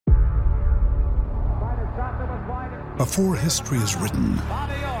Before history is written,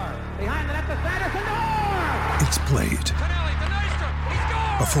 it's played.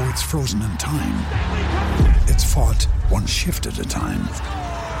 Before it's frozen in time, it's fought one shift at a time.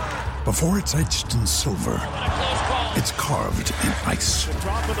 Before it's etched in silver, it's carved in ice.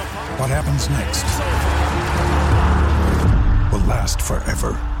 What happens next will last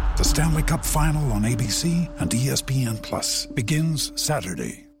forever. The Stanley Cup Final on ABC and ESPN Plus begins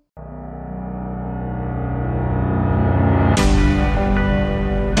Saturday.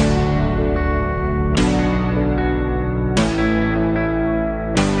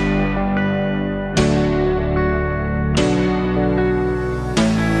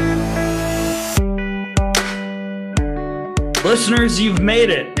 Listeners, you've made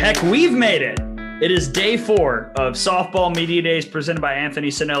it. Heck, we've made it. It is day 4 of Softball Media Days presented by Anthony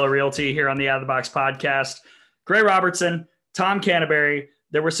Sanella Realty here on the Out of the Box podcast. Gray Robertson, Tom Canterbury.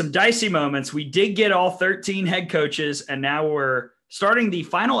 There were some dicey moments. We did get all 13 head coaches, and now we're starting the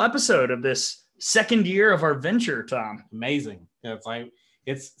final episode of this second year of our venture, Tom. Amazing.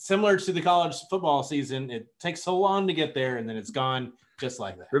 It's similar to the college football season. It takes so long to get there, and then it's gone just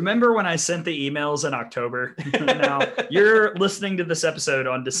like that. Remember when I sent the emails in October? Now, you're listening to this episode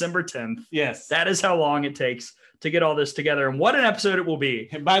on December 10th. Yes. That is how long it takes to get all this together, and what an episode it will be.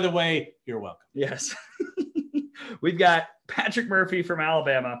 And by the way, you're welcome. Yes. We've got Patrick Murphy from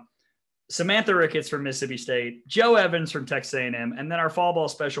Alabama, Samantha Ricketts from Mississippi State, Joe Evans from Texas A&M, and then our fall ball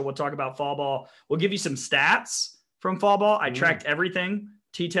special. We'll talk about fall ball. We'll give you some stats from fall ball. I tracked everything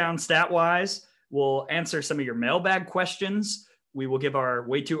T-Town stat-wise. We'll answer some of your mailbag questions. We will give our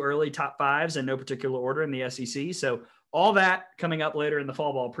way too early top 5s in no particular order in the SEC. So all that coming up later in the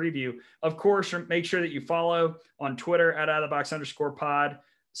fall ball preview. Of course, make sure that you follow on Twitter at @outofthebox_pod.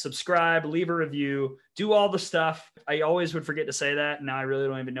 Subscribe, leave a review, do all the stuff. I always would forget to say that. Now I really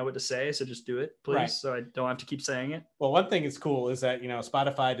don't even know what to say. So just do it, please. Right. So I don't have to keep saying it. Well, one thing that's cool is that,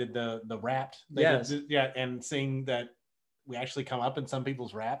 Spotify did the Wrapped. Yes. And seeing that we actually come up in some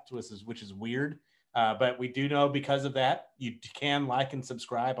people's Wrapped, which is weird. But we do know because of that, you can like and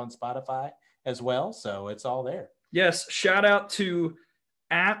subscribe on Spotify as well. So it's all there. Yes. Shout out to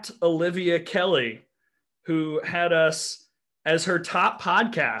 @Olivia Kelly, who had us as her top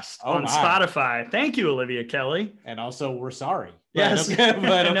podcast on Spotify. Thank you, Olivia Kelly. And also, we're sorry. Yes,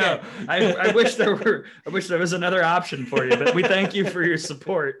 no, I wish there was another option for you, but we thank you for your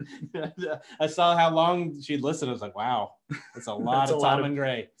support. I saw how long she'd listened. I was like, wow, that's a lot of Tom and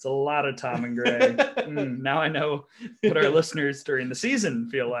Gray. It's a lot of Tom and Gray. Now I know what our listeners during the season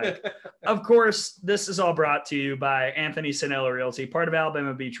feel like. Of course, this is all brought to you by Anthony Sanella Realty, part of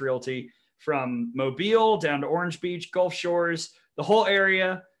Alabama Beach Realty, from Mobile down to Orange Beach, Gulf Shores, the whole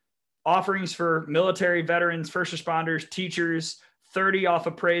area. Offerings for military, veterans, first responders, teachers, 30 off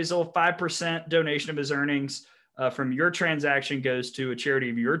appraisal, 5% donation of his earnings from your transaction goes to a charity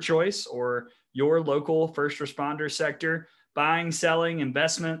of your choice or your local first responder sector. Buying, selling,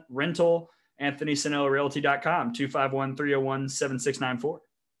 investment, rental, AnthonySanellaRealty.com, 251-301-7694.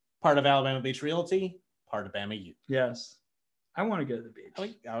 Part of Alabama Beach Realty, part of Bama U. Yes. I want to go to the beach.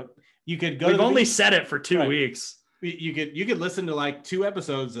 You could go. We've only said it for 2 weeks. You could listen to like 2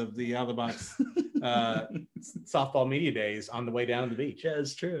 episodes of the Out of the Box Softball Media Days on the way down to the beach. Yeah,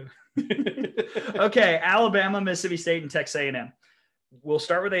 it's true. Okay, Alabama, Mississippi State, and Texas A&M. We'll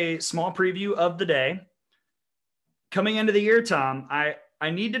start with a small preview of the day. Coming into the year, Tom, I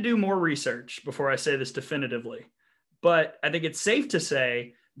need to do more research before I say this definitively, but I think it's safe to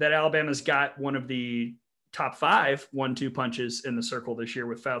say that Alabama's got one of the top 5 1-2 punches in the circle this year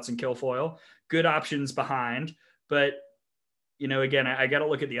with Fouts and Kilfoyle. Good options behind. But, again, I got to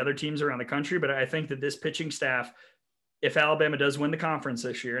look at the other teams around the country, but I think that this pitching staff, if Alabama does win the conference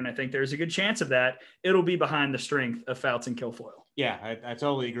this year, and I think there's a good chance of that, it'll be behind the strength of Fouts and Kilfoyle. Yeah, I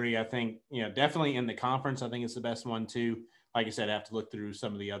totally agree. I think, definitely in the conference, I think it's the best one too. Like I said, I have to look through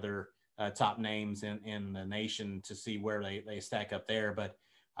some of the other top names in the nation to see where they stack up there. But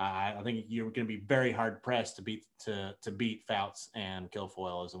I think you're going to be very hard pressed to beat Fouts and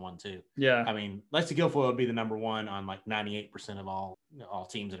Kilfoyle as a 1-2. Yeah, I mean, Lexi Kilfoyle would be the number 1 on like 98% of all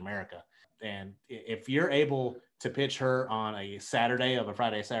teams in America. And if you're able to pitch her on a Saturday of a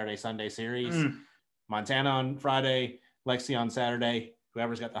Friday, Saturday, Sunday series, Montana on Friday, Lexi on Saturday,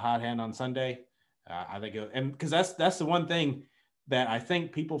 whoever's got the hot hand on Sunday, I think, and because that's the one thing that I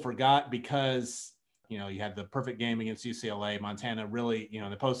think people forgot because. You had the perfect game against UCLA. Montana really, in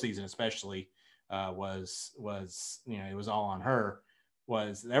the postseason especially, was it was all on her.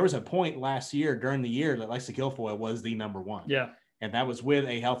 There was a point last year during the year that Lexi Kilfoyle was the number 1. Yeah. And that was with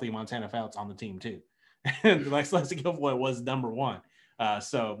a healthy Montana Fouts on the team too. And Lexi Kilfoyle was number 1.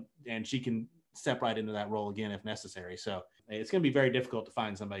 And she can step right into that role again if necessary. So it's going to be very difficult to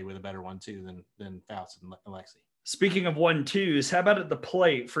find somebody with a better 1-2 than Fouts and Alexi. Speaking of 1-2s, how about at the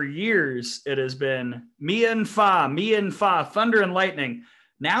plate? For years, it has been Mia and Fa, thunder and lightning.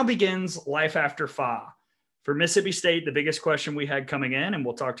 Now begins life after Fa. For Mississippi State, the biggest question we had coming in, and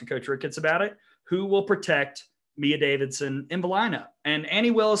we'll talk to Coach Ricketts about it, who will protect Mia Davidson in the lineup? And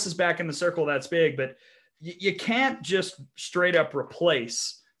Annie Willis is back in the circle. That's big, but you can't just straight up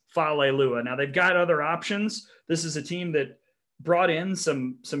replace Fa Leilua. Now, they've got other options. This is a team that brought in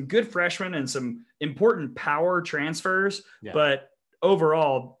some good freshmen and some important power transfers, but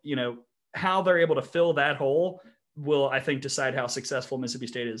overall, how they're able to fill that hole will, I think, decide how successful Mississippi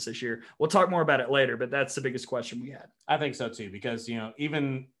State is this year. We'll talk more about it later, but that's the biggest question we had. I think so too, because,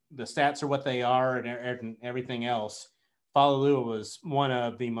 even the stats are what they are and everything else. Fa Leilua was one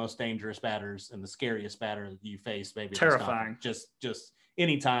of the most dangerous batters and the scariest batter that you faced. Maybe terrifying. Just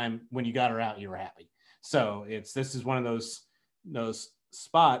anytime when you got her out, you were happy. So this is one of those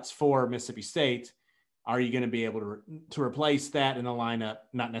spots for Mississippi State. Are you going to be able to replace that in the lineup?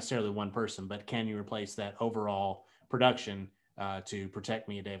 Not necessarily one person, but can you replace that overall production to protect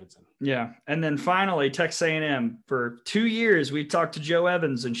Mia Davidson? Yeah. And then finally, Texas A&M. For 2 years, we've talked to Jo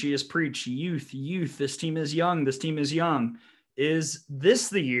Evans, and she has preached youth. This team is young. This team is young. Is this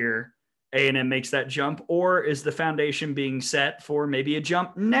the year A&M makes that jump, or is the foundation being set for maybe a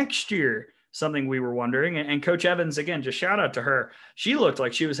jump next year? Something we were wondering. And Coach Evans, again, just shout out to her. She looked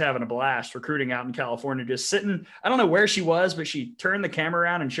like she was having a blast recruiting out in California, just sitting. I don't know where she was, but she turned the camera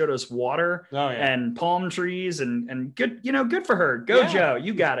around and showed us water and palm trees and good, good for her. Go, Joe.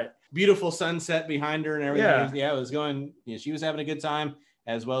 You got it. Beautiful sunset behind her and everything. Yeah. It was going, she was having a good time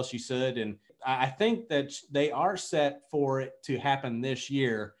as well as she should. And I think that they are set for it to happen this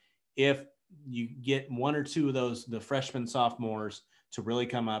year if you get one or two of the freshmen, sophomores to really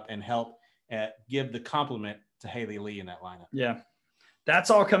come up and help give the compliment to Haley Lee in that lineup. Yeah, that's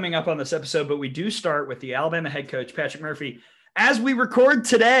all coming up on this episode, but we do start with the Alabama head coach, Patrick Murphy. As we record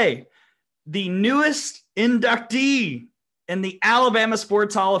today, the newest inductee in the Alabama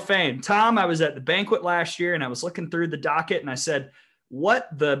Sports Hall of Fame. Tom, I was at the banquet last year and I was looking through the docket and I said, what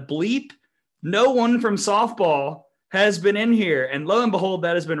the bleep? No one from softball has been in here. And lo and behold,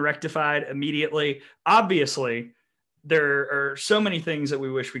 that has been rectified immediately. Obviously, there are so many things that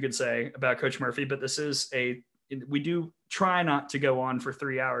we wish we could say about Coach Murphy, but we do try not to go on for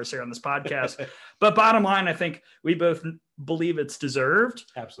 3 hours here on this podcast. But bottom line, I think we both believe it's deserved.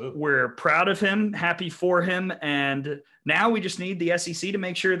 Absolutely. We're proud of him, happy for him. And now we just need the SEC to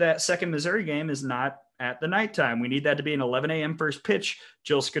make sure that second Missouri game is not at the nighttime. We need that to be an 11 a.m. first pitch.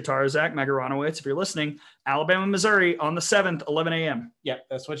 Jill Skatarczak, Megaronowitz, if you're listening, Alabama, Missouri on the 7th, 11 a.m. Yep,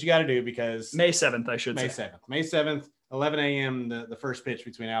 that's what you got to do because May 7th, I should say. May 7th, 11 a.m. The first pitch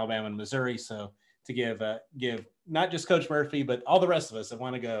between Alabama and Missouri. So to give not just Coach Murphy, but all the rest of us that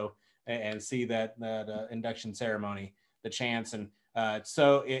want to go and see that induction ceremony, the chance. And I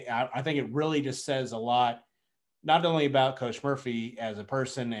think it really just says a lot, not only about Coach Murphy as a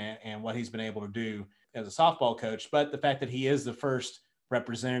person and what he's been able to do as a softball coach, but the fact that he is the first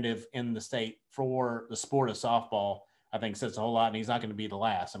representative in the state for the sport of softball, I think says a whole lot, and he's not going to be the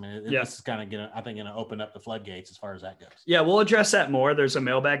last. I mean, this is kind of going to open up the floodgates as far as that goes. Yeah, we'll address that more. There's a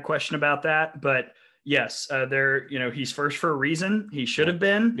mailbag question about that, but yes, he's first for a reason. He should have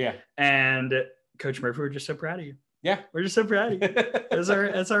been. Yeah. And Coach Murphy, we're just so proud of you. Yeah, we're just so proud of you as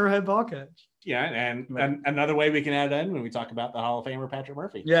our head ball coach. Yeah, and another way we can add in when we talk about the Hall of Famer Patrick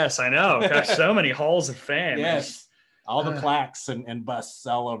Murphy. Yes, I know. Gosh, so many halls of fame. Yes. All the plaques and busts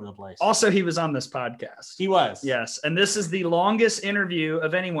all over the place. Also, he was on this podcast. He was. Yes. And this is the longest interview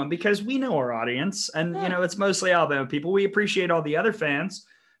of anyone because we know our audience and, it's mostly Alabama people. We appreciate all the other fans,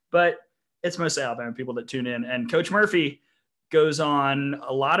 but it's mostly Alabama people that tune in. And Coach Murphy goes on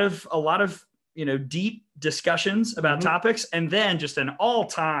a lot of deep discussions about topics and then just an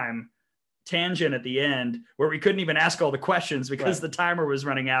all-time tangent at the end where we couldn't even ask all the questions because the timer was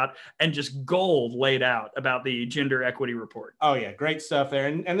running out and just gold laid out about the gender equity report. Oh yeah. Great stuff there.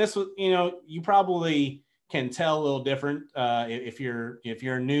 And this was, you probably can tell a little different if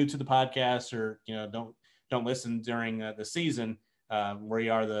you're new to the podcast or, don't listen during the season where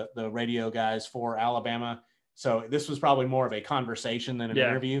you are the radio guys for Alabama. So this was probably more of a conversation than an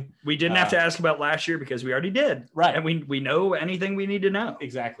interview. We didn't have to ask about last year because we already did. Right. And we know anything we need to know.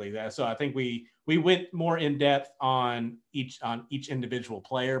 Exactly. So I think we went more in depth on each individual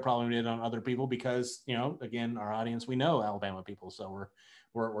player, probably did on other people because, again, our audience, we know Alabama people. So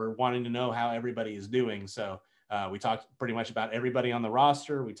we're wanting to know how everybody is doing. So we talked pretty much about everybody on the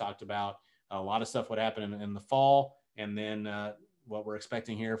roster. We talked about a lot of stuff, what happened in the fall. And then what we're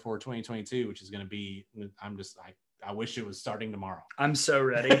expecting here for 2022, which is going to be, I wish it was starting tomorrow. I'm so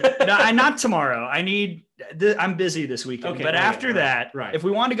ready. No, not tomorrow. I'm busy this weekend, but after that, if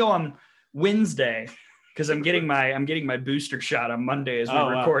we want to go on Wednesday, because I'm getting my booster shot on Monday as we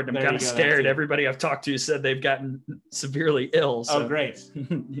record. I'm kind of scared. Everybody I've talked to said they've gotten severely ill. So great.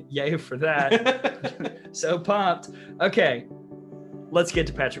 Yay for that. So pumped. Okay. Let's get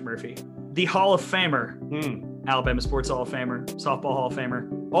to Patrick Murphy, the Hall of Famer, Alabama Sports Hall of Famer, Softball Hall of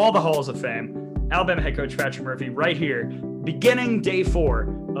Famer, all the Halls of Fame. Alabama head coach Patrick Murphy right here, beginning day 4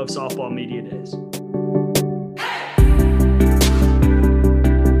 of Softball Media Days.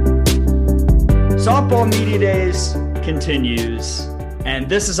 Softball Media Days continues, and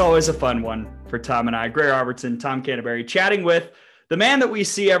this is always a fun one for Tom and I, Gray Robertson, Tom Canterbury, chatting with the man that we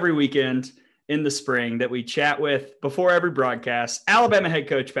see every weekend in the spring, that we chat with before every broadcast, Alabama head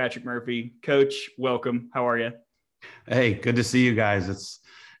coach Patrick Murphy. Coach, welcome. How are you? Hey, good to see you guys.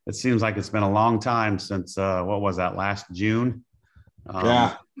 It seems like it's been a long time since what was that, last June?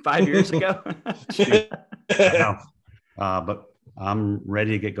 5 years ago. But I'm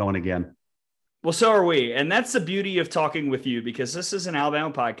ready to get going again. Well, so are we. And that's the beauty of talking with you, because this is an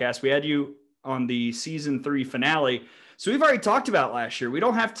Alabama podcast. We had you on the season 3 finale. So we've already talked about last year. We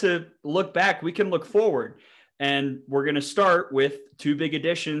don't have to look back. We can look forward. And we're going to start with 2 big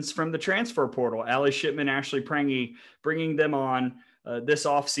additions from the transfer portal. Allie Shipman, Ashley Prangy, bringing them on this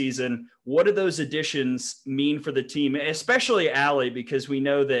offseason. What do those additions mean for the team, especially Allie, because we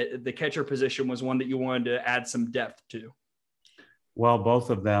know that the catcher position was one that you wanted to add some depth to? Well,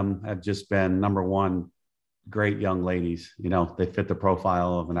 both of them have just been, number one, great young ladies. You know, they fit the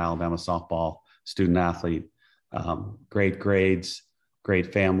profile of an Alabama softball student athlete. Great grades,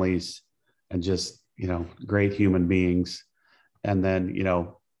 great families, and just, you know, great human beings. And then, you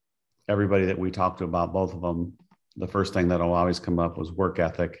know, everybody that we talked to about both of them, the first thing that'll always come up was work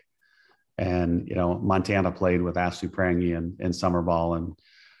ethic. And, you know, Montana played with Ashley Prangy in summer ball. And,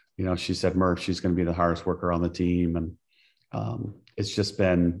 you know, she said, Murph, she's going to be the hardest worker on the team. And it's just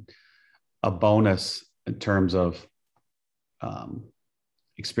been a bonus in terms of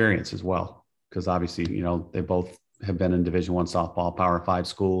experience as well. Because obviously, you know, they both have been in Division I softball, Power 5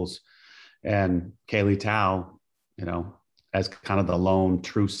 schools. And Kaylee Tao, you know, as kind of the lone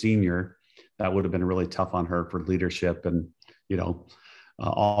true senior, that would have been really tough on her for leadership and, you know,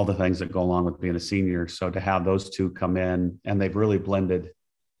 all the things that go along with being a senior. So to have those two come in, and they've really blended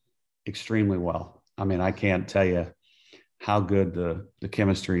extremely well. I mean, I can't tell you how good the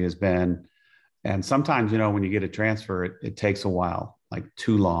chemistry has been. And sometimes, you know, when you get a transfer, it takes a while, like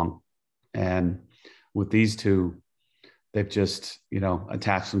too long. And with these two, they've just, you know,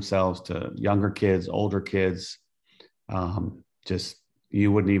 attached themselves to younger kids, older kids. Just, you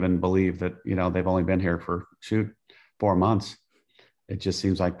wouldn't even believe that, you know, they've only been here for 4 months. It just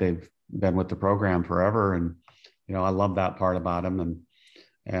seems like they've been with the program forever. And, you know, I love that part about them.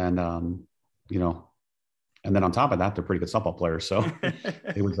 And you know, and then on top of that, they're pretty good softball players. So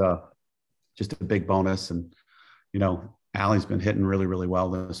it was just a big bonus. And, you know, Allie's been hitting really, really well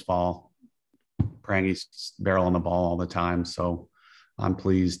this fall. Prangy's barreling the ball all the time. So I'm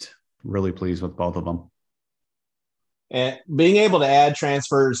pleased, really pleased with both of them. And being able to add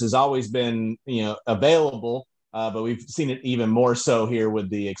transfers has always been, you know, available, but we've seen it even more so here with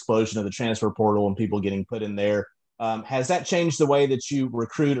the explosion of the transfer portal and people getting put in there. Has that changed the way that you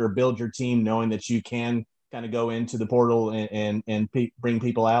recruit or build your team, knowing that you can kind of go into the portal and bring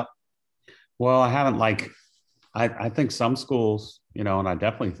people out? Well, I haven't I think some schools, you know, and I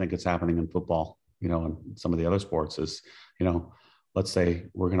definitely think it's happening in football, you know, and some of the other sports is, you know, let's say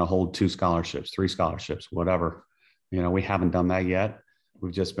we're going to hold 2 scholarships, 3 scholarships, whatever. You know, we haven't done that yet.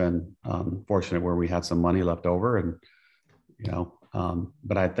 We've just been fortunate where we had some money left over, and, you know,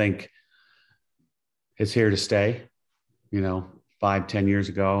 but I think it's here to stay. You know, 5-10 years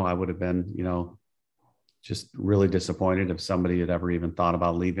ago, I would have been, you know, just really disappointed if somebody had ever even thought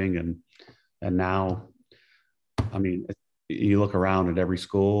about leaving. And now, I mean, you look around at every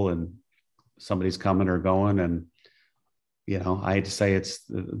school and somebody's coming or going, and, you know, I hate to say it's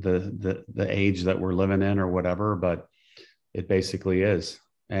the age that we're living in or whatever, but it basically is.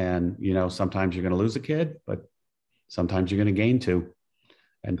 And, you know, sometimes you're going to lose a kid, but sometimes you're going to gain 2,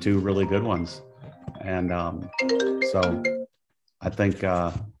 and 2 really good ones. And so I think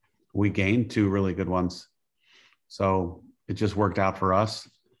we gained 2 really good ones. So it just worked out for us.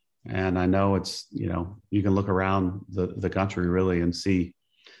 And I know it's, you know, you can look around the country really and see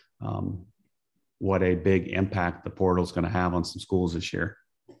what a big impact the portal is going to have on some schools this year.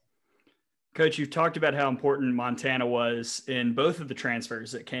 Coach, you've talked about how important Montana was in both of the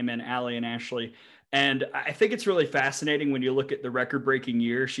transfers that came in, Allie and Ashley. And I think it's really fascinating when you look at the record-breaking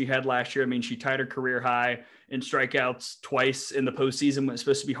year she had last year. I mean, she tied her career high in strikeouts twice in the postseason when it's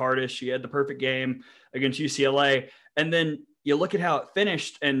supposed to be hardest. She had the perfect game against UCLA. And then you look at how it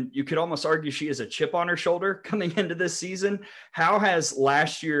finished, and you could almost argue she has a chip on her shoulder coming into this season. How has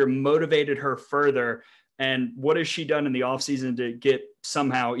last year motivated her further, and what has she done in the offseason to get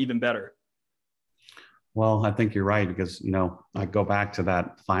somehow even better? Well, I think you're right, because, you know, I go back to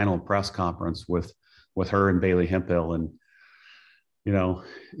that final press conference with her and Bailey Hemphill, and, you know,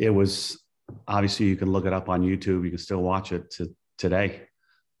 it was obviously, you can look it up on YouTube. You can still watch it today.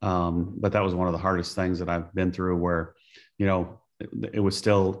 But that was one of the hardest things that I've been through, where, you know, it was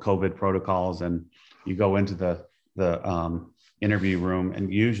still COVID protocols, and you go into the interview room,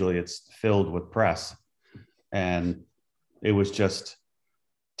 and usually it's filled with press, and it was just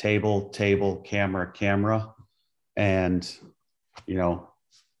table, camera. And, you know,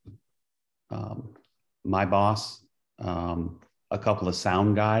 my boss, a couple of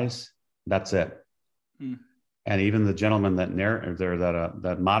sound guys, that's it. And even the gentleman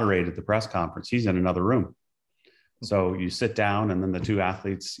that moderated the press conference, he's in another room. So you sit down, and then the two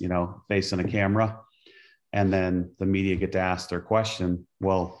athletes, you know, facing a camera, and then the media get to ask their question.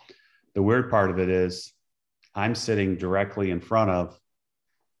 Well, the weird part of it is I'm sitting directly in front of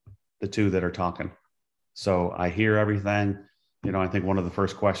the two that are talking. So I hear everything. You know, I think one of the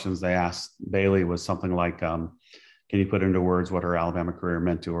first questions they asked Bailey was something like, can you put into words what her Alabama career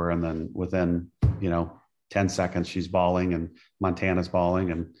meant to her? And then within, you know, 10 seconds, she's bawling, and Montana's bawling,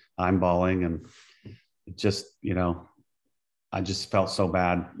 and I'm bawling. And it just, you know, I just felt so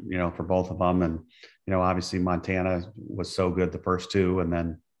bad, you know, for both of them. And, you know, obviously Montana was so good the first two, and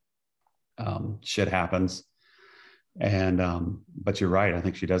then shit happens. And, but you're right. I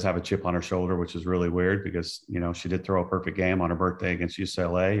think she does have a chip on her shoulder, which is really weird, because, you know, she did throw a perfect game on her birthday against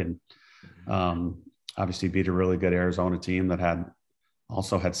UCLA, and obviously beat a really good Arizona team that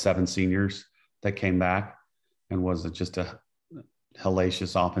also had 7 seniors that came back, and was just a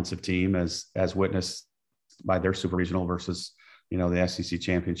hellacious offensive team, as witnessed by their super regional versus, you know, the SEC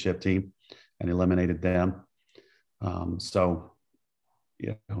championship team, and eliminated them. So,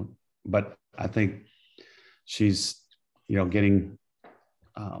 you know, but I think she's, you know, getting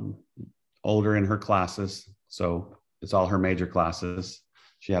older in her classes. So it's all her major classes.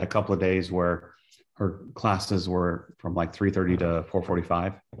 She had a couple of days where her classes were from like 3:30 to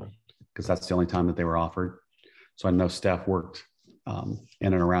 4:45, because that's the only time that they were offered. So I know Steph worked in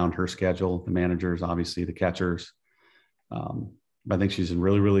and around her schedule, the managers, obviously the catchers. But I think she's in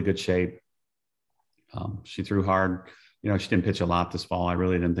really, really good shape. She threw hard. You know, she didn't pitch a lot this fall. I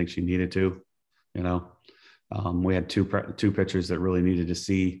really didn't think she needed to, you know. We had two pitchers that really needed to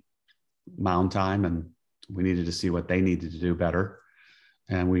see mound time, and we needed to see what they needed to do better.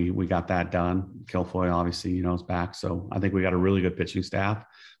 And we got that done. Kilfoyle, obviously, you know, is back. So I think we got a really good pitching staff.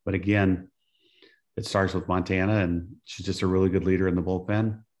 But again, it starts with Montana, and she's just a really good leader in the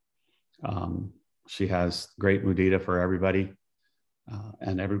bullpen. She has great mudita for everybody,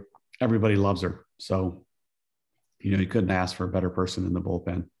 and everybody loves her. So, you know, you couldn't ask for a better person in the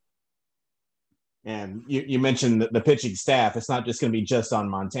bullpen. And you mentioned the pitching staff. It's not just going to be just on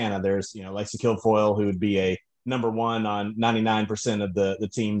Montana. There's, you know, Lexi Kilfoyle, who would be a number one on 99% of the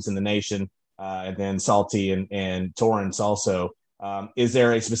teams in the nation, and then Salty and Torrance also. Is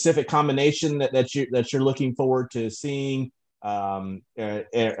there a specific combination that you're looking forward to seeing? Or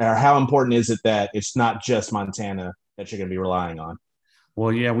how important is it that it's not just Montana that you're going to be relying on?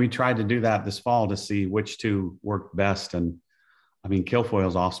 Well, yeah, we tried to do that this fall to see which two worked best. And I mean,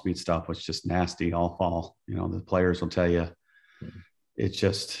 Kilfoyle's off-speed stuff was just nasty all fall. You know, the players will tell you, it's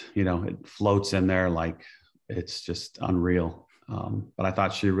just, you know, it floats in there like it's just unreal. But I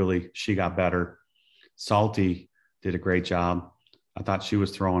thought she got better. Salty did a great job. I thought she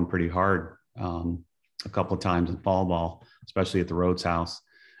was throwing pretty hard a couple of times in fall ball, especially at the Rhodes House.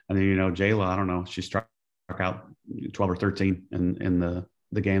 And then, you know, Jayla, I don't know, she struck out 12 or 13 in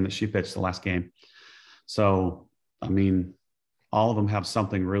the game that she pitched, the last game. So, I mean, all of them have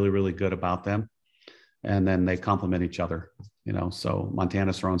something really, really good about them. And then they complement each other, you know. So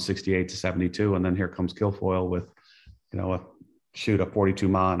Montana's throwing 68 to 72. And then here comes Kilfoyle with, you know, a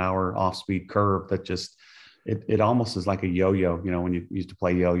 42-mile-an-hour off-speed curve that just, it almost is like a yo-yo, you know, when you used to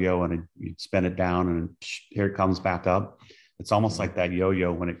play yo-yo and you'd spin it down and here it comes back up. It's almost like that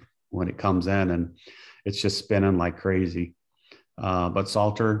yo-yo when it comes in, and it's just spinning like crazy. But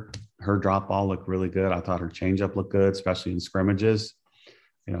Salter, her drop ball looked really good. I thought her changeup looked good, especially in scrimmages.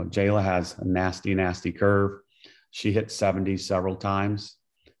 You know, Jayla has a nasty, nasty curve. She hit 70 several times.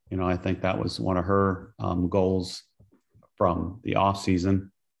 You know, I think that was one of her goals from the off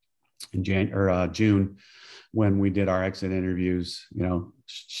season. in June, when we did our exit interviews. You know,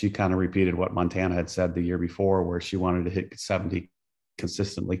 she kind of repeated what Montana had said the year before, where she wanted to hit 70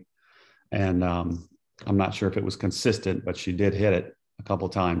 consistently. And I'm not sure if it was consistent, but she did hit it a couple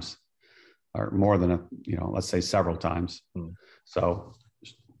of times, or more than let's say several times. So,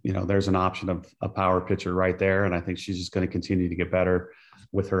 there's an option of a power pitcher right there. And I think she's just going to continue to get better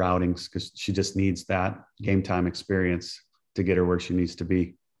with her outings, because she just needs that game time experience to get her where she needs to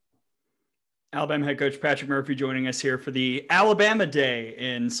be. Alabama head coach Patrick Murphy joining us here for the Alabama Day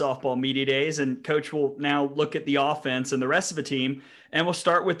in Softball Media Days. And coach will now look at the offense and the rest of the team. And we'll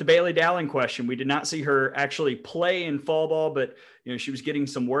start with the Bailey Dowling question. We did not see her actually play in fall ball, but she was getting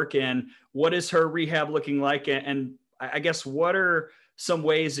some work in. What is her rehab looking like? And I guess, what are some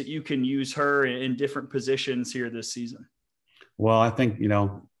ways that you can use her in different positions here this season? Well, I think,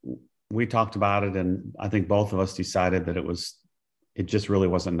 we talked about it, and I think both of us decided that it just really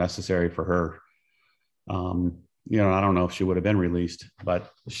wasn't necessary for her. I don't know if she would have been released,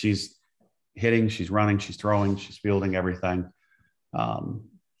 but she's hitting, she's running, she's throwing, she's fielding everything.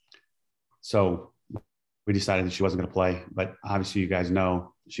 So we decided that she wasn't going to play, but obviously you guys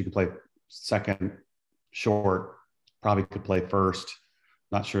know she could play second, short, probably could play first.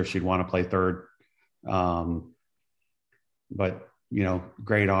 Not sure if she'd want to play third. But,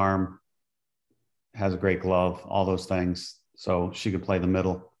 great arm, has a great glove, all those things. So she could play the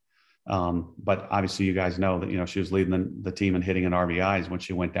middle. But obviously you guys know that, she was leading the team in hitting and RBIs when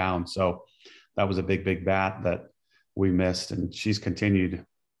she went down. So that was a big, big bat that we missed. And she's continued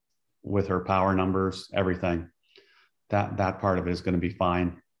with her power numbers, everything. That part of it is going to be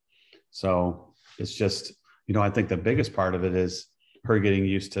fine. So it's just, I think the biggest part of it is her getting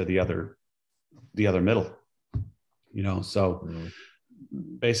used to the other middle, so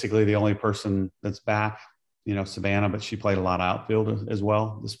basically the only person that's back, Savannah, but she played a lot of outfield as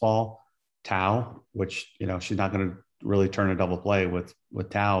well this fall. Tao, which, she's not going to really turn a double play with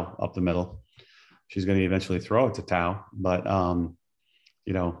Tao up the middle. She's going to eventually throw it to Tao, but,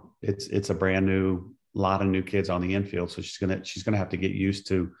 it's a brand new, lot of new kids on the infield. So she's going to have to get used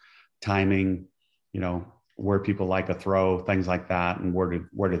to timing, where people like a throw, things like that. And where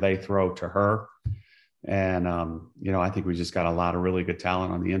do they throw to her? And, I think we just got a lot of really good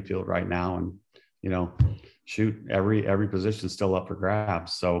talent on the infield right now. And, every position is still up for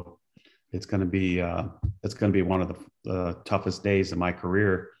grabs. So it's going to be one of the toughest days of my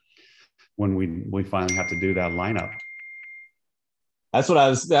career when we finally have to do that lineup. That's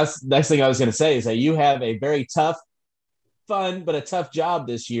the next thing I was going to say, is that you have a very tough, fun, but a tough job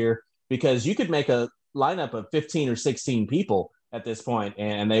this year, because you could make a lineup of 15 or 16 people at this point,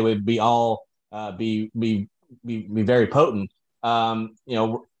 and they would be all be very potent.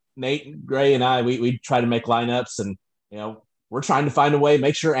 Nate Gray and I, we try to make lineups, and we're trying to find a way,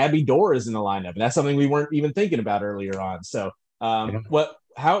 make sure Abby Dorr is in the lineup, and that's something we weren't even thinking about earlier on. So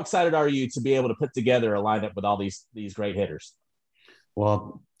how excited are you to be able to put together a lineup with all these great hitters?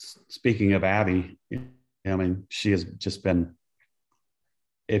 Well, speaking of Abby, she has just been,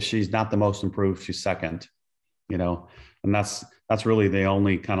 if she's not the most improved, she's second, and that's really the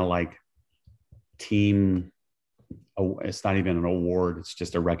only kind of like team. It's not even an award. It's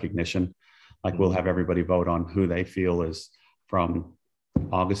just a recognition. Like, we'll have everybody vote on who they feel is, from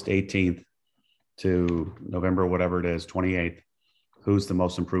August 18th to November, whatever it is, 28th, who's the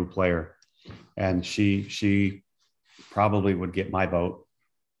most improved player. And she probably would get my vote.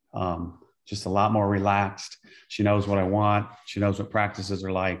 Just a lot more relaxed. She knows what I want. She knows what practices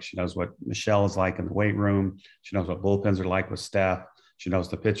are like. She knows what Michelle is like in the weight room. She knows what bullpens are like with Steph. She knows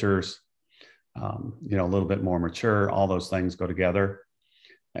the pitchers, a little bit more mature. All those things go together.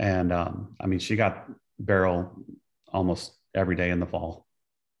 And she got barrel almost every day in the fall.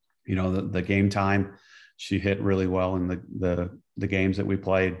 The game time, she hit really well in the games that we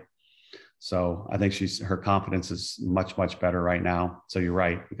played. So I think her confidence is much, much better right now. So you're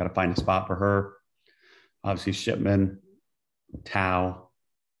right. We got to find a spot for her. Obviously Shipman, Tao,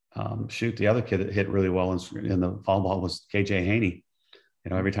 the other kid that hit really well in the fall ball was KJ Haney.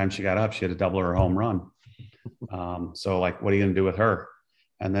 Every time she got up, she had a double or a home run. So what are you going to do with her?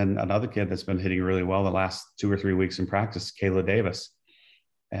 And then another kid that's been hitting really well the last 2 or 3 weeks in practice, Kayla Davis.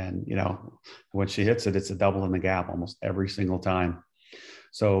 And, when she hits it, it's a double in the gap almost every single time.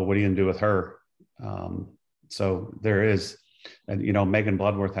 So what are you going to do with her? So there is, and, Megan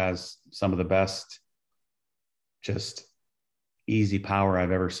Bloodworth has some of the best, just easy power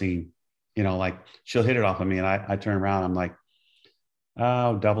I've ever seen. She'll hit it off of me, and I turn around, I'm like,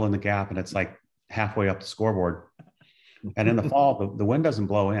 oh, double in the gap. And it's like halfway up the scoreboard. And in the fall, the wind doesn't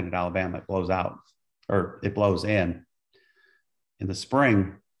blow in at Alabama. It blows out, or it blows in. In the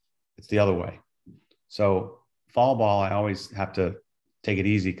spring, it's the other way. So fall ball, I always have to take it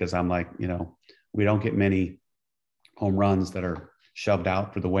easy because I'm like, we don't get many home runs that are shoved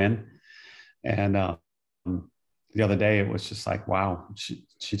out for the win. And the other day it was just like, wow, she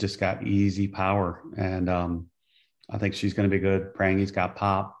just got easy power. And I think she's going to be good. Prangy's got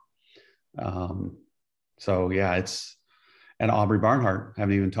pop. So yeah, and Aubrey Barnhart, we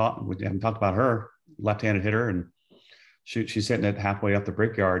haven't talked about her, left-handed hitter, and she's hitting it halfway up the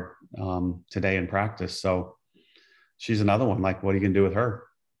brickyard today in practice. So she's another one. Like, what are you going to do with her?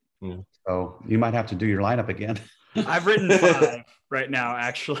 Yeah. So you might have to do your lineup again. I've written 5 right now,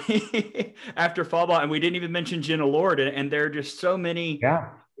 actually, after fall ball. And we didn't even mention Jenna Lord. And there are just so many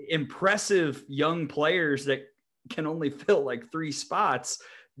impressive young players that can only fill like 3 spots.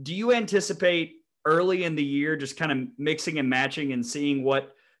 Do you anticipate early in the year just kind of mixing and matching and seeing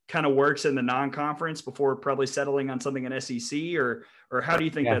what kind of works in the non-conference before probably settling on something in SEC, or how do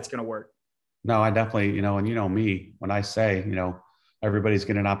you think that's going to work? No, I definitely, and me, when I say, everybody's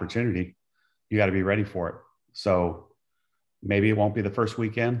getting an opportunity, you got to be ready for it. So maybe it won't be the first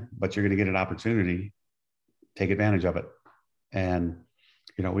weekend, but you're going to get an opportunity. Take advantage of it. And,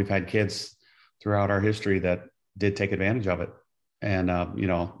 we've had kids throughout our history that did take advantage of it. And,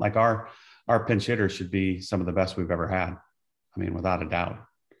 like our pinch hitters should be some of the best we've ever had. I mean, without a doubt.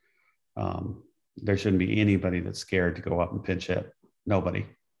 There shouldn't be anybody that's scared to go up and pinch hit. Nobody,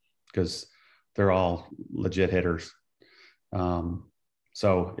 because they're all legit hitters.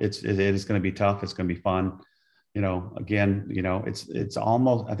 So it is going to be tough. It's going to be fun. Again, it's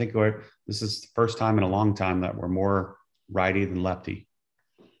almost, I think this is the first time in a long time that we're more righty than lefty.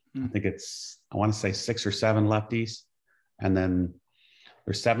 I think I want to say 6 or 7 lefties, and then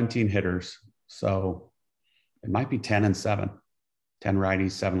there's 17 hitters. So it might be 10 and 7, 10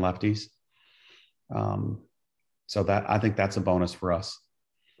 righties, 7 lefties. So that, I think that's a bonus for us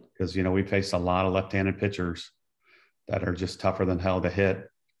because, we face a lot of left-handed pitchers that are just tougher than hell to hit.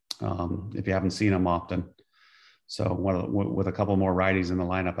 If you haven't seen them often. So with a couple more righties in the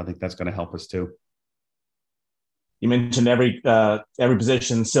lineup, I think that's going to help us too. You mentioned every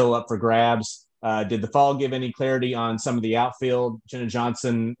position still up for grabs. Did the fall give any clarity on some of the outfield? Jenna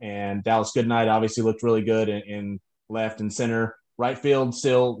Johnson and Dallas Goodnight obviously looked really good in left and center. Right field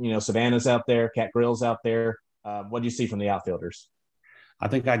still, Savannah's out there, Kat Grill's out there. What do you see from the outfielders? I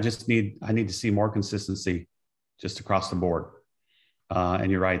think I need to see more consistency just across the board.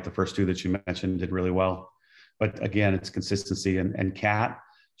 And you're right, the first 2 that you mentioned did really well. But again, it's consistency. And Kat,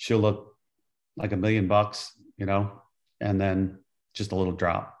 she'll look like $1 million, and then just a little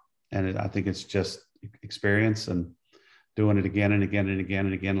drop. And I think it's just experience and doing it again and again and again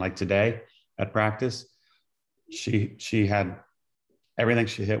and again. Like today at practice, she had everything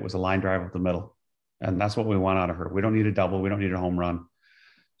she hit was a line drive up the middle. And that's what we want out of her. We don't need a double. We don't need a home run.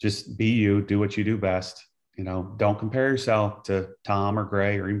 Just be you, do what you do best. Don't compare yourself to Tom or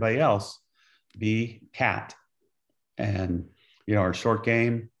Gray or anybody else. Be Kat. And, our short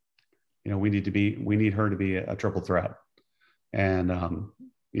game, we need her to be a triple threat. And,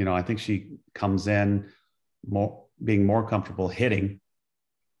 I think she comes in being more comfortable hitting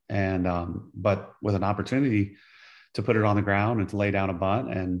and, but with an opportunity to put it on the ground and to lay down a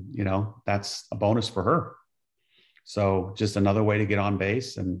bunt. And, that's a bonus for her. So just another way to get on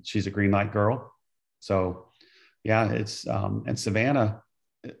base, and she's a green light girl. So yeah, it's, and Savannah,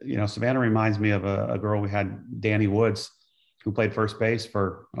 Savannah reminds me of a girl we had, Danny Woods, who played first base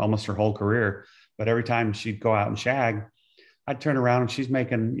for almost her whole career. But every time she'd go out and shag, I'd turn around and she's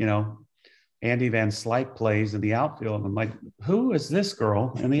making, Andy Van Slyke plays in the outfield. And I'm like, who is this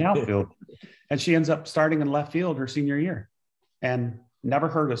girl in the outfield? And she ends up starting in left field her senior year and never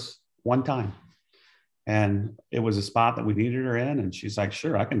hurt us one time. And it was a spot that we needed her in. And she's like,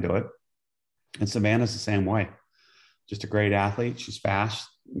 sure, I can do it. And Savannah's the same way. Just a great athlete. She's fast.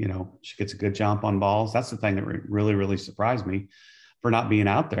 She gets a good jump on balls. That's the thing that really, really surprised me for not being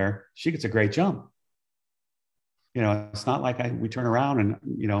out there. She gets a great jump. It's not like we turn around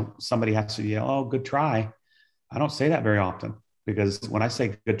and, somebody has to yell, oh, good try. I don't say that very often because when I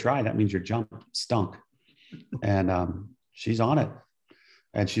say good try, that means your jump stunk. And she's on it.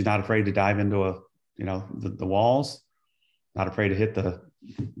 And she's not afraid to dive into the walls, not afraid to hit the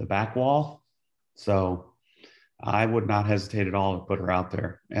back wall. So I would not hesitate at all to put her out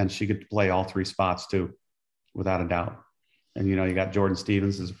there. And she could play all 3 spots too, without a doubt. And, you got Jordan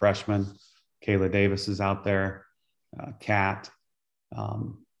Stevens as a freshman. Kayla Davis is out there. Kat.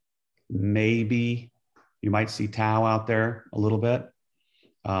 Maybe you might see Tao out there a little bit.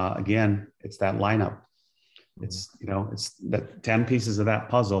 Again, it's that lineup. It's the 10 pieces of that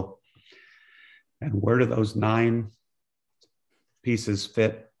puzzle. And where do those 9 pieces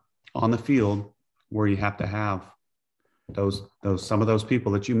fit on the field where you have to have those some of those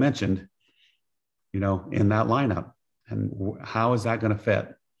people that you mentioned, in that lineup. And how is that going to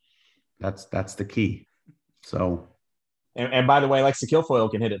fit? That's the key. So, and by the way, Lexi Kilfoyle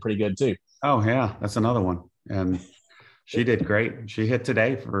can hit it pretty good too. Oh yeah, that's another one. And she did great. She hit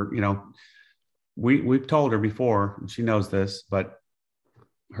today for, we've told her before, and she knows this, but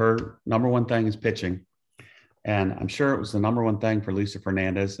her number one thing is pitching. And I'm sure it was the number one thing for Lisa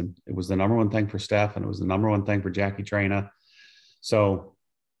Fernandez, and it was the number one thing for Steph, and it was the number one thing for Jackie Traina. So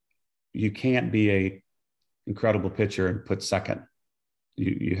you can't be a incredible pitcher and put second.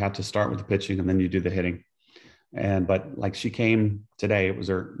 You have to start with the pitching and then you do the hitting. But like she came today, it was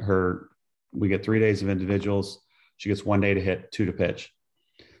her we get 3 days of individuals. She gets 1 day to hit, 2 to pitch.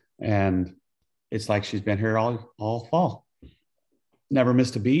 And it's like she's been here all fall. Never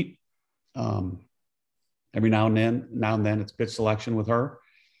missed a beat. Every now and then it's pitch selection with her,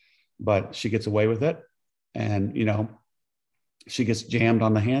 but she gets away with it. And, she gets jammed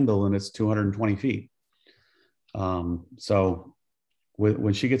on the handle and it's 220 feet. So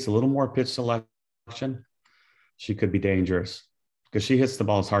when she gets a little more pitch selection, she could be dangerous because she hits the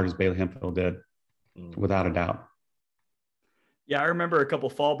ball as hard as Bailey Hemphill did, without a doubt. Yeah, I remember a couple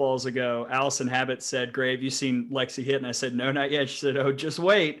fall balls ago, Allison Habit said, "Gray, have you seen Lexi hit?" And I said, "No, not yet." She said, "Oh, just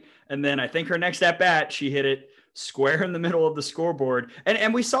wait." And then I think her next at bat, she hit it square in the middle of the scoreboard.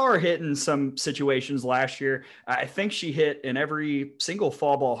 And we saw her hit in some situations last year. I think she hit in every single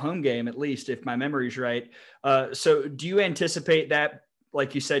fall ball home game, at least, if my memory's right. So do you anticipate that,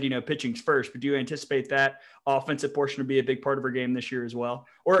 like you said, pitching's first, but do you anticipate that offensive portion to be a big part of her game this year as well?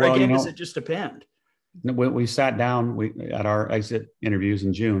 Or does it just depend? We sat down at our exit interviews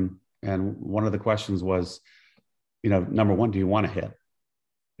in June, and one of the questions was, number one, do you want to hit?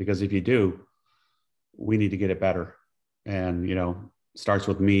 Because if you do, we need to get it better. And, starts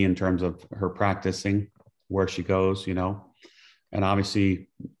with me in terms of her practicing, where she goes, and obviously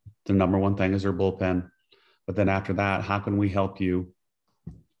the number one thing is her bullpen. But then after that, how can we help you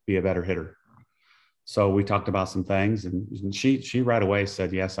be a better hitter? So we talked about some things, and she right away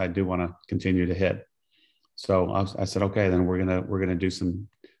said, yes, I do want to continue to hit. So I said, okay, then we're going to do some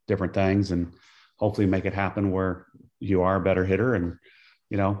different things and hopefully make it happen where you are a better hitter. And,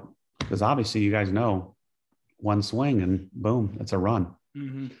 because obviously you guys know one swing and boom, it's a run,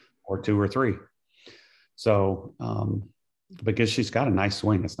 or 2 or 3. So, because she's got a nice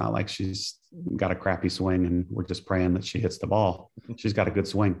swing, it's not like she's got a crappy swing and we're just praying that she hits the ball. She's got a good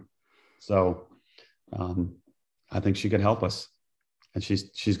swing. So, I think she could help us, and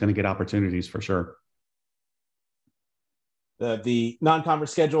she's going to get opportunities for sure. The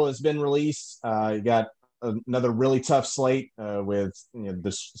non-conference schedule has been released. You got another really tough slate with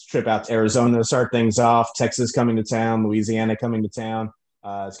this trip out to Arizona to start things off, Texas coming to town, Louisiana coming to town.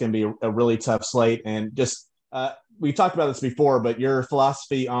 It's going to be a really tough slate. And just we've talked about this before, but your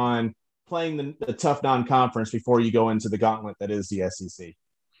philosophy on playing the tough non-conference before you go into the gauntlet that is the SEC.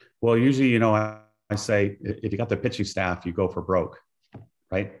 Well, usually, I say if you got the pitching staff, you go for broke,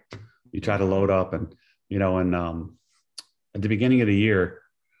 right? You try to load up and, at the beginning of the year,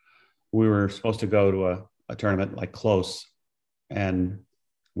 we were supposed to go to a tournament like close, and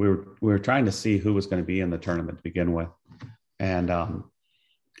we were trying to see who was going to be in the tournament to begin with. And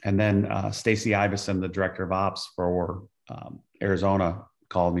then Stacy Iverson, the director of ops for Arizona,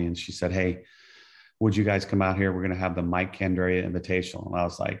 called me and she said, "Hey, would you guys come out here? We're going to have the Mike Candrea Invitational." And I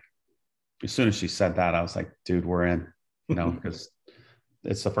was like, as soon as she said that, I was like, dude, we're in, because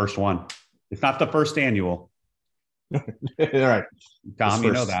it's the first one. It's not the first annual. All right. Tom,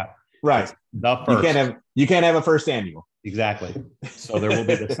 you know that. Right. It's the first. You can't have a first annual. Exactly. So there will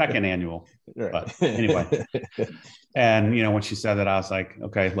be the second annual. Right. But anyway. And, when she said that, I was like,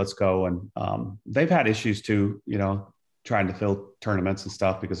 okay, let's go. And they've had issues too, trying to fill tournaments and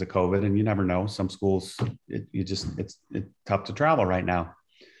stuff because of COVID. And you never know. Some schools, it's tough to travel right now.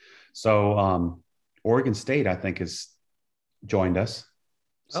 So Oregon State, I think, has joined us.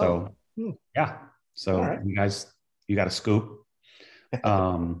 So, yeah. So right. You got a scoop.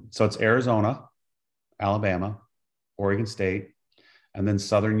 So it's Arizona, Alabama, Oregon State, and then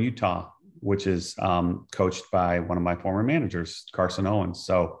Southern Utah, which is coached by one of my former managers, Carson Owens.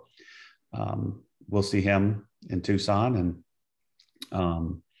 So we'll see him in Tucson,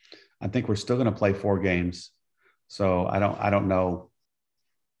 and I think we're still going to play 4 games. So I don't know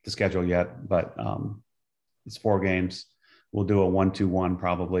the schedule yet, but it's 4 games. We'll do a 1-2-1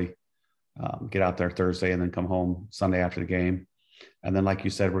 probably. Get out there Thursday and then come home Sunday after the game. And then, like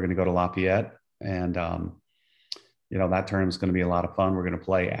you said, we're going to go to Lafayette, and that tournament is going to be a lot of fun. We're going to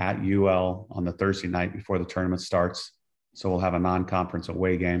play at UL on the Thursday night before the tournament starts. So we'll have a non-conference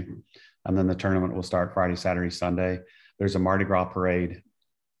away game. And then the tournament will start Friday, Saturday, Sunday. There's a Mardi Gras parade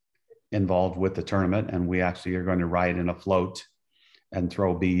involved with the tournament. And we actually are going to ride in a float and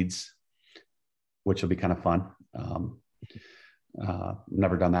throw beads, which will be kind of fun.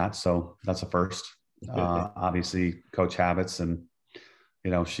 Never done that. So that's a first. Obviously Coach Habits, and,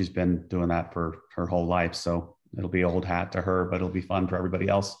 she's been doing that for her whole life. So it'll be old hat to her, but it'll be fun for everybody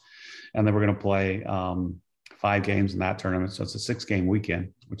else. And then we're going to play 5 games in that tournament. So it's a 6-game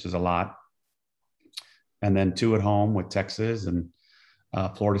weekend, which is a lot. And then 2 at home with Texas, and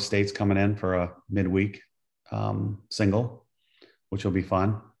Florida State's coming in for a midweek single, which will be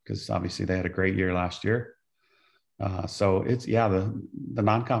fun because obviously they had a great year last year. So it's, the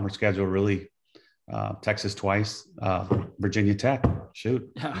non-conference schedule really, Texas twice, Virginia Tech,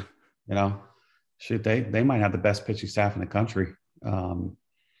 shoot, they might have the best pitching staff in the country,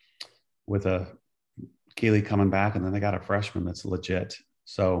 with a Keeley coming back, and then they got a freshman that's legit.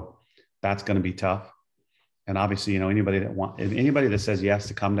 So that's going to be tough. And obviously, anybody that says yes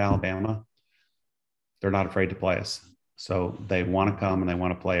to come to Alabama, they're not afraid to play us. So they want to come and they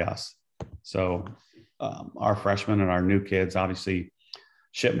want to play us. So our freshmen and our new kids, obviously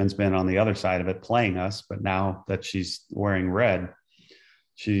Shipman's been on the other side of it playing us, but now that she's wearing red,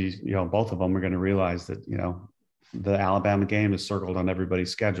 both of them are going to realize that, the Alabama game is circled on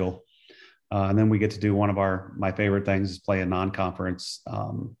everybody's schedule. And then we get to do one of my favorite things is play a non-conference,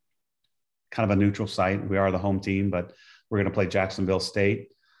 kind of a neutral site. We are the home team, but we're going to play Jacksonville State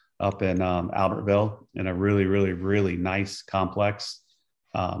up in Albertville in a really, really, really nice complex.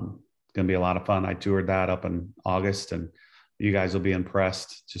 Going to be a lot of fun. I toured that up in August, and you guys will be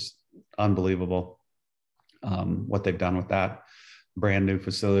impressed. Just unbelievable what they've done with that brand new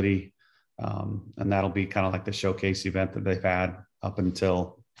facility. And that'll be kind of like the showcase event that they've had up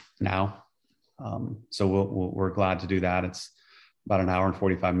until now. So we're glad to do that. It's about an hour and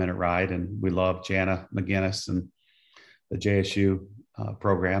 45-minute ride, and we love Jana McGinnis and the JSU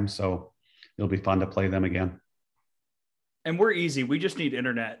program. So it'll be fun to play them again. And we're easy. We just need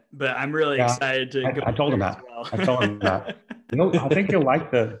internet, but I'm really excited to go. I told him that. Well. I told him that. I think you'll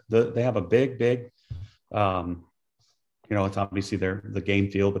like they have a big, it's obviously the game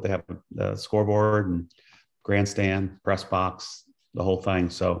field, but they have the scoreboard and grandstand, press box, the whole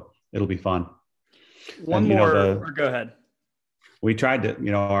thing. So it'll be fun. One more, go ahead. We tried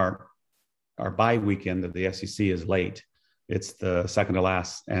to, our bye weekend of the SEC is late. It's the second to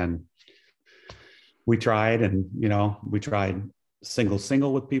last. And we tried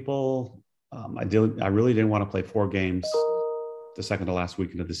single with people. I really didn't want to play 4 games the second to last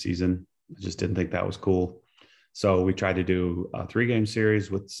weekend of the season. I just didn't think that was cool. So we tried to do a 3-game series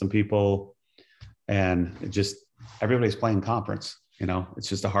with some people, and everybody's playing conference, it's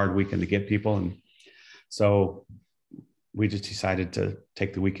just a hard weekend to get people. And so we just decided to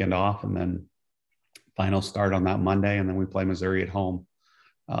take the weekend off, and then finals start on that Monday. And then we play Missouri at home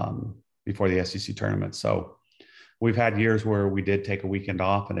before the SEC tournament. So we've had years where we did take a weekend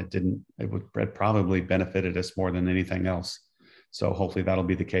off, and it probably benefited us more than anything else. So hopefully that'll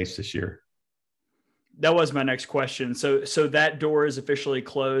be the case this year. That was my next question. So that door is officially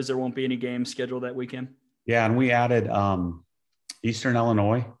closed. There won't be any games scheduled that weekend. Yeah. And we added Eastern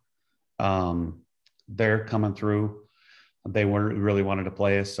Illinois. They're coming through. They really wanted to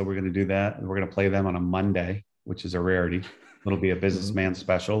play us. So we're going to do that. We're going to play them on a Monday, which is a rarity. It'll be a businessman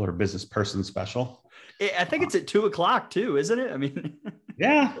special or business person special. I think it's at 2:00 too, isn't it? I mean,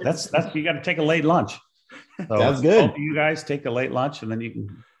 yeah, that's you got to take a late lunch. So that's good. You guys take a late lunch, and then you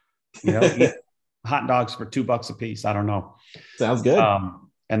can, eat hot dogs for $2 a piece. I don't know. Sounds good.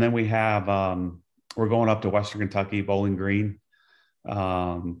 And then we have, we're going up to Western Kentucky, Bowling Green,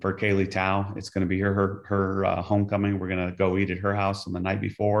 for Kaylee Tao. It's going to be her homecoming. We're going to go eat at her house on the night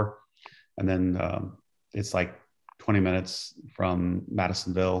before. And then it's like 20 minutes from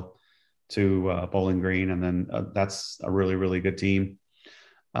Madisonville to Bowling Green. And then that's a really, really good team.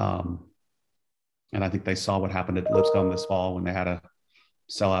 And I think they saw what happened at Lipscomb this fall when they had a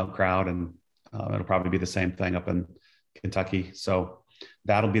sellout crowd, and it'll probably be the same thing up in Kentucky. So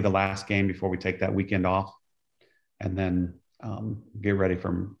that'll be the last game before we take that weekend off, and then get ready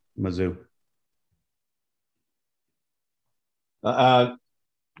for Mizzou.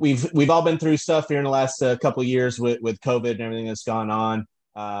 We've all been through stuff here in the last couple of years with COVID and everything that's gone on.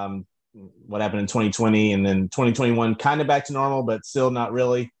 What happened in 2020 and then 2021, kind of back to normal, but still not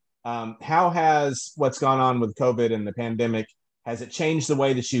really. How has what's gone on with COVID and the pandemic, has it changed the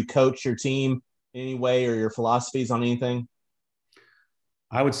way that you coach your team in any way, or your philosophies on anything?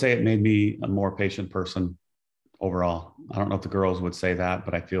 I would say it made me a more patient person overall. I don't know if the girls would say that,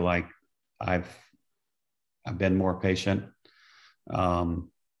 but I feel like I've I've been more patient.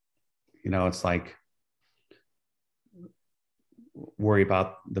 It's like worry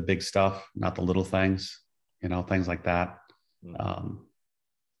about the big stuff, not the little things, things like that.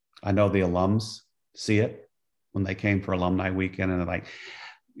 I know the alums see it when they came for alumni weekend, and they're like,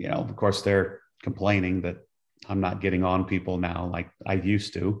 of course they're complaining that I'm not getting on people now like I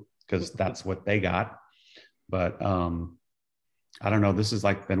used to, because that's what they got. But I don't know. This has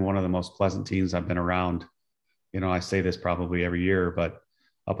like been one of the most pleasant teams I've been around. I say this probably every year, but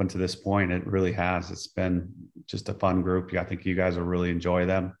up until this point, it really has. It's been just a fun group. I think you guys will really enjoy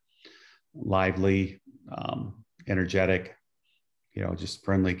them. Lively, energetic, just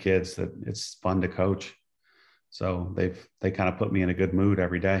friendly kids that it's fun to coach. So they kind of put me in a good mood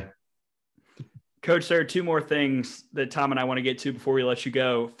every day. Coach, there are two more things that Tom and I want to get to before we let you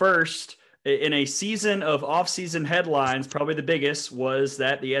go. First, in a season of off-season headlines, probably the biggest was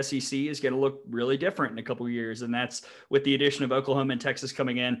that the SEC is going to look really different in a couple of years, and that's with the addition of Oklahoma and Texas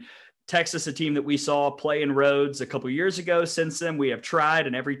coming in. Texas, a team that we saw play in Rhodes a couple of years ago. Since then, we have tried,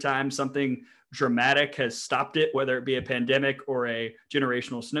 and every time something dramatic has stopped it, whether it be a pandemic or a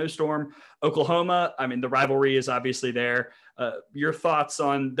generational snowstorm. Oklahoma, I mean, the rivalry is obviously there. Your thoughts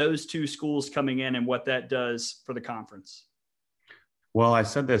on those two schools coming in and what that does for the conference? Well, I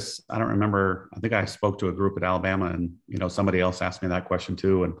said this, I don't remember. I think I spoke to a group at Alabama, and, somebody else asked me that question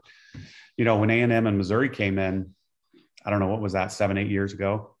too. And, when A&M and Missouri came in, I don't know, what was that, 7-8 years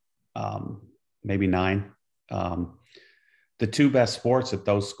ago? Maybe 9. The two best sports at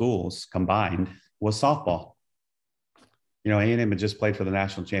those schools combined was softball. A&M had just played for the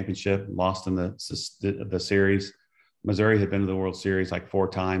national championship, lost in the series. Missouri had been to the World Series like 4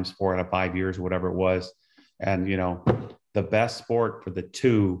 times, 4 out of 5 years, whatever it was. And, the best sport for the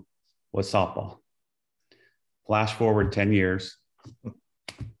two was softball. Flash forward 10 years.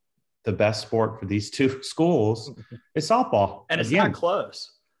 The best sport for these two schools is softball. And it's not close.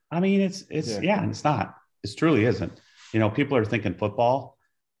 I mean, it's and it's not. It truly isn't. People are thinking football.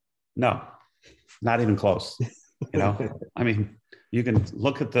 No, not even close. I mean, you can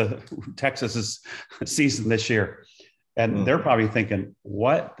look at the Texas's season this year, and they're probably thinking,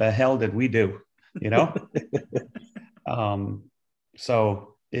 what the hell did we do?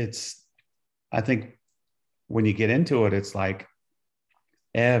 So I think when you get into it, it's like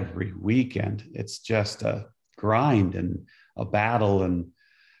every weekend, it's just a grind and a battle, and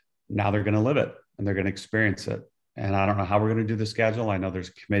now they're going to live it and they're going to experience it. And I don't know how we're going to do the schedule. I know there's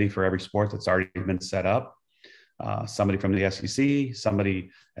a committee for every sport that's already been set up. Somebody from the SEC, somebody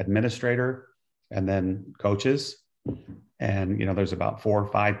administrator, and then coaches. And, there's about 4 or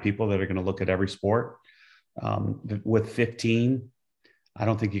 5 people that are going to look at every sport. With 15, I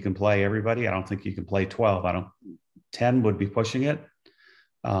don't think you can play everybody. I don't think you can play 12. 10 would be pushing it.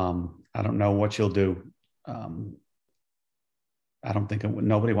 I don't know what you'll do. I don't think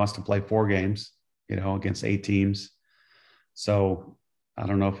nobody wants to play 4 games, against 8 teams. So I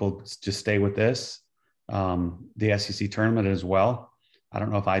don't know if we'll just stay with this. The SEC tournament as well. I don't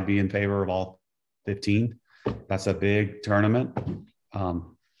know if I'd be in favor of all 15. That's a big tournament.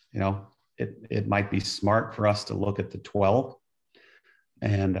 It might be smart for us to look at the 12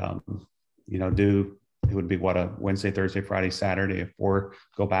 and, it would be a Wednesday, Thursday, Friday, Saturday,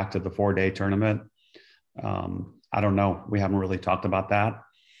 go back to the 4-day tournament. I don't know. We haven't really talked about that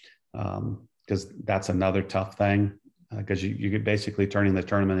because that's another tough thing because you're basically turning the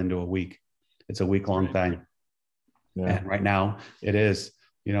tournament into a week. It's a week-long thing. Yeah. And right now it is,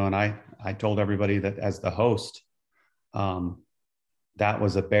 and I told everybody that as the host, that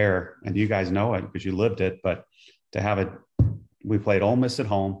was a bear, and you guys know it because you lived it, but to have it, we played Ole Miss at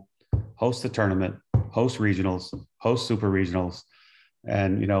home, host the tournament, host regionals, host super regionals.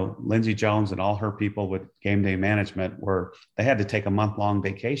 And, Lindsey Jones and all her people with game day management they had to take a month-long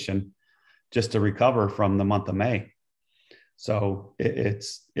vacation just to recover from the month of May. So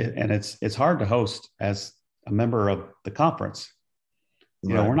it's hard to host as a member of the conference.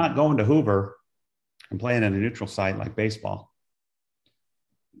 Right. We're not going to Hoover and playing in a neutral site like baseball.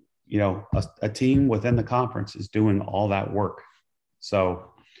 A team within the conference is doing all that work.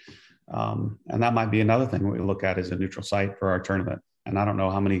 So, and that might be another thing we look at as a neutral site for our tournament. And I don't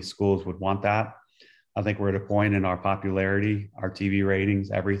know how many schools would want that. I think we're at a point in our popularity, our TV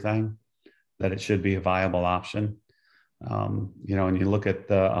ratings, everything, that it should be a viable option. And you look at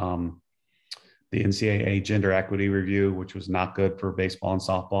the NCAA gender equity review, which was not good for baseball and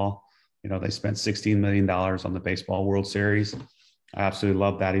softball. They spent $16 million on the Baseball World Series. I absolutely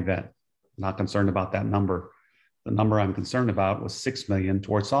love that event. I'm not concerned about that number. The number I'm concerned about was $6 million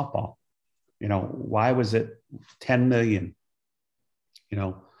towards softball. Why was it $10 million?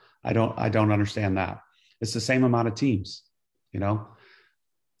 I don't understand that. it's the same amount of teams.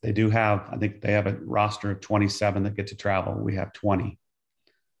 They do have, I think they have a roster of 27 that get to travel. We have 20.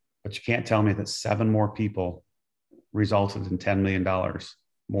 But you can't tell me that 7 more people resulted in $10 million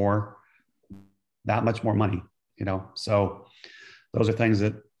more, that much more money, So those are things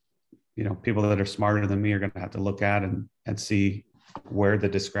that, people that are smarter than me are going to have to look at and see where the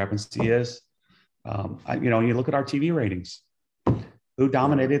discrepancy is. You look at our TV ratings. Who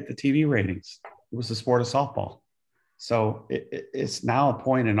dominated the TV ratings? It was the sport of softball. So it's now a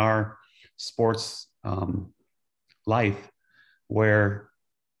point in our sports life where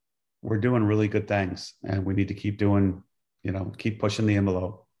we're doing really good things, and we need to keep doing, keep pushing the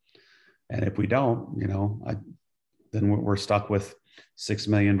envelope. And if we don't, then we're stuck with 6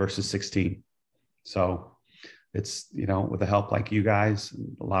 million versus 16. So it's, with the help like you guys,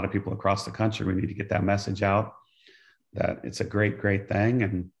 and a lot of people across the country, we need to get that message out that it's a great, great thing.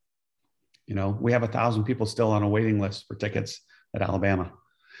 And, we have 1,000 people still on a waiting list for tickets at Alabama,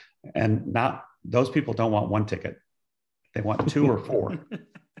 and not, those people don't want 1 ticket. They want 2 or 4.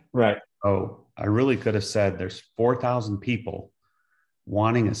 Right. Oh, I really could have said there's 4,000 people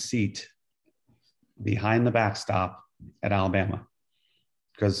wanting a seat behind the backstop at Alabama.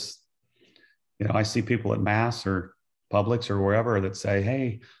 Because, I see people at Mass or Publix or wherever that say,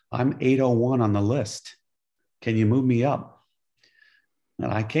 hey, I'm 801 on the list. Can you move me up?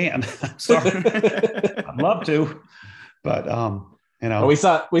 And I can't. I'm sorry. I'd love to. But, Well, we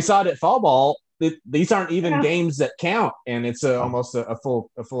saw it at fall ball. These aren't even games that count, and it's almost a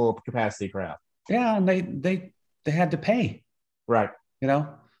full capacity crowd. Yeah, and they had to pay. Right.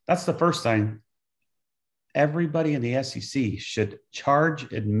 That's the first thing. Everybody in the SEC should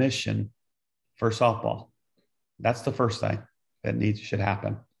charge admission for softball. That's the first thing that should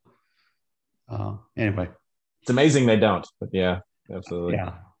happen. Anyway, it's amazing they don't, but yeah, absolutely.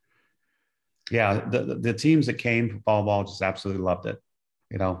 Yeah. The teams that came for fall ball just absolutely loved it.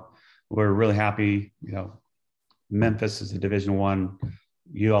 We're really happy. Memphis is a Division I,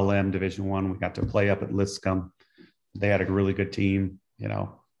 ULM Division I. We got to play up at Lipscomb. They had a really good team.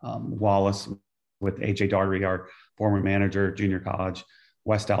 Wallace with AJ Daugherty, our former manager, junior college.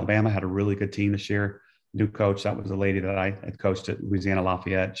 West Alabama had a really good team this year. New coach, that was a lady that I had coached at Louisiana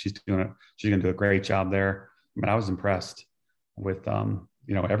Lafayette. She's going to do a great job there. I was impressed with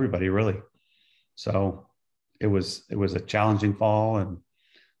everybody really. So it was a challenging fall, and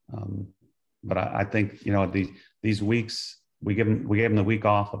but I think these weeks we gave them the week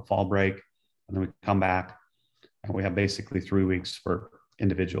off of fall break, and then we come back, and we have basically 3 weeks for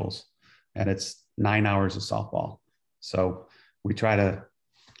individuals, and it's 9 hours of softball. So we try to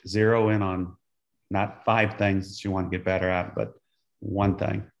zero in on not 5 things that you want to get better at, but 1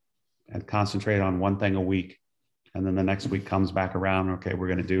 thing, and concentrate on 1 thing a week. And then the next week comes back around. Okay, we're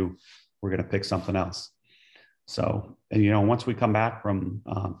going to pick something else. So, and once we come back from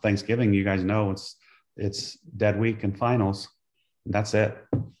Thanksgiving, you guys know it's dead week and finals. And that's it.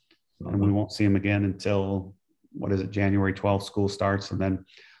 And we won't see them again until, January 12th, school starts. And then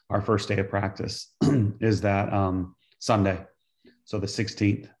our first day of practice is that Sunday. So the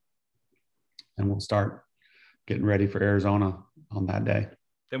 16th. And we'll start getting ready for Arizona on that day.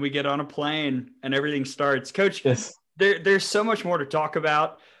 Then we get on a plane and everything starts. Coach, yes. There's so much more to talk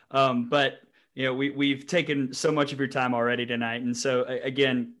about. But we've taken so much of your time already tonight. And so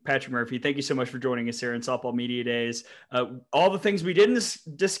again, Patrick Murphy, thank you so much for joining us here in Softball Media Days. All the things we didn't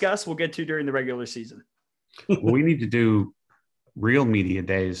discuss, we'll get to during the regular season. We need to do real media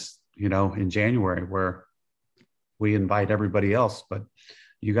days, in January, where we invite everybody else, but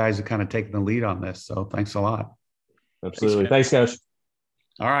you guys are kind of taking the lead on this. So thanks a lot. Absolutely. Thanks, Coach.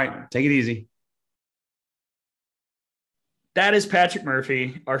 All right. Take it easy. That is Patrick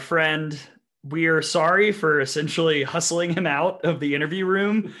Murphy, our friend. We are sorry for essentially hustling him out of the interview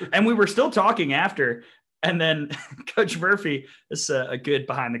room. And we were still talking after. And then Coach Murphy, this is a good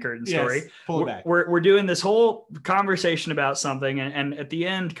behind the curtain story. Yes, pull it back. We're doing this whole conversation about something. And at the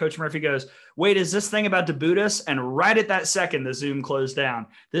end, Coach Murphy goes, wait, is this thing about to boot us? And right at that second, the Zoom closed down.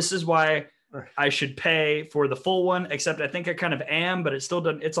 This is why I should pay for the full one, except I think I kind of am, but it still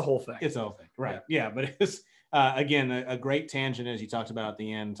doesn't. It's a whole thing. It's a whole thing. Right. Yeah. But it's, again, a great tangent, as you talked about at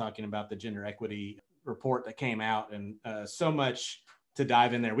the end, talking about the gender equity report that came out, and so much to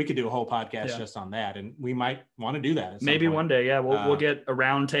dive in there. We could do a whole podcast just on that, and we might want to do that. Maybe one day. Yeah. We'll get a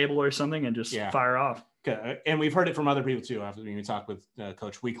round table or something and just fire off. And we've heard it from other people too. After we talked with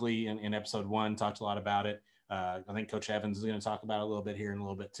Coach Weekly in episode 1, talked a lot about it. I think Coach Evans is going to talk about it a little bit here in a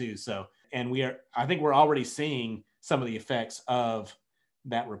little bit too. So, and I think we're already seeing some of the effects of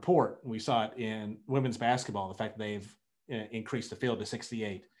that report. We saw it in women's basketball, the fact that they've increased the field to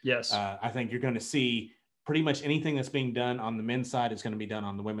 68. Yes. I think you're going to see pretty much anything that's being done on the men's side is going to be done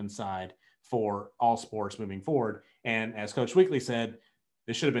on the women's side for all sports moving forward. And as Coach Weekly said,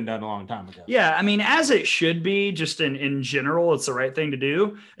 this should have been done a long time ago. Yeah, I mean, as it should be, just in general, it's the right thing to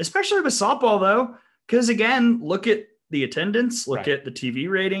do, especially with softball, though, because, again, look at the attendance, look at the TV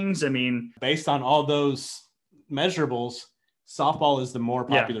ratings. I mean, based on all those measurables, softball is the more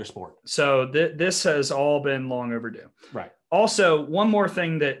popular sport. So this has all been long overdue. Right. Also, one more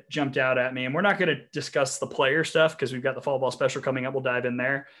thing that jumped out at me, and we're not going to discuss the player stuff because we've got the fall ball special coming up. We'll dive in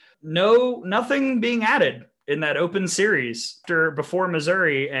there. Nothing being added in that open series before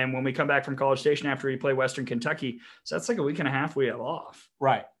Missouri. And when we come back from College Station after we play Western Kentucky. So that's like a week and a half we have off.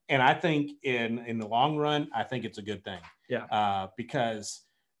 Right. And I think in the long run, I think it's a good thing. Yeah. Because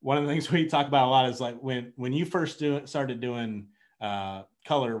one of the things we talk about a lot is like when you first started doing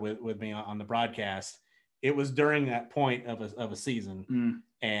color with me on the broadcast, it was during that point of a season.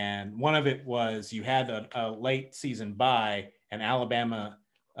 And one of it was you had a late season bye and Alabama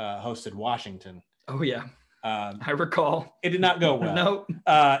hosted Washington. Oh yeah. I recall. It did not go well. Nope.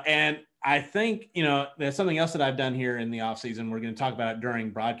 And I think, there's something else that I've done here in the offseason. We're going to talk about it during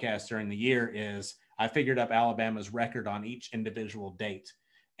broadcast during the year is I figured up Alabama's record on each individual date.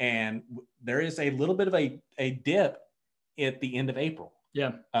 And there is a little bit of a dip at the end of April.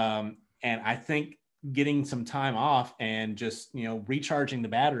 Yeah. And I think getting some time off and just, recharging the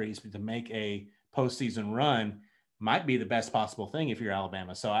batteries to make a postseason run might be the best possible thing if you're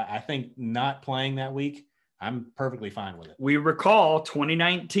Alabama. So I think not playing that week, I'm perfectly fine with it. We recall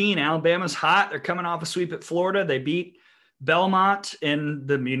 2019, Alabama's hot. They're coming off a sweep at Florida. They beat Belmont in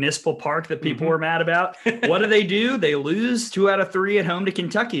the municipal park that people were mad about. What do? They lose 2 out of 3 at home to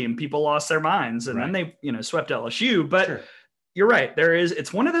Kentucky, and people lost their minds. And then they, swept LSU. But you're right.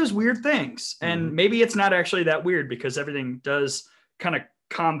 It's one of those weird things. And maybe it's not actually that weird because everything does kind of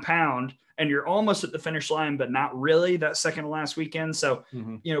compound and you're almost at the finish line, but not really that second to last weekend. So,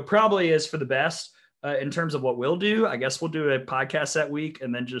 probably is for the best. In terms of what we'll do, I guess we'll do a podcast that week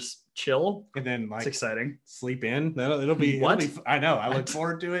and then just chill. And then it's exciting. Sleep in. It'll be, I know. I look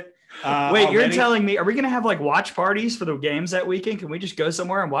forward to it. Wait, already. You're telling me, are we going to have like watch parties for the games that weekend? Can we just go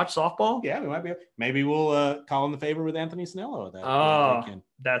somewhere and watch softball? Yeah, we might be. Maybe we'll call in the favor with Anthony Sinello that weekend.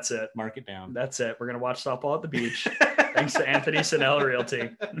 That's it. Mark it down. That's it. We're going to watch softball at the beach. Thanks to Anthony Sinello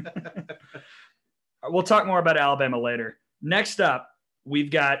Realty. We'll talk more about Alabama later. Next up,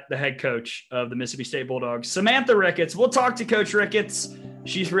 we've got the head coach of the Mississippi State Bulldogs, Samantha Ricketts. We'll talk to Coach Ricketts.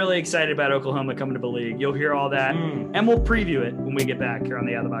 She's really excited about Oklahoma coming to the league. You'll hear all that, and we'll preview it when we get back here on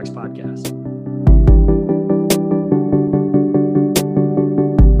the Out of the Box podcast.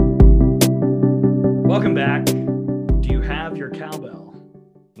 Welcome back. Do you have your cowbell?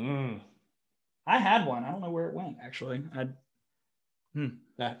 I had one. I don't know where it went, actually.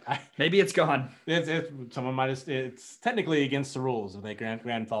 Maybe it's gone. Someone might have. It's technically against the rules if they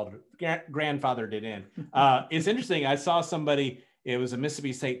grandfathered it in. It's interesting. I saw somebody. It was a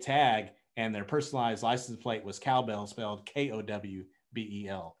Mississippi State tag, and their personalized license plate was cowbell, spelled Kowbel.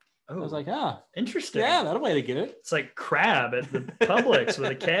 Oh, I was like, interesting. Yeah, that's a way to get it. It's like crab at the Publix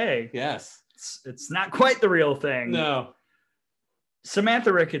with a K. Yes, it's not quite the real thing. No.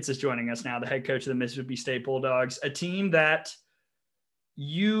 Samantha Ricketts is joining us now, the head coach of the Mississippi State Bulldogs, a team that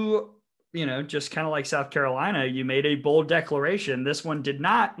you just kind of like South Carolina, you made a bold declaration. This one did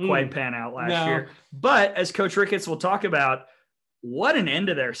not quite pan out last year. But as Coach Ricketts will talk about, what an end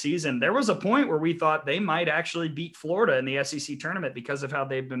to their season. There was a point where we thought they might actually beat Florida in the SEC tournament because of how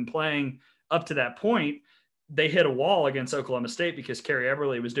they've been playing up to that point. They hit a wall against Oklahoma State because Carrie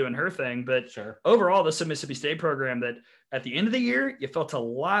Everly was doing her thing. But overall, this is a Mississippi State program that at the end of the year, you felt a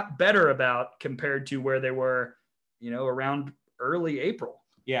lot better about compared to where they were, around early April.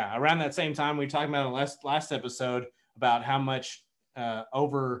 Yeah, around that same time, we talked about in the last episode about how much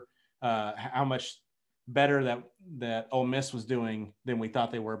how much better that Ole Miss was doing than we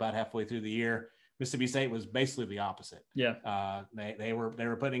thought they were about halfway through the year. Mississippi State was basically the opposite. Yeah. They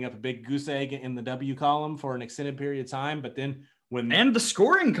were putting up a big goose egg in the W column for an extended period of time, but then and the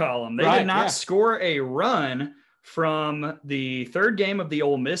scoring column, they did not score a run from the third game of the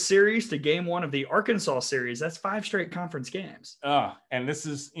Ole Miss series to game 1 of the Arkansas series. That's 5 straight conference games. And this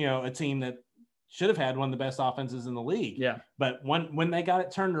is, a team that should have had one of the best offenses in the league. Yeah. But when they got it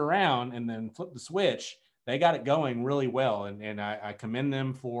turned around and then flipped the switch, they got it going really well. And I commend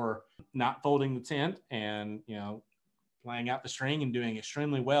them for not folding the tent and, playing out the string and doing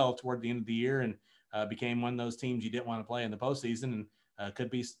extremely well toward the end of the year and became one of those teams you didn't want to play in the postseason. And could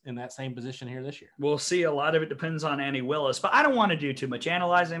be in that same position here this year. We'll see. A lot of it depends on Annie Willis, but I don't want to do too much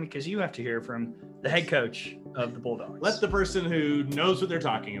analyzing because you have to hear from the head coach of the Bulldogs. Let the person who knows what they're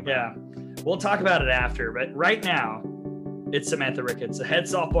talking about. Yeah, we'll talk about it after, but right now it's Samantha Ricketts, the head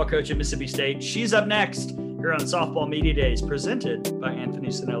softball coach at Mississippi State. She's up next here on Softball Media Days, presented by Anthony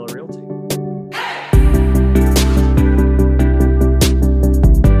Sanella Realty.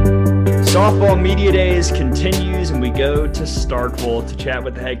 Softball Media Days continues, and we go to Starkville to chat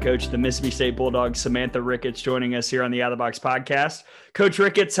with the head coach of the Mississippi State Bulldogs, Samantha Ricketts, joining us here on the Out of the Box podcast. Coach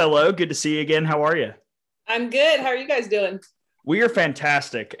Ricketts, hello. Good to see you again. How are you? I'm good. How are you guys doing? We are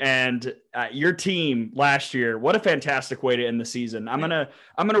fantastic, and your team last year, what a fantastic way to end the season. I'm gonna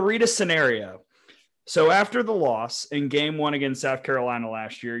read a scenario. So after the loss in Game 1 against South Carolina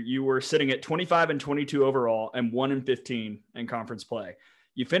last year, you were sitting at 25-22 overall and 1-15 in conference play.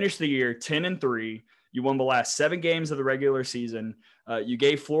 You finished the year 10-3. You won the last 7 games of the regular season. You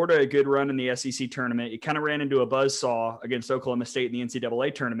gave Florida a good run in the SEC tournament. You kind of ran into a buzzsaw against Oklahoma State in the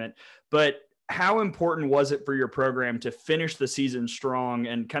NCAA tournament. But how important was it for your program to finish the season strong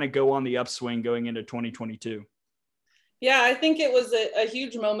and kind of go on the upswing going into 2022? Yeah, I think it was a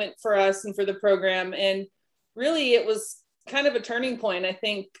huge moment for us and for the program. And really, it was kind of a turning point. I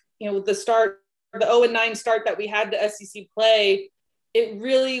think, with the 0-9 start that we had to SEC play, it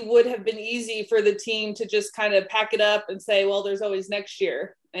really would have been easy for the team to just kind of pack it up and say, well, there's always next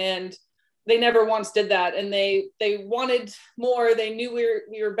year. And they never once did that. And they wanted more. They knew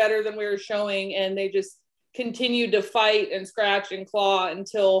we were better than we were showing. And they just continued to fight and scratch and claw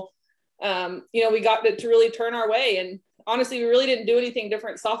until, we got it to really turn our way. And honestly, we really didn't do anything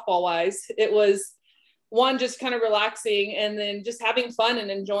different softball wise. It was one, just kind of relaxing, and then just having fun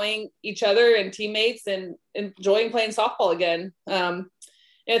and enjoying each other and teammates and enjoying playing softball again. And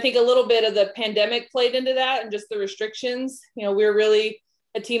I think a little bit of the pandemic played into that and just the restrictions. We're really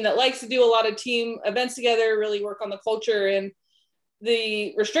a team that likes to do a lot of team events together, really work on the culture, and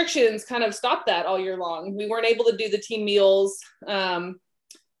the restrictions kind of stopped that all year long. We weren't able to do the team meals,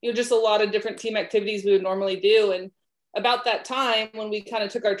 just a lot of different team activities we would normally do. And about that time when we kind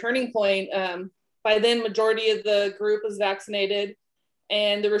of took our turning point, by then, majority of the group was vaccinated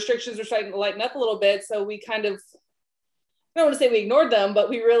and the restrictions were starting to lighten up a little bit. So we kind of, I don't want to say we ignored them, but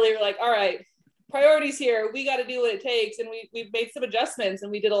we really were like, all right, priorities here. We got to do what it takes. And we made some adjustments,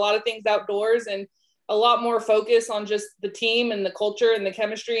 and we did a lot of things outdoors and a lot more focus on just the team and the culture and the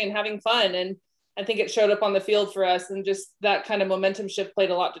chemistry and having fun. And I think it showed up on the field for us, and just that kind of momentum shift played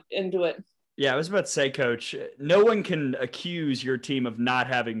a lot into it. Yeah, I was about to say, Coach, no one can accuse your team of not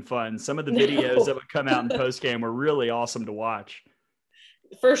having fun. Some of the videos that would come out in postgame were really awesome to watch.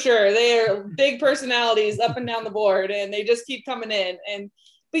 For sure. They are big personalities up and down the board, and they just keep coming in.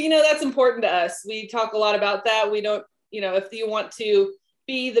 But that's important to us. We talk a lot about that. We don't, if you want to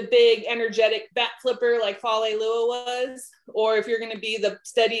be the big, energetic bat flipper like Fale Lua was, or if you're going to be the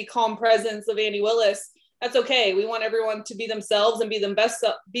steady, calm presence of Annie Willis, that's okay. We want everyone to be themselves and be their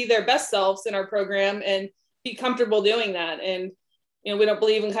best selves in our program and be comfortable doing that. And, we don't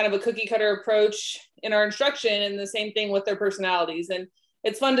believe in kind of a cookie cutter approach in our instruction, and the same thing with their personalities. And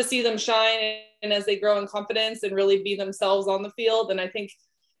it's fun to see them shine and as they grow in confidence and really be themselves on the field. And I think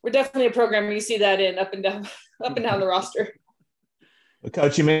we're definitely a program where you see that in up and down the roster. Well,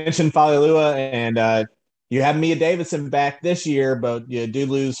 Coach, you mentioned Fale Lua, and you have Mia Davidson back this year, but you do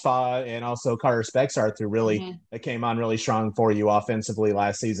lose Fa and also Carter Spexart, who really came on really strong for you offensively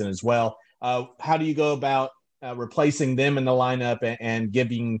last season as well. How do you go about replacing them in the lineup and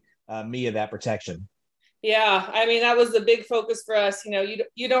giving Mia that protection? Yeah, I mean, that was the big focus for us.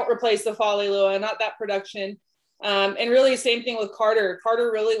 You don't replace the Fale Lua, not that production. And really same thing with Carter. Carter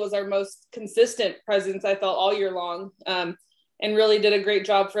really was our most consistent presence, I felt, all year long, and really did a great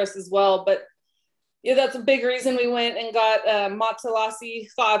job for us as well. But yeah, that's a big reason we went and got Matsalasi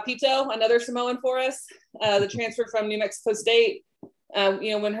Fa'apito, another Samoan for us, the transfer from New Mexico State.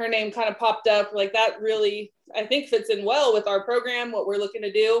 When her name kind of popped up, like that really, I think, fits in well with our program, what we're looking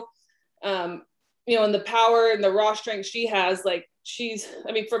to do. And the power and the raw strength she has, like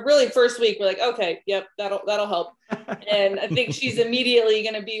for really first week, we're like, okay, yep, that'll help. And I think she's immediately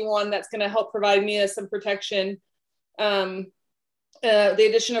going to be one that's going to help provide Mia some protection. The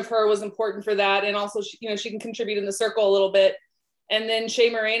addition of her was important for that. And also, she can contribute in the circle a little bit. And then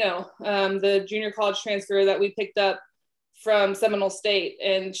Shea Moreno, the junior college transfer that we picked up from Seminole State.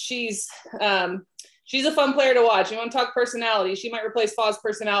 And she's a fun player to watch. You want to talk personality. She might replace Fa's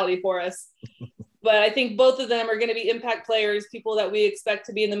personality for us. But I think both of them are going to be impact players, people that we expect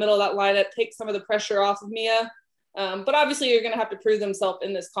to be in the middle of that lineup, take some of the pressure off of Mia. But obviously, you're going to have to prove themselves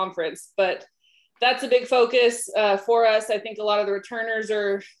in this conference. But that's a big focus for us. I think a lot of the returners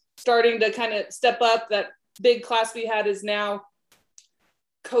are starting to kind of step up. That big class we had is now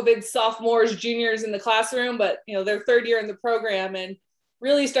COVID sophomores, juniors in the classroom, but they're third year in the program, and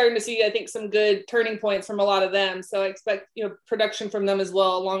really starting to see, I think, some good turning points from a lot of them. So I expect, production from them as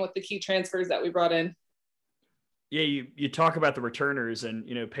well, along with the key transfers that we brought in. Yeah, you talk about the returners and,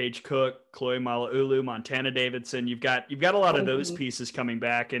 Paige Cook, Chloe Malaulu, Montana Davidson. You've got a lot of those pieces coming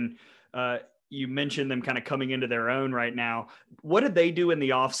back, and you mentioned them kind of coming into their own right now. What did they do in the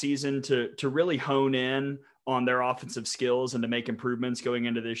offseason to really hone in on their offensive skills and to make improvements going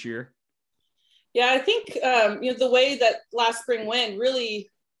into this year? Yeah, I think, the way that last spring went really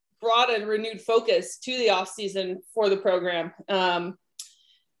brought a renewed focus to the offseason for the program.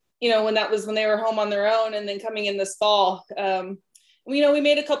 When they were home on their own and then coming in this fall, we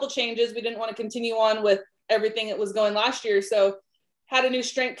made a couple changes. We didn't want to continue on with everything that was going last year. So had a new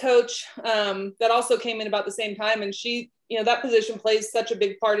strength coach that also came in about the same time. And she, that position plays such a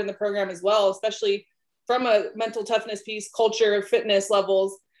big part in the program as well, especially from a mental toughness piece, culture, fitness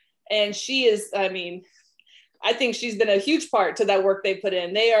levels. And she is, I think she's been a huge part to that work they put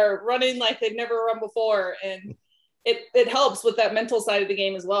in. They are running like they've never run before. And it helps with that mental side of the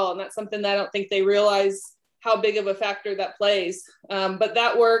game as well. And that's something that I don't think they realize how big of a factor that plays. But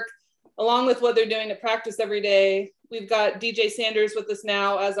that work, along with what they're doing at practice every day, we've got DJ Sanders with us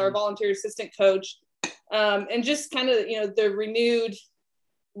now as our volunteer assistant coach. And just kind of, the renewed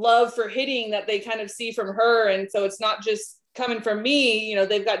love for hitting that they kind of see from her. And so it's not just coming from me,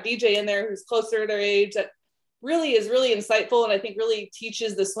 they've got DJ in there who's closer to their age that really is really insightful and I think really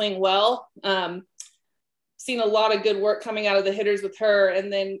teaches the swing well. Seen a lot of good work coming out of the hitters with her,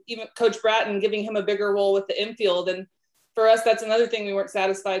 and then even Coach Bratton giving him a bigger role with the infield. And for us, that's another thing we weren't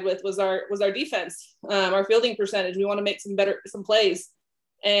satisfied with was our defense, our fielding percentage. We want to make some plays,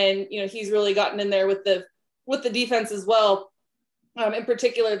 and he's really gotten in there with the defense as well, in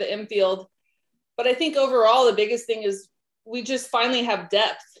particular the infield. But I think overall the biggest thing is we just finally have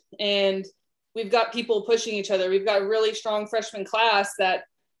depth, and we've got people pushing each other. We've got a really strong freshman class that,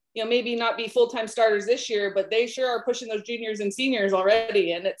 maybe not be full-time starters this year, but they sure are pushing those juniors and seniors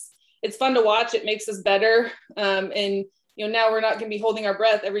already. And it's fun to watch. It makes us better. And, now we're not going to be holding our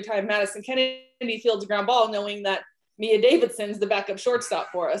breath every time Madison Kennedy fields a ground ball, knowing that Mia Davidson's the backup shortstop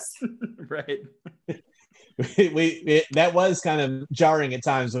for us. Right. That was kind of jarring at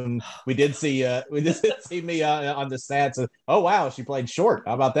times when we did see me on the stats of, oh wow, she played short.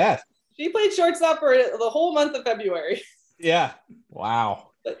 How about that? She played shortstop for the whole month of February. Yeah. Wow.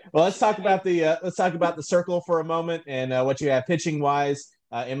 Well, let's talk about the circle for a moment and what you have pitching wise.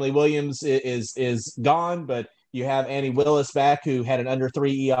 Emily Williams is gone, but you have Annie Willis back, who had an under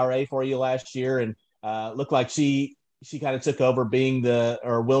 3 ERA for you last year, and looked like she kind of took over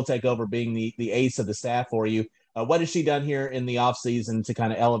will take over being the ace of the staff for you. What has she done here in the offseason to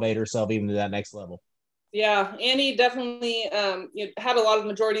kind of elevate herself even to that next level? Yeah, Annie definitely had a lot of the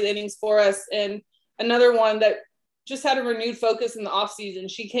majority of the innings for us, and another one that just had a renewed focus in the offseason.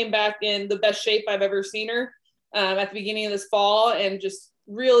 She came back in the best shape I've ever seen her at the beginning of this fall, and just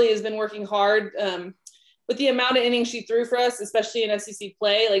really has been working hard with the amount of innings she threw for us, especially in SEC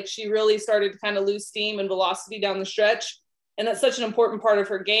play. Like, she really started to kind of lose steam and velocity down the stretch. And that's such an important part of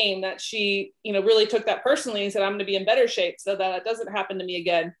her game that she, really took that personally and said, I'm going to be in better shape so that it doesn't happen to me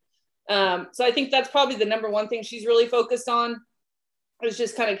again. So I think that's probably the number one thing she's really focused on, is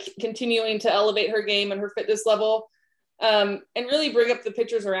just kind of continuing to elevate her game and her fitness level, and really bring up the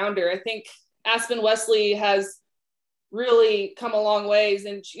pitchers around her. I think Aspen Wesley has really come a long ways,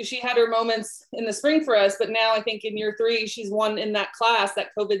 and she had her moments in the spring for us, but now I think in year 3, she's one in that class,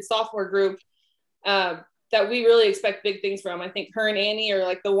 that COVID sophomore group, that we really expect big things from. I think her and Annie are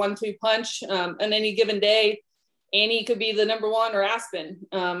like the 1-2 punch. On any given day, Annie could be the number one, or Aspen.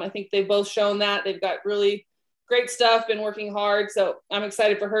 I think they've both shown that. They've got really great stuff, been working hard. So I'm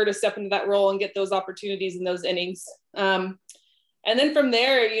excited for her to step into that role and get those opportunities in those innings. And then from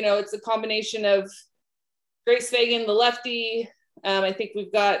there, it's a combination of Grace Fagan, the lefty. I think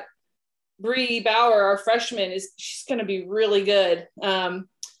we've got Bree Bauer, our freshman, she's going to be really good.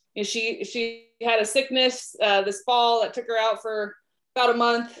 She had a sickness this fall that took her out for about a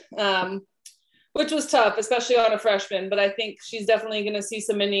month, which was tough, especially on a freshman. But I think she's definitely going to see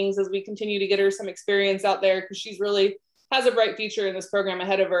some innings as we continue to get her some experience out there, because she's really has a bright future in this program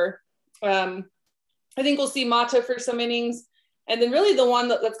ahead of her. I think we'll see Mata for some innings. And then really the one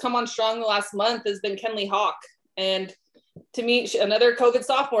that's come on strong the last month has been Kenley Hawk. And to me, another COVID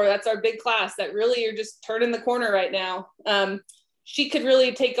sophomore, that's our big class that really are just turning the corner right now. She could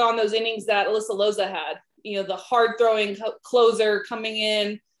really take on those innings that Alyssa Loza had, the hard throwing closer coming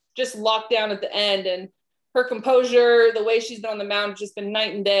in, just locked down at the end. And her composure, the way she's been on the mound, just been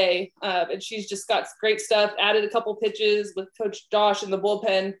night and day. And she's just got great stuff, added a couple pitches with Coach Josh in the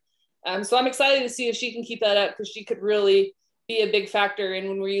bullpen. So I'm excited to see if she can keep that up, because she could really be a big factor in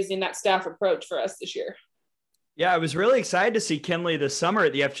when we're using that staff approach for us this year. Yeah, I was really excited to see Kenley this summer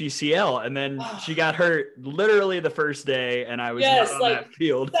at the FGCL, and then she got hurt literally the first day, and I was not on that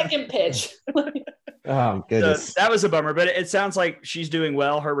field. Second pitch. Oh, goodness. So that was a bummer, but it sounds like she's doing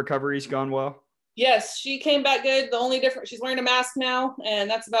well. Her recovery's gone well. Yes, she came back good. The only difference, she's wearing a mask now, and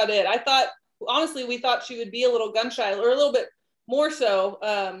that's about it. I thought, honestly, we thought she would be a little gun shy, or a little bit more so,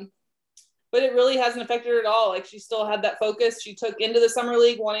 but it really hasn't affected her at all. Like, she still had that focus she took into the summer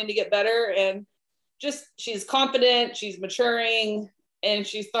league, wanting to get better, and just she's confident, she's maturing, and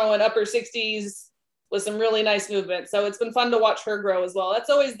she's throwing upper 60s with some really nice movement. So it's been fun to watch her grow as well. That's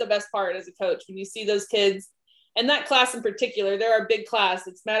always the best part as a coach, when you see those kids. And that class in particular, they're our big class.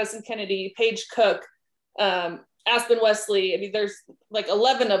 It's Madison Kennedy, Paige Cook, Aspen Wesley. I mean, there's like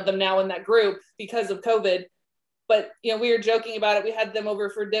 11 of them now in that group because of COVID. But, you know, we were joking about it. We had them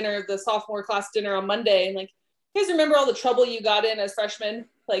over for dinner, the sophomore class dinner on Monday. And like, you guys remember all the trouble you got in as freshmen?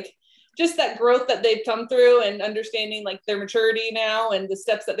 Like, just that growth that they've come through, and understanding like their maturity now and the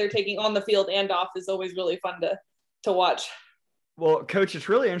steps that they're taking on the field and off is always really fun to watch. Well, Coach, it's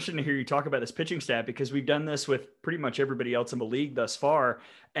really interesting to hear you talk about this pitching staff, because we've done this with pretty much everybody else in the league thus far.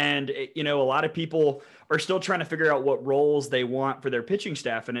 And, you know, a lot of people are still trying to figure out what roles they want for their pitching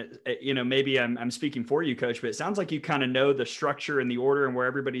staff. And, you know, maybe I'm speaking for you, Coach, but it sounds like you kind of know the structure and the order and where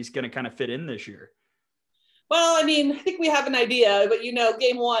everybody's going to kind of fit in this year. Well, I mean, I think we have an idea, but, you know,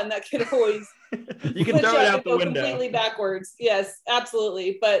 game one, that could always you can throw it out the window completely backwards. Yes,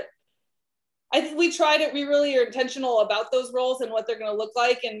 absolutely. But I think we tried it. We really are intentional about those roles and what they're going to look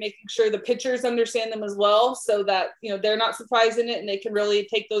like, and making sure the pitchers understand them as well, so that, you know, they're not surprised in it and they can really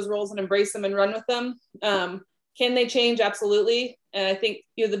take those roles and embrace them and run with them. Can they change? Absolutely. And I think,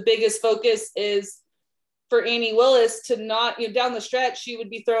 you know, the biggest focus is for Annie Willis to not, you know, down the stretch, she would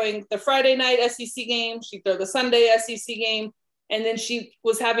be throwing the Friday night SEC game, she'd throw the Sunday SEC game, and then she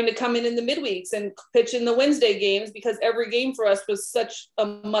was having to come in the midweeks and pitch in the Wednesday games, because every game for us was such a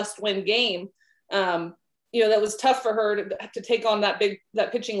must-win game. You know, that was tough for her to take on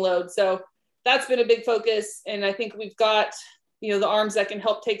that pitching load. So that's been a big focus. And I think we've got, you know, the arms that can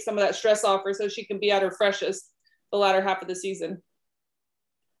help take some of that stress off her, so she can be at her freshest the latter half of the season.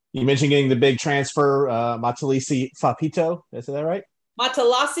 You mentioned getting the big transfer, Matalisi Fapito. Is that right?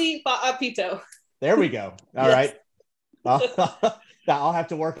 Matalasi Fapito. There we go. All yes. Right. I'll have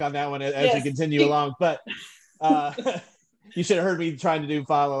to work on that one as we continue along. But you should have heard me trying to do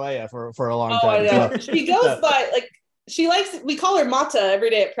Falalea for a long time. I know. She goes by, like, we call her Mata every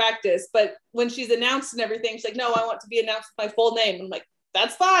day at practice, but when she's announced and everything, she's like, no, I want to be announced with my full name. I'm like,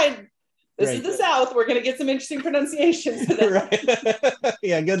 that's fine. This is the South. We're going to get some interesting pronunciations. Right.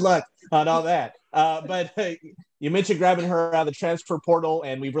 Yeah, good luck on all that. But you mentioned grabbing her out of the transfer portal,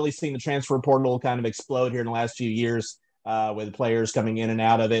 and we've really seen the transfer portal kind of explode here in the last few years with players coming in and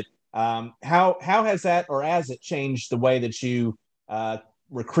out of it. How has that, or has it changed the way that you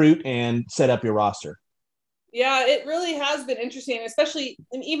recruit and set up your roster? Yeah, it really has been interesting, especially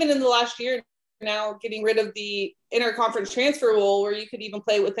even in the last year now, getting rid of the interconference transfer rule, where you could even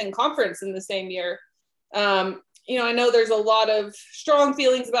play within conference in the same year. You know, I know there's a lot of strong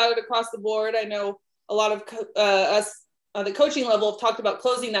feelings about it across the board. I know a lot of us on the coaching level have talked about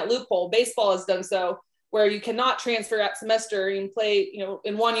closing that loophole. Baseball has done so, where you cannot transfer at semester and play, you know,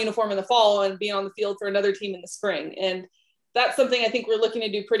 in one uniform in the fall and be on the field for another team in the spring. And that's something I think we're looking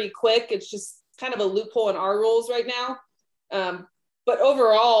to do pretty quick. It's just kind of a loophole in our rules right now. But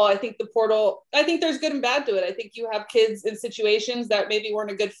overall, I think the portal, I think there's good and bad to it. I think you have kids in situations that maybe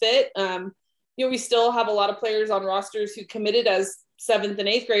weren't a good fit. You know, we still have a lot of players on rosters who committed as 7th and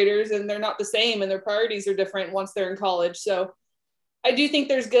 8th graders, and they're not the same, and their priorities are different once they're in college. So I do think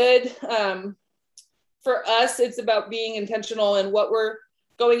there's good. For us, it's about being intentional in what we're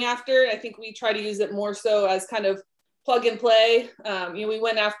going after. I think we try to use it more so as kind of plug and play. You know, we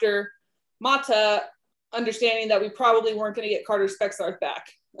went after Mata, understanding that we probably weren't going to get Carter Spexarth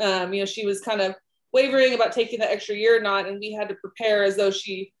back. You know, she was kind of wavering about taking the extra year or not, and we had to prepare as though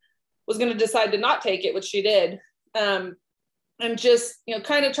she was going to decide to not take it, which she did. And just, you know,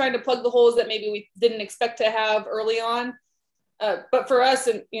 kind of trying to plug the holes that maybe we didn't expect to have early on. But for us,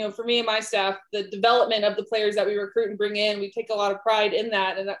 and, you know, for me and my staff, the development of the players that we recruit and bring in, we take a lot of pride in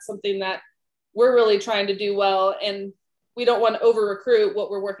that. And that's something that we're really trying to do well. And we don't want to over recruit what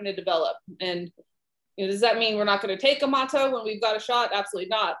we're working to develop. And, you know, does that mean we're not going to take a Mata when we've got a shot? Absolutely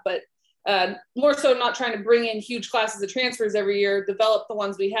not. But more so not trying to bring in huge classes of transfers every year, develop the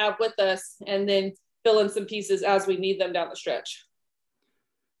ones we have with us, and then fill in some pieces as we need them down the stretch.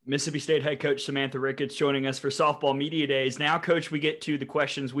 Mississippi State head coach Samantha Ricketts joining us for Softball Media Days. Now, Coach, we get to the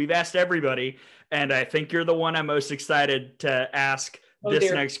questions we've asked everybody, and I think you're the one I'm most excited to ask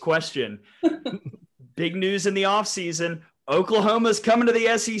next question. Big news in the offseason. Oklahoma's coming to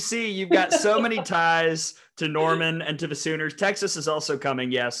the SEC. You've got so many ties to Norman and to the Sooners. Texas is also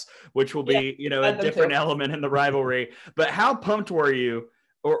coming, yes, which will be, a different element in the rivalry. But how pumped were you,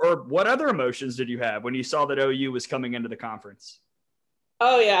 or what other emotions did you have when you saw that OU was coming into the conference?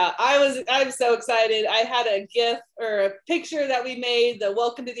 Oh yeah, I'm so excited. I had a GIF or a picture that we made, the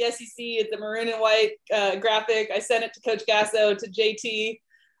welcome to the SEC, it's the maroon and white graphic. I sent it to Coach Gasso, to JT.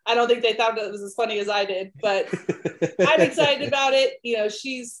 I don't think they thought it was as funny as I did, but I'm excited about it.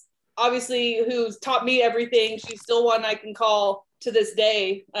 She's obviously who's taught me everything. She's still one I can call to this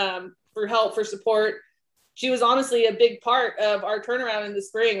day for help, for support. She was honestly a big part of our turnaround in the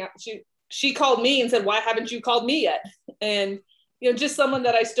spring. She called me and said, "Why haven't you called me yet?" And just someone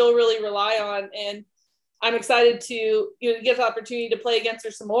that I still really rely on. And I'm excited to get the opportunity to play against her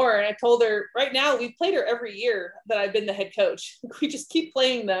some more. And I told her right now, we've played her every year that I've been the head coach. We just keep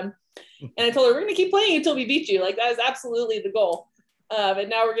playing them. And I told her, we're going to keep playing until we beat you. Like, that is absolutely the goal. And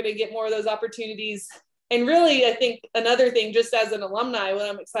now we're going to get more of those opportunities. And really, I think another thing, just as an alumni, what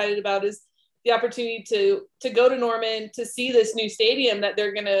I'm excited about is the opportunity to go to Norman, to see this new stadium that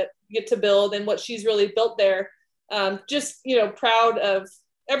they're going to get to build and what she's really built there. Just, proud of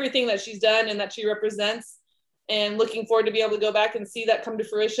everything that she's done and that she represents, and looking forward to be able to go back and see that come to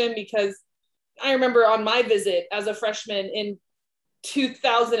fruition, because I remember on my visit as a freshman in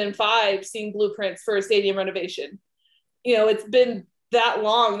 2005, seeing blueprints for a stadium renovation. It's been that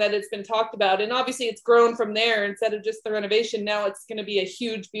long that it's been talked about, and obviously it's grown from there. Instead of just the renovation, now it's going to be a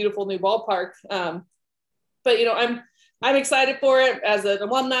huge, beautiful new ballpark. But I'm excited for it as an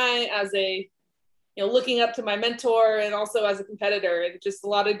alumni, as a looking up to my mentor, and also as a competitor, and just a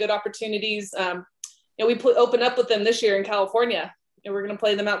lot of good opportunities. We open up with them this year in California, and we're going to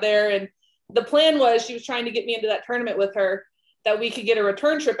play them out there. And the plan was, she was trying to get me into that tournament with her, that we could get a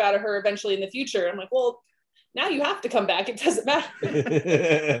return trip out of her eventually in the future. I'm like, well, now you have to come back. It doesn't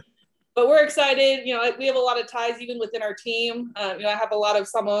matter. But we're excited. We have a lot of ties even within our team. I have a lot of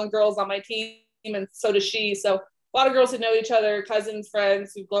Samoan girls on my team, and so does she. So a lot of girls who know each other, cousins,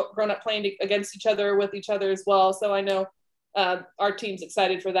 friends who've grown up playing against each other, with each other as well. So I know our team's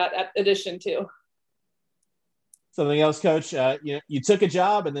excited for that addition too. Something else, Coach, you took a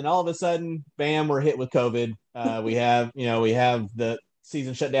job and then all of a sudden, bam, we're hit with COVID. We have the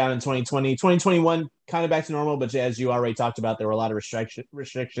season shut down in 2020, 2021, kind of back to normal. But as you already talked about, there were a lot of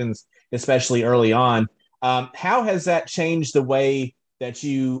restrictions, especially early on. How has that changed the way that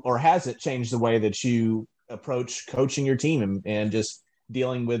has it changed the way that you approach coaching your team and just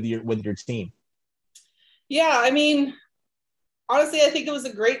dealing with your team? Yeah, I mean, honestly, I think it was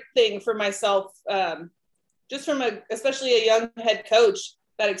a great thing for myself, just from especially a young head coach,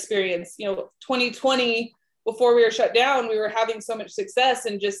 that experience. 2020, before we were shut down, we were having so much success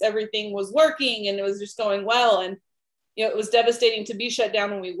and just everything was working and it was just going well. And it was devastating to be shut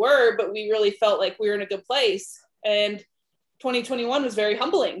down when we were, but we really felt like we were in a good place. And 2021 was very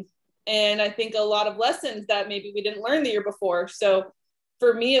humbling. And I think a lot of lessons that maybe we didn't learn the year before. So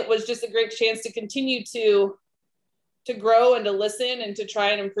for me, it was just a great chance to continue to grow and to listen and to try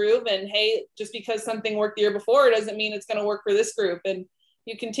and improve. And hey, just because something worked the year before, it doesn't mean it's going to work for this group. And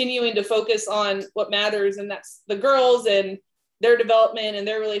you continuing to focus on what matters, and that's the girls and their development and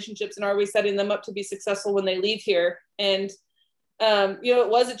their relationships, and are we setting them up to be successful when they leave here? And it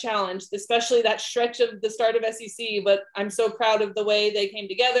was a challenge, especially that stretch of the start of SEC, but I'm so proud of the way they came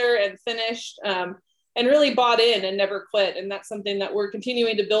together and finished and really bought in and never quit. And that's something that we're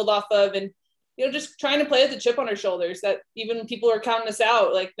continuing to build off of, and just trying to play with the chip on our shoulders, that even people are counting us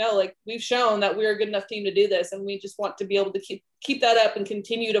out. Like, no, like, we've shown that we're a good enough team to do this. And we just want to be able to keep that up and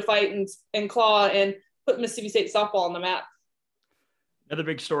continue to fight and claw and put Mississippi State softball on the map. Another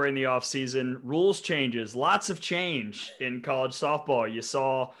big story in the offseason, rules changes, lots of change in college softball. You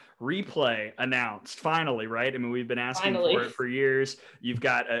saw replay announced finally, right? I mean, we've been asking for it for years. You've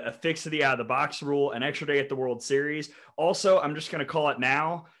got a fix of the out of the box rule, an extra day at the World Series. Also, I'm just going to call it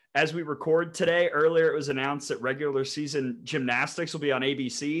now. As we record today, earlier it was announced that regular season gymnastics will be on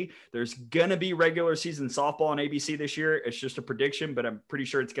ABC. There's going to be regular season softball on ABC this year. It's just a prediction, but I'm pretty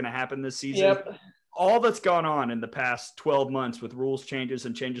sure it's going to happen this season. Yep. All that's gone on in the past 12 months with rules changes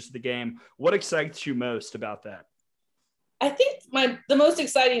and changes to the game, what excites you most about that? I think the most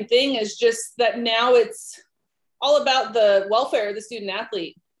exciting thing is just that now it's all about the welfare of the student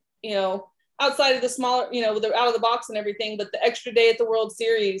athlete. outside of the smaller, the out of the box and everything, but the extra day at the World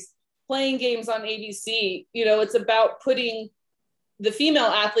Series, playing games on ABC, it's about putting the female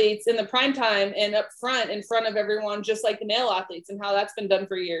athletes in the prime time and up front in front of everyone, just like the male athletes, and how that's been done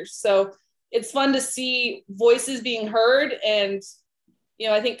for years. So it's fun to see voices being heard. And,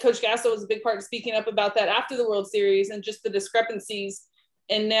 I think Coach Gasso was a big part of speaking up about that after the World Series and just the discrepancies.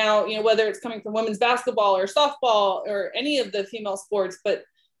 And now, whether it's coming from women's basketball or softball or any of the female sports, but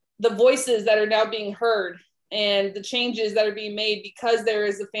the voices that are now being heard and the changes that are being made because there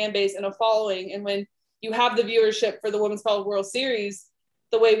is a fan base and a following. And when you have the viewership for the Women's College World Series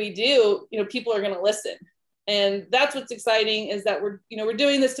the way we do, people are going to listen. And that's what's exciting, is that we're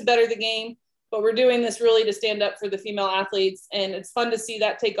doing this to better the game, but we're doing this really to stand up for the female athletes. And it's fun to see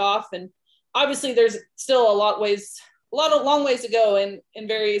that take off. And obviously there's still a long ways to go in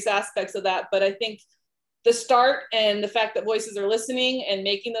various aspects of that. But I think the start and the fact that voices are listening and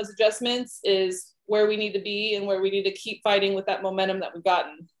making those adjustments is where we need to be and where we need to keep fighting with that momentum that we've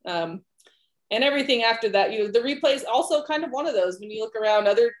gotten. And everything after that, the replay is also kind of one of those. When you look around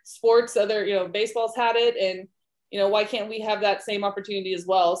other sports, baseball's had it, and, why can't we have that same opportunity as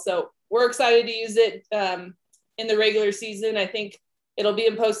well? So we're excited to use it in the regular season. I think it'll be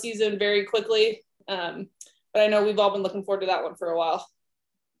in postseason very quickly. But I know we've all been looking forward to that one for a while.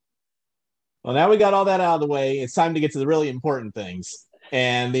 Well, now we got all that out of the way. It's time to get to the really important things.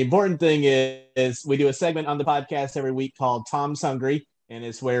 And the important thing is we do a segment on the podcast every week called Tom's Hungry. And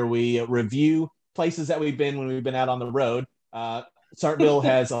it's where we review places that we've been when we've been out on the road. Starkville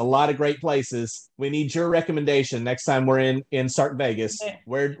has a lot of great places. We need your recommendation next time we're in Stark Vegas.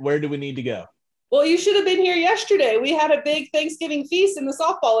 Where do we need to go? Well, you should have been here yesterday. We had a big Thanksgiving feast in the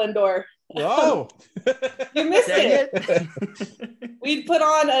softball indoor. Whoa. You missed it. We put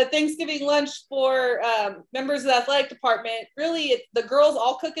on a Thanksgiving lunch for members of the athletic department. Really, the girls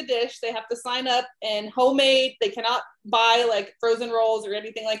all cook a dish. They have to sign up, and homemade. They cannot buy like frozen rolls or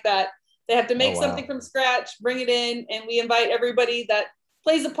anything like that. They have to make something from scratch, bring it in, and we invite everybody that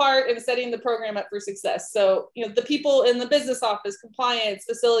plays a part in setting the program up for success. So, the people in the business office, compliance,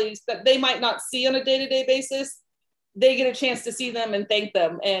 facilities that they might not see on a day-to-day basis, they get a chance to see them and thank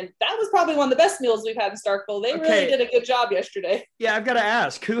them. And that was probably one of the best meals we've had in Starkville. They really did a good job yesterday. Yeah, I've got to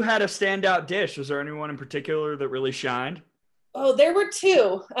ask, who had a standout dish? Was there anyone in particular that really shined? Oh, there were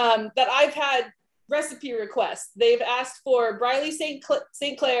two that I've had recipe requests. They've asked for Briley St.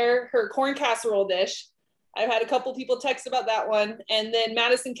 Clair, her corn casserole dish. I've had a couple people text about that one. And then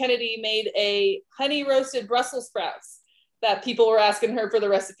Madison Kennedy made a honey roasted Brussels sprouts that people were asking her for the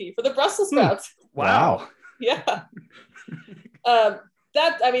recipe for the Brussels sprouts. Wow. Yeah.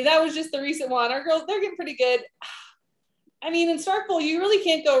 That was just the recent one. Our girls, they're getting pretty good. In Starkville, you really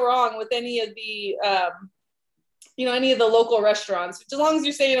can't go wrong with any of the, any of the local restaurants, as long as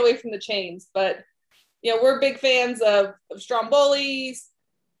you're staying away from the chains. But, we're big fans of Stromboli's,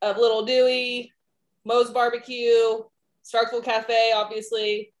 of Little Dewey, Moe's Barbecue, Starkville Cafe,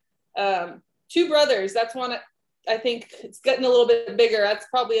 obviously. Two Brothers, that's one I think it's getting a little bit bigger. That's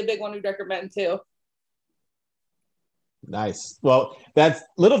probably a big one we'd recommend too. Nice. Well, that's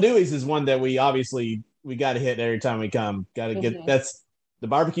Little Dewey's is one that we got to hit every time we come. Got to get that's the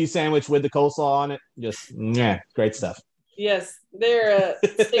barbecue sandwich with the coleslaw on it. Just great stuff. Yes, they're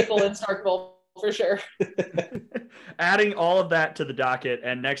a staple in Starkville for sure. Adding all of that to the docket,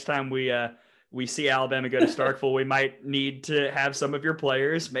 and next time we see Alabama go to Starkville, we might need to have some of your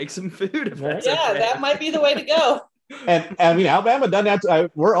players make some food. If that's okay. That might be the way to go. And Alabama doesn't have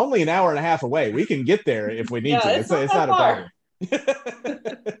to. We're only an hour and a half away. We can get there if we need to. It's not a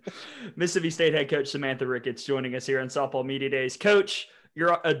problem. Mississippi State head coach Samantha Ricketts joining us here on Softball Media Days. Coach,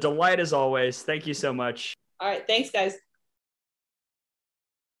 you're a delight as always. Thank you so much. All right. Thanks, guys.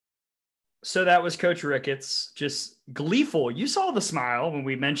 So that was Coach Ricketts, just gleeful. You saw the smile when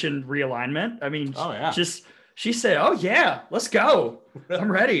we mentioned realignment. She said, "Oh yeah, let's go.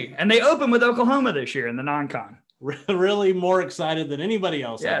 I'm ready." And they open with Oklahoma this year in the non-con. Really more excited than anybody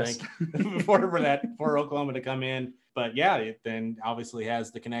else, yes. I think, for Oklahoma to come in. But yeah, it then obviously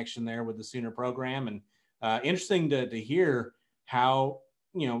has the connection there with the Sooner program. And interesting to hear how,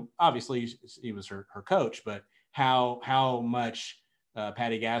 obviously he was her coach, but how much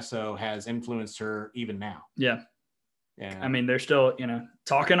Patty Gasso has influenced her even now. Yeah. They're still,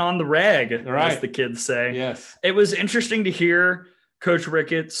 talking on the rag, as the kids say. Yes. It was interesting to hear Coach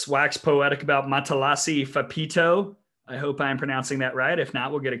Ricketts wax poetic about Matalasi Fapito. I hope I'm pronouncing that right. If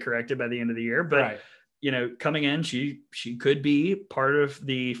not, we'll get it corrected by the end of the year. But, coming in, she could be part of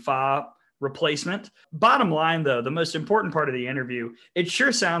the Fa replacement. Bottom line, though, the most important part of the interview, it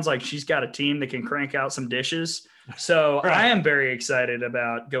sure sounds like she's got a team that can crank out some dishes. So I am very excited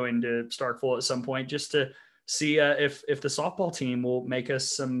about going to Starkville at some point just to see if the softball team will make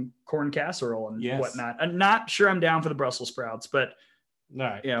us some corn casserole and whatnot. I'm not sure I'm down for the Brussels sprouts, but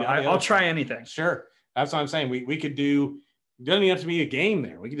I'll try anything. Sure. That's what I'm saying. We could do, doesn't even have to be a game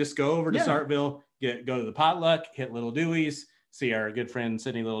there. We could just go over to Starkville, go to the potluck, hit Little Dewey's, see our good friend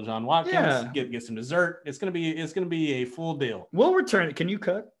Sydney Little John Watkins, get some dessert. It's gonna be a full deal. We'll return. Can you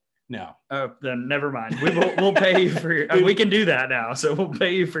cook? No. Oh, then never mind. We'll pay you for your, we can do that now. So we'll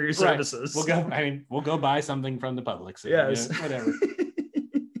pay you for your services. We'll go buy something from the Publix. So, yes. Whatever.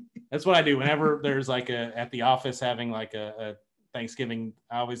 That's what I do whenever there's like at the office having like a Thanksgiving.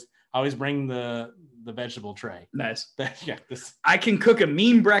 I always bring the vegetable tray. Nice. I can cook a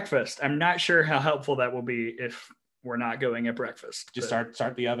mean breakfast. I'm not sure how helpful that will be if we're not going at breakfast. Just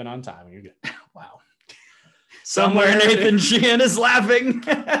start the oven on time and you're good. Wow. Somewhere Nathan Sheehan is laughing.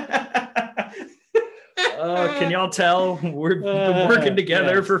 Oh, can y'all tell we've been working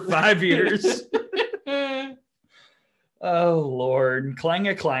together for 5 years? Oh, Lord.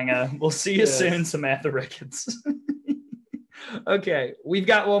 Clanga. We'll see you soon, Samantha Ricketts. Okay, we've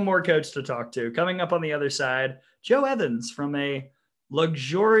got one more coach to talk to. Coming up on the other side, Jo Evans from a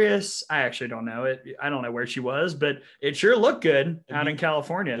luxurious, I actually don't know it. I don't know where she was, but it sure looked good out in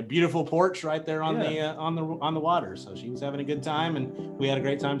California. A beautiful porch right there on the water. So she was having a good time, and we had a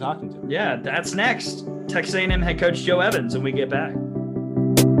great time talking to her. Yeah, that's next. Texas A&M head coach Jo Evans when we get back.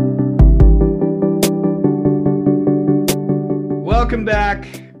 Welcome back.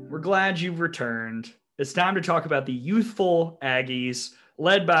 We're glad you've returned. It's time to talk about the youthful Aggies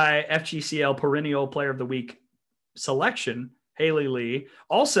led by FGCL Perennial Player of the Week selection, Haley Lee.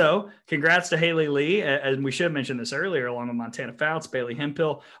 Also, congrats to Haley Lee. And we should have mentioned this earlier, along with Montana Fouts, Bailey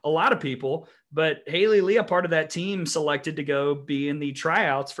Hempill, a lot of people. But Haley Lee, a part of that team, selected to go be in the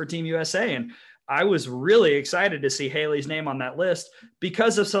tryouts for Team USA. And I was really excited to see Haley's name on that list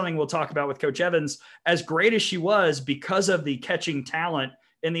because of something we'll talk about with Coach Evans. As great as she was, because of the catching talent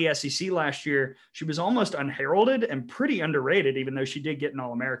in the SEC last year, she was almost unheralded and pretty underrated, even though she did get an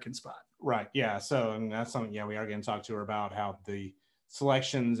All-American spot. Right. Yeah. So, and that's something, we are going to talk to her about how the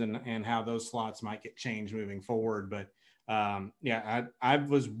selections and how those slots might get changed moving forward. But I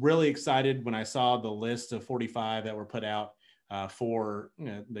was really excited when I saw the list of 45 that were put out for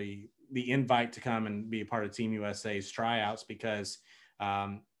the invite to come and be a part of Team USA's tryouts, because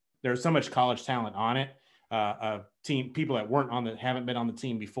there's so much college talent on it. People that haven't been on the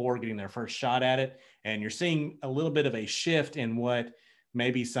team before getting their first shot at it. And you're seeing a little bit of a shift in what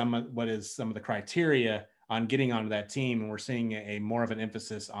some of the criteria on getting onto that team. And we're seeing a more of an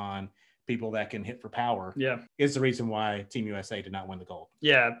emphasis on people that can hit for power. Yeah. Is the reason why Team USA did not win the gold.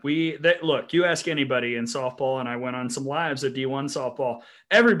 Yeah. Look, you ask anybody in softball, and I went on some lives at D1 softball.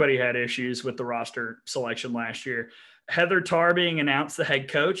 Everybody had issues with the roster selection last year. Heather Tarr being announced the head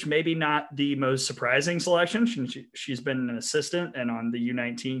coach, maybe not the most surprising selection. She's been an assistant and on the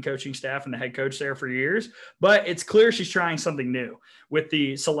U19 coaching staff and the head coach there for years, but it's clear she's trying something new with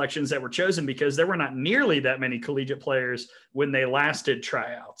the selections that were chosen, because there were not nearly that many collegiate players when they last did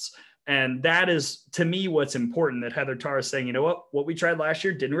tryouts. And that is, to me, what's important, that Heather Tarr is saying, you know what we tried last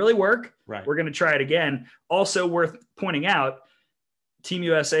year didn't really work. Right. We're going to try it again. Also worth pointing out, Team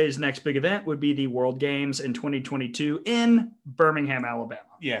USA's next big event would be the World Games in 2022 in Birmingham, Alabama.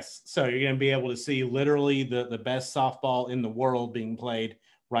 Yes. So you're going to be able to see literally the best softball in the world being played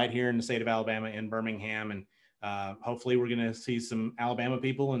right here in the state of Alabama in Birmingham. And hopefully we're going to see some Alabama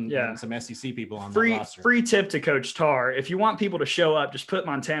people and some SEC people on the roster. Free tip to Coach Tarr. If you want people to show up, just put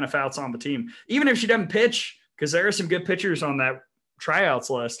Montana Fouts on the team. Even if she doesn't pitch, because there are some good pitchers on that tryouts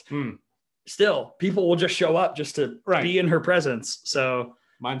list. Still, people will just show up just to be in her presence. So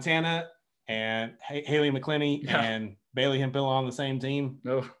Montana and Haley McClenny and Bailey Hempill on the same team.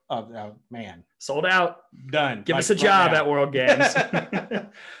 Oh man. Sold out. Done. Give us a job at World Games.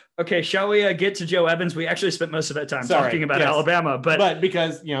 Okay, shall we get to Jo Evans? We actually spent most of that time talking about Alabama. But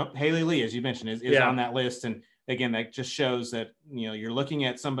because, Haley Lee, as you mentioned, is on that list. And again, that just shows that, you're looking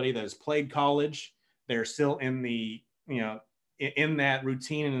at somebody that has played college. They're still in the, in that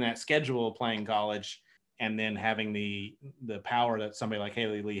routine and in that schedule of playing college, and then having the power that somebody like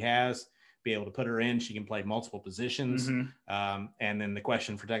Haley Lee has, be able to put her in. She can play multiple positions. And then the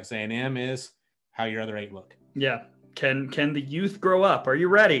question for Texas A&M is how your other 8 look. Yeah. Can the youth grow up? Are you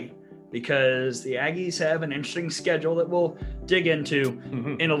ready? Because the Aggies have an interesting schedule that we'll dig into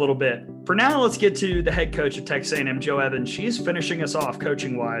in a little bit. For now, let's get to the head coach of Texas A&M, Jo Evans. She's finishing us off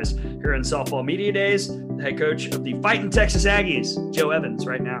coaching-wise here in Softball Media Days. The head coach of the Fighting Texas Aggies, Jo Evans,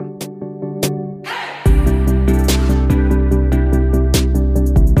 right now.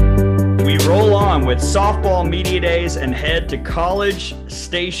 We roll on on with softball media days and head to College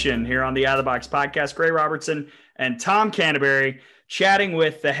Station here on the Out of the Box podcast. Gray Robertson and Tom Canterbury chatting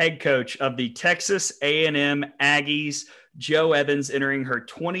with the head coach of the Texas A&M Aggies, Jo Evans, entering her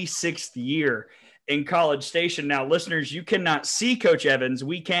 26th year in College Station. Now, listeners, you cannot see Coach Evans.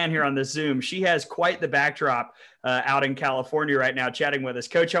 We can here on the Zoom. She has quite the backdrop out in California right now chatting with us.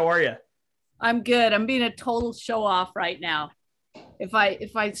 Coach, how are you? I'm good. I'm being a total show off right now. If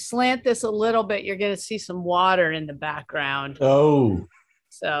I slant this a little bit, you're going to see some water in the background. Oh,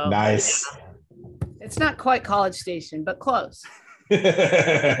 so nice. It's not quite College Station, but close.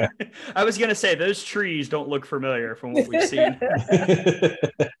 I was going to say those trees don't look familiar from what we've seen.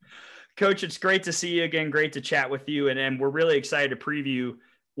 Coach, it's great to see you again. Great to chat with you. And we're really excited to preview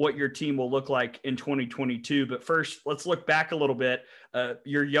what your team will look like in 2022. But first, let's look back a little bit.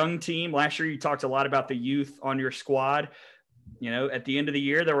 Your young team, last year you talked a lot about the youth on your squad. You know, at the end of the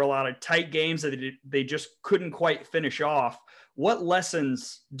year, there were a lot of tight games that they just couldn't quite finish off. What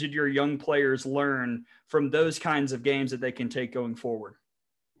lessons did your young players learn from those kinds of games that they can take going forward?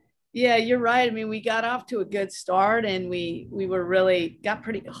 Yeah, you're right. I mean, we got off to a good start and we were really got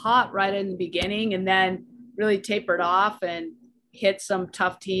pretty hot right in the beginning and then really tapered off and hit some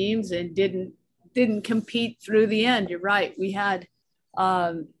tough teams and didn't compete through the end. You're right. We had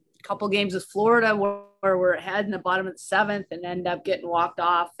a couple games with Florida where we're ahead in the bottom of the seventh and end up getting walked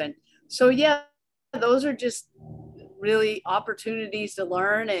off. And so, yeah, those are just really opportunities to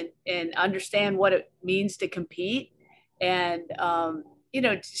learn and understand what it means to compete. And,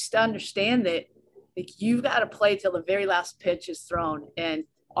 just to understand that you've got to play till the very last pitch is thrown. And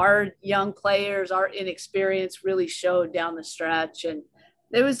our young players, our inexperience really showed down the stretch. And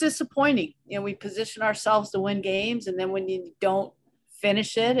it was disappointing. You know, we position ourselves to win games. And then when you don't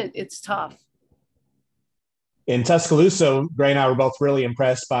finish it's tough. In Tuscaloosa, Gray and I were both really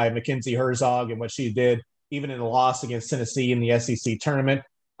impressed by Mackenzie Herzog and what she did, even in the loss against Tennessee in the SEC tournament.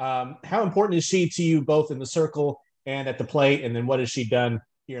 How important is she to you both in the circle and at the plate? And then what has she done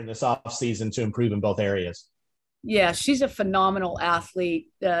here in this offseason to improve in both areas? Yeah, she's a phenomenal athlete.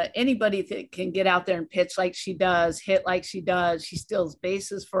 Anybody that can get out there and pitch like she does, hit like she does, she steals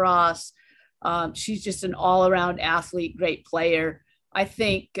bases for us. She's just an all-around athlete, great player. I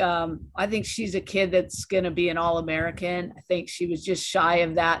think she's a kid that's going to be an All-American. I think she was just shy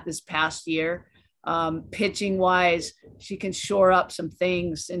of that this past year. Pitching wise, she can shore up some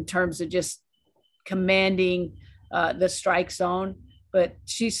things in terms of just commanding the strike zone, but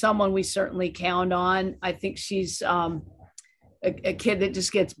she's someone we certainly count on. I think she's a kid that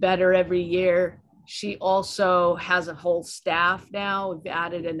just gets better every year. She also has a whole staff now. We've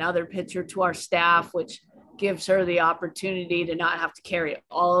added another pitcher to our staff, which gives her the opportunity to not have to carry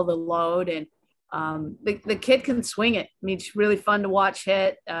all of the load. And the kid can swing it. I mean, she's really fun to watch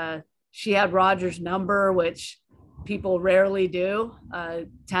hit. She had Roger's number, which people rarely do,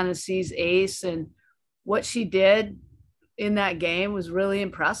 Tennessee's ace. And what she did in that game was really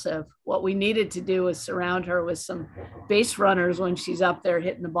impressive. What we needed to do was surround her with some base runners when she's up there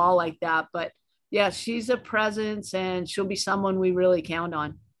hitting the ball like that. But yeah, she's a presence and she'll be someone we really count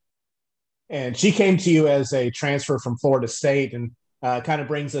on. And she came to you as a transfer from Florida State, and kind of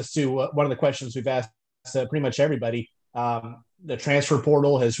brings us to one of the questions we've asked pretty much everybody. The transfer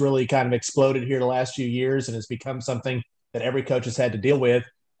portal has really kind of exploded here the last few years and has become something that every coach has had to deal with.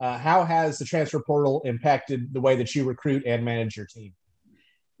 How has the transfer portal impacted the way that you recruit and manage your team?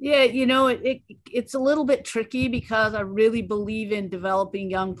 Yeah, it's a little bit tricky because I really believe in developing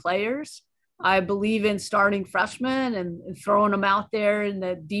young players. I believe in starting freshmen and throwing them out there in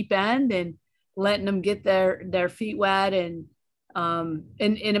the deep end and letting them get their feet wet. And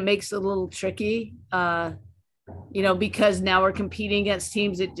it makes it a little tricky, because now we're competing against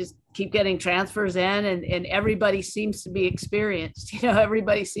teams that just keep getting transfers in and everybody seems to be experienced.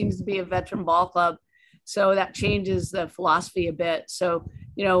 Everybody seems to be a veteran ball club. So that changes the philosophy a bit. So,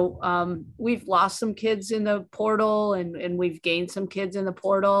 we've lost some kids in the portal and we've gained some kids in the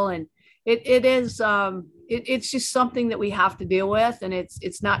portal, and it's just something that we have to deal with, and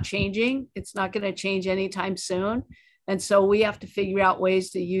it's not changing. It's not going to change anytime soon. And so we have to figure out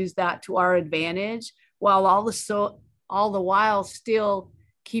ways to use that to our advantage while all the while still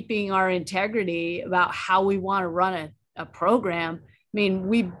keeping our integrity about how we want to run a program. I mean,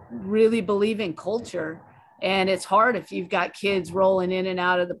 we really believe in culture, and it's hard if you've got kids rolling in and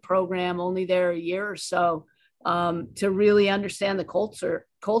out of the program only there a year or so to really understand the culture.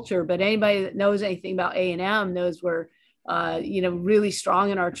 But anybody that knows anything about A&M knows we're, really strong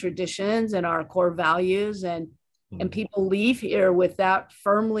in our traditions and our core values, and people leave here with that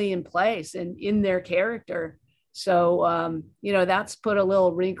firmly in place and in their character. So, that's put a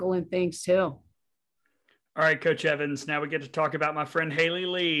little wrinkle in things too. All right, Coach Evans, now we get to talk about my friend Haley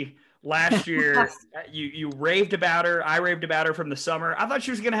Lee. Last year, you raved about her. I raved about her from the summer. I thought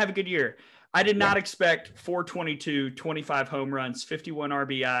she was going to have a good year. I did not expect 422, 25 home runs, 51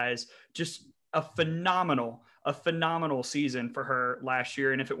 RBIs, just a phenomenal season for her last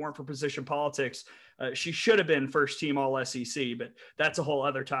year. And if it weren't for position politics, she should have been first team all SEC, but that's a whole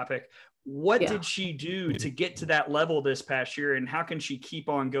other topic. What did she do to get to that level this past year, and how can she keep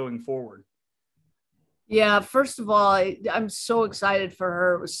on going forward? Yeah, first of all, I'm so excited for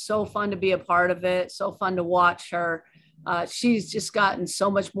her. It was so fun to be a part of it, so fun to watch her. She's just gotten so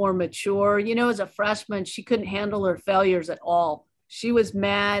much more mature. You know, as a freshman, she couldn't handle her failures at all. She was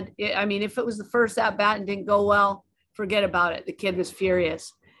mad. I mean, if it was the first at-bat and didn't go well, forget about it. The kid was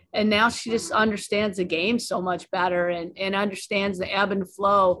furious. And now she just understands the game so much better and understands the ebb and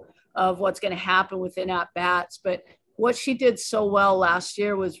flow of what's going to happen within at-bats. But what she did so well last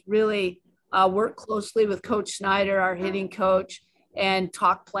year was really work closely with Coach Snyder, our hitting coach, and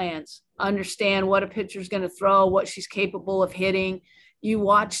talk plans, understand what a pitcher's going to throw, what she's capable of hitting. You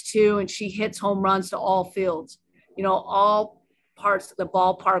watch too, and she hits home runs to all fields, you know, all parts of the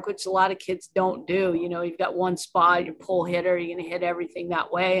ballpark, which a lot of kids don't do. You know, you've got one spot, your pull hitter, you're going to hit everything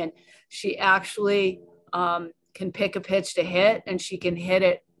that way. And she actually can pick a pitch to hit, and she can hit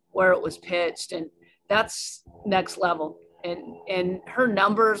it where it was pitched. And that's next level. And her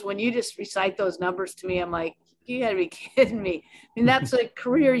numbers, when you just recite those numbers to me, I'm like, you gotta be kidding me. I mean, that's a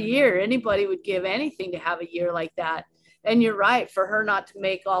career year. Anybody would give anything to have a year like that. And you're right, for her not to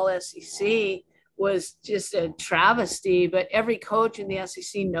make all SEC was just a travesty, but every coach in the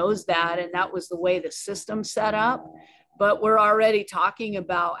SEC knows that. And that was the way the system set up. But we're already talking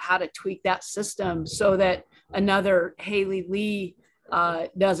about how to tweak that system so that another Haley Lee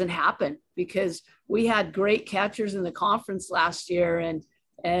doesn't happen, because we had great catchers in the conference last year, and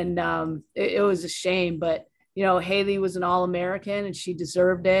it was a shame. But you know, Haley was an All-American, and she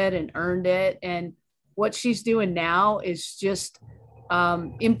deserved it and earned it. And what she's doing now is just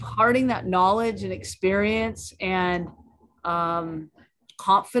imparting that knowledge and experience and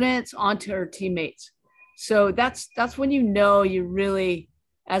confidence onto her teammates. So that's when you know you really,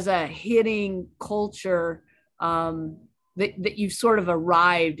 as a hitting culture, that you've sort of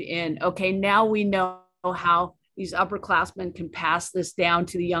arrived in, okay, now we know how these upperclassmen can pass this down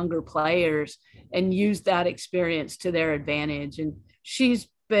to the younger players and use that experience to their advantage. And she's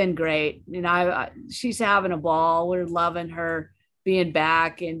been great. You know, she's having a ball. We're loving her being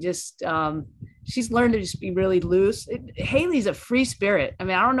back, and just she's learned to just be really loose. Haley's a free spirit. I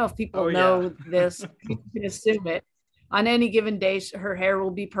mean, I don't know if people know this. You can assume it. On any given day, her hair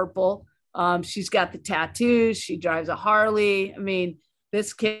will be purple. She's got the tattoos. She drives a Harley. I mean,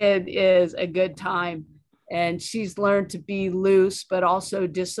 this kid is a good time, and she's learned to be loose, but also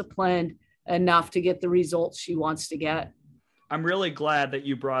disciplined enough to get the results she wants to get. I'm really glad that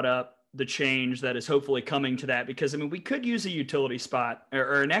you brought up the change that is hopefully coming to that, because I mean, we could use a utility spot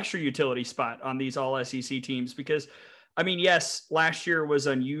or an extra utility spot on these all SEC teams, because I mean, yes, last year was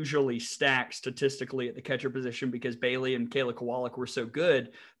unusually stacked statistically at the catcher position because Bailey and Kayla Kowalik were so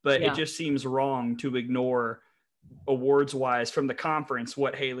good, but it just seems wrong to ignore awards wise from the conference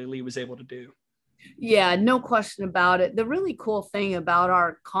what Haley Lee was able to do. Yeah, no question about it. The really cool thing about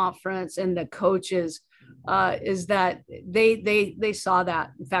our conference and the coaches is that they saw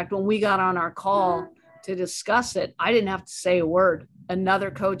that. In fact, when we got on our call to discuss it, I didn't have to say a word. Another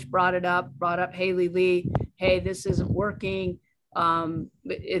coach brought up Haley Lee. Hey, this isn't working.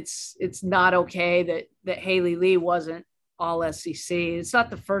 It's not okay that Haley Lee wasn't all SEC. It's not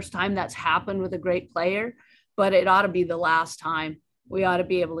the first time that's happened with a great player, but it ought to be the last time. We ought to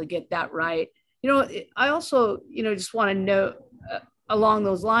be able to get that right. You know, I also, just want to note along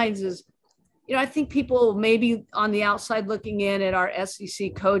those lines is, I think people maybe on the outside looking in at our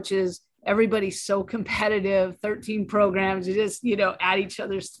SEC coaches, everybody's so competitive, 13 programs, you just, at each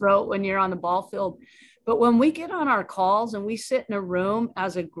other's throat when you're on the ball field. But when we get on our calls and we sit in a room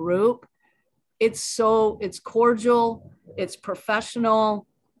as a group, it's cordial, it's professional.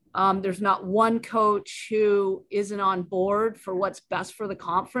 There's not one coach who isn't on board for what's best for the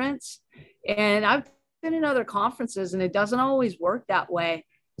conference. And I've been in other conferences and it doesn't always work that way.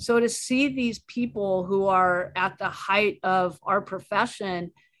 So to see these people who are at the height of our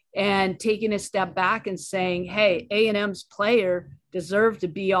profession and taking a step back and saying, hey, A&M's player deserved to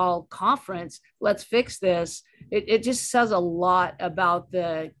be all conference, let's fix this. It just says a lot about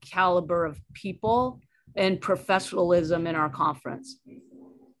the caliber of people and professionalism in our conference.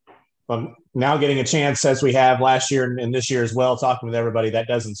 Well, now getting a chance, as we have last year and this year as well, talking with everybody, that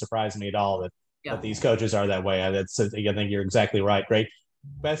doesn't surprise me at all that these coaches are that way. I think you're exactly right. Great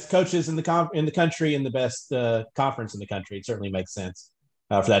best coaches in the country and the best conference in the country. It certainly makes sense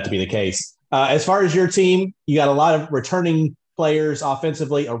for that to be the case. As far as your team, you got a lot of returning players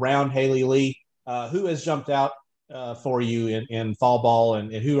offensively around Haley Lee. Who has jumped out for you in fall ball,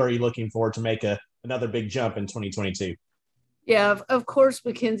 and who are you looking for to make another big jump in 2022? Yeah, of course,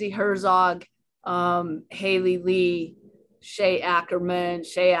 Mackenzie Herzog, Haley Lee, Shea Ackerman.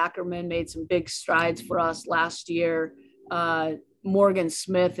 Shea Ackerman made some big strides for us last year. Morgan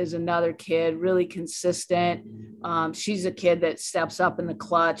Smith is another kid, really consistent. She's a kid that steps up in the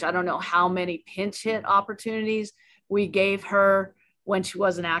clutch. I don't know how many pinch hit opportunities we gave her when she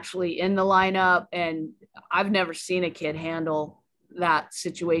wasn't actually in the lineup. And I've never seen a kid handle that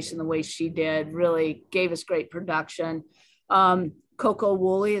situation the way she did. Really gave us great production. Coco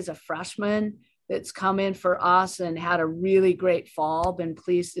Woolley is a freshman that's come in for us and had a really great fall. Been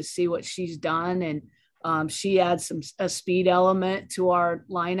pleased to see what she's done. And she adds a speed element to our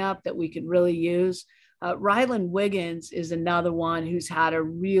lineup that we could really use. Rylan Wiggins is another one who's had a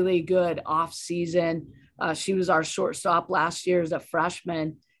really good off season. She was our shortstop last year as a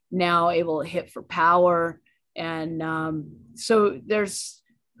freshman, now able to hit for power. And so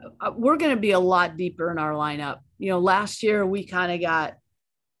we're going to be a lot deeper in our lineup. Last year we kind of got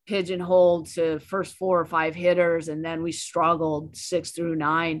pigeonholed to first 4 or 5 hitters, and then we struggled 6 through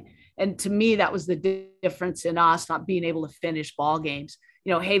 9. And to me, that was the difference in us not being able to finish ball games.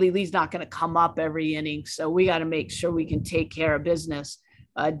 Haley Lee's not going to come up every inning, so we got to make sure we can take care of business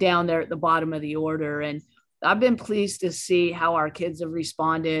down there at the bottom of the order. And I've been pleased to see how our kids have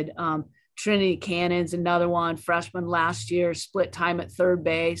responded. Trinity Cannon's another one, freshman last year, split time at third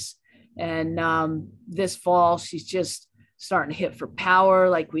base. And this fall, she's just starting to hit for power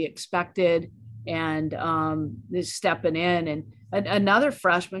like we expected, and is stepping in. And another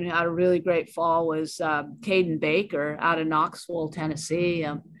freshman who had a really great fall was Caden Baker out of Knoxville, Tennessee.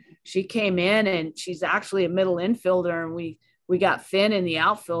 She came in, and she's actually a middle infielder, and we got Finn in the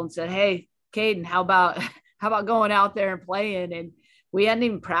outfield and said, "Hey, Caden, how about going out there and playing?" And we hadn't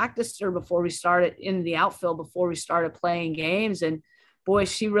even practiced her before we started in the outfield before we started playing games. And boy,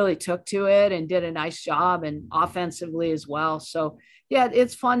 she really took to it and did a nice job, and offensively as well. So yeah,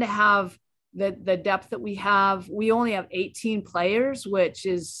 it's fun to have the depth that we have. We only have 18 players, which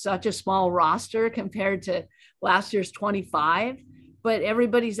is such a small roster compared to last year's 25, but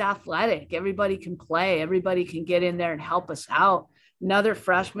everybody's athletic. Everybody can play. Everybody can get in there and help us out. Another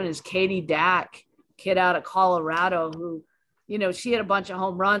freshman is Katie Dack, kid out of Colorado, who, she had a bunch of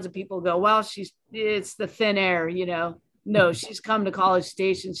home runs, and people go, well, it's the thin air, No, she's come to College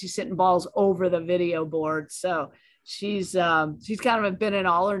Station. She's hitting balls over the video board. So she's kind of been an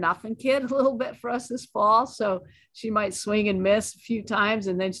all or nothing kid a little bit for us this fall. So she might swing and miss a few times,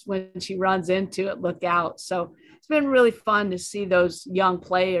 and then when she runs into it, look out. So it's been really fun to see those young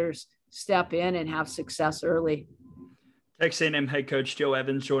players step in and have success early. Texas A&M head coach Joe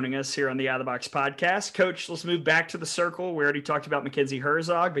Evans joining us here on the Out of the Box podcast. Coach, let's move back to the circle. We already talked about Mackenzie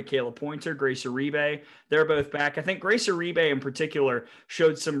Herzog, Michaela Pointer, Grace Uribe. They're both back. I think Grace Uribe in particular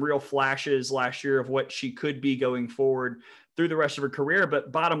showed some real flashes last year of what she could be going forward through the rest of her career.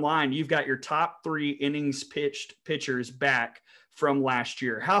 But bottom line, you've got your top 3 innings pitched pitchers back from last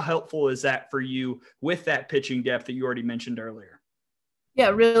year. How helpful is that for you with that pitching depth that you already mentioned earlier? Yeah,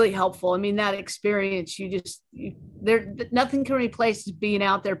 really helpful. I mean, that experience, nothing can replace being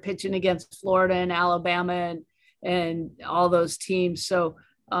out there pitching against Florida and Alabama and all those teams. So,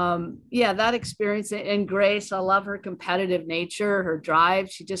 that experience. And Grace, I love her competitive nature, her drive.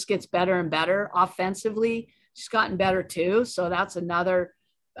 She just gets better and better offensively. She's gotten better too. So that's another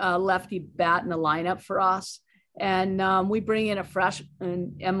lefty bat in the lineup for us. And we bring in a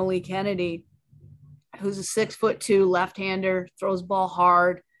freshman, Emily Kennedy, who's a 6'2" left-hander, throws ball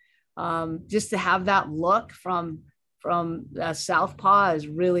hard. Just to have that look from southpaw is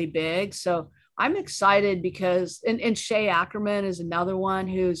really big. So I'm excited because, and Shea Ackerman is another one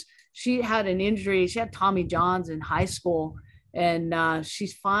she had an injury. She had Tommy Johns in high school, and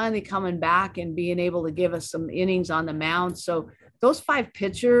she's finally coming back and being able to give us some innings on the mound. So those 5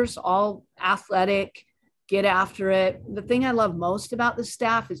 pitchers, all athletic, get after it. The thing I love most about the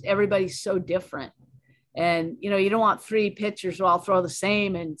staff is everybody's so different. And, you don't want 3 pitchers who all throw the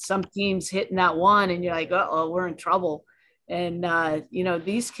same, and some teams hitting that one and you're like, uh-oh, we're in trouble. And,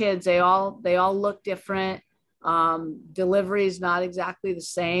 these kids, they all look different. Delivery is not exactly the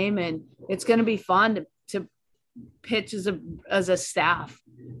same. And it's going to be fun to pitch as a staff,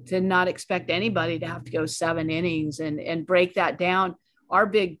 to not expect anybody to have to go 7 innings and break that down. Our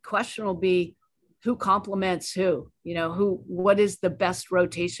big question will be, who complements who? What is the best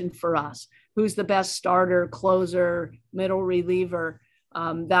rotation for us? Who's the best starter, closer, middle reliever?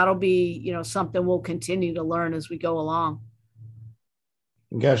 that'll be, something we'll continue to learn as we go along.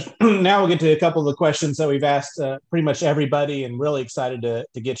 Gosh, now we'll get to a couple of the questions that we've asked pretty much everybody, and really excited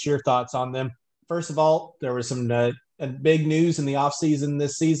to get your thoughts on them. First of all, there was some big news in the offseason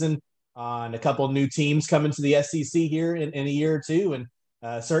this season on a couple of new teams coming to the SEC here in a year or two, and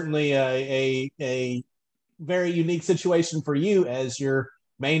certainly a very unique situation for you, as your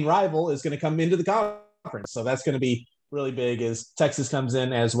main rival is going to come into the conference. So that's going to be really big as Texas comes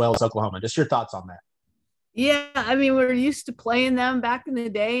in, as well as Oklahoma. Just your thoughts on that. Yeah, I mean, we're used to playing them back in the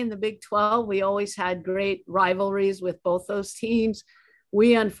day in the Big 12. We always had great rivalries with both those teams.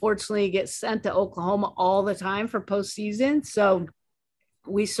 We unfortunately get sent to Oklahoma all the time for postseason. So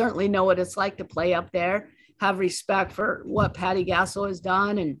we certainly know what it's like to play up there, have respect for what Patty Gasso has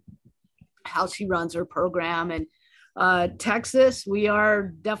done and how she runs her program. And Texas, we are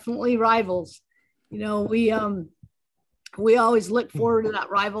definitely rivals. We always look forward to that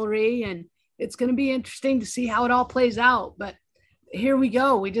rivalry, and it's going to be interesting to see how it all plays out. But here we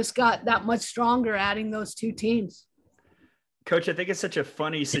go. We just got that much stronger adding those two teams. Coach, I think it's such a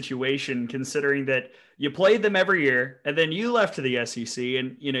funny situation, considering that you played them every year and then you left to the SEC,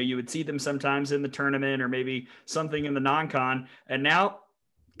 and, you would see them sometimes in the tournament or maybe something in the non-con, and now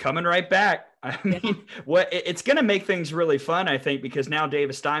coming right back. I mean, it's going to make things really fun, I think, because now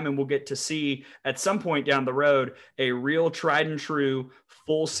Davis Diamond will get to see at some point down the road a real tried and true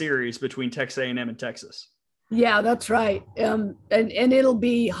full series between Texas A&M and Texas. Yeah, that's right. And it'll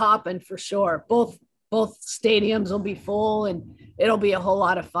be hopping for sure. Both stadiums will be full, and it'll be a whole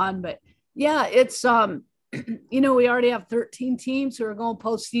lot of fun. But yeah, it's we already have 13 teams who are going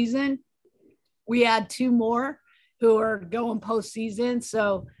postseason. We add 2 more who are going postseason.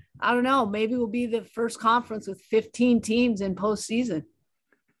 So I don't know, maybe we'll be the first conference with 15 teams in postseason.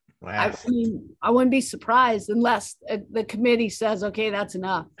 Wow. I mean, I wouldn't be surprised unless the committee says, okay, that's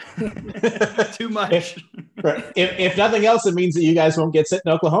enough. Too much. If nothing else, it means that you guys won't get sent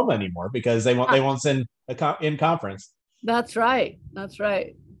in Oklahoma anymore, because they won't send in conference. That's right.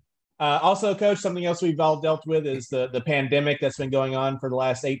 Also, Coach, something else we've all dealt with is the pandemic that's been going on for the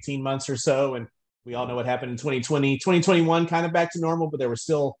last 18 months or so. And we all know what happened in 2020, 2021, kind of back to normal, but there were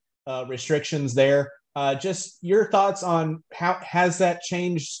still restrictions there. Just your thoughts on how has that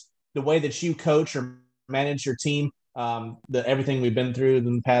changed the way that you coach or manage your team, everything we've been through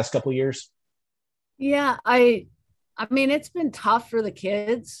in the past couple of years? Yeah, I mean, it's been tough for the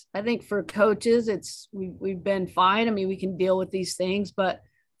kids. I think for coaches, we've been fine. I mean, we can deal with these things, but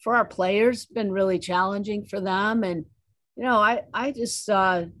for our players, it's been really challenging for them. And, I just,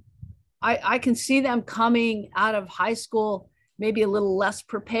 I can see them coming out of high school maybe a little less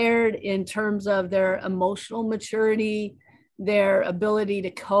prepared in terms of their emotional maturity, their ability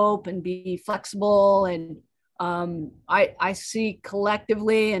to cope and be flexible. And I see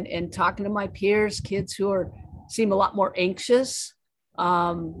collectively and talking to my peers, kids who seem a lot more anxious.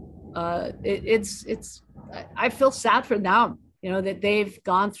 I feel sad for them, that they've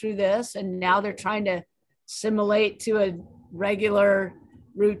gone through this and now they're trying to assimilate to a regular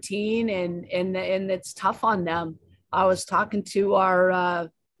routine, and it's tough on them. I was talking to our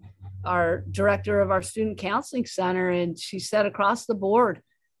director of our student counseling center, and she said across the board,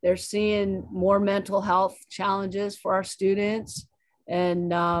 they're seeing more mental health challenges for our students,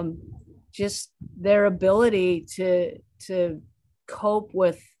 and just their ability to cope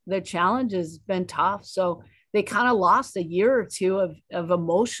with the challenges has been tough. So they kind of lost a year or two of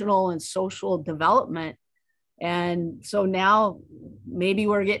emotional and social development. And so now maybe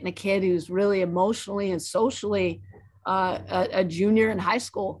we're getting a kid who's really emotionally and socially a junior in high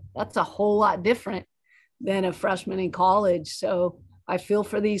school. That's a whole lot different than a freshman in college. So I feel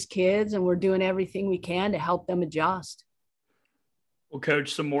for these kids, and we're doing everything we can to help them adjust. Well,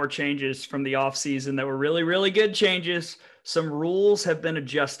 Coach, some more changes from the offseason that were really, really good changes. Some rules have been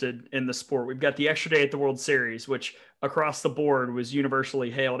adjusted in the sport. We've got the extra day at the World Series, which across the board was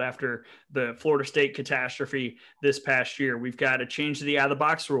universally hailed after the Florida State catastrophe this past year. We've got a change to the out of the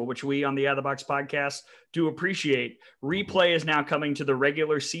box rule, which we on the Out of the Box podcast do appreciate. Replay is now coming to the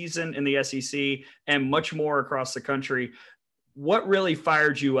regular season in the SEC and much more across the country. What really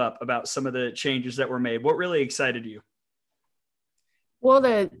fired you up about some of the changes that were made? What really excited you? Well,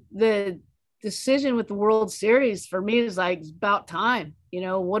 the decision with the World Series for me is like, it's about time.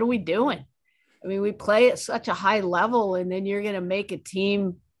 What are we doing? I mean, we play at such a high level, and then you're going to make a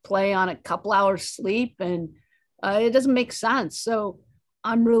team play on a couple hours sleep, and it doesn't make sense. So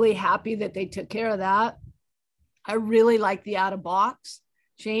I'm really happy that they took care of that. I really like the out of box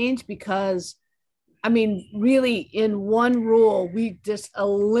change because, I mean, really in one rule, we just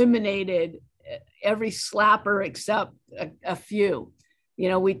eliminated every slapper except a few.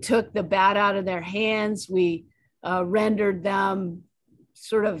 we took the bat out of their hands. We rendered them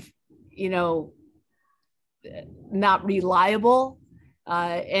sort of, not reliable.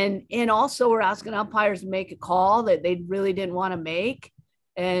 And also we're asking umpires to make a call that they really didn't want to make.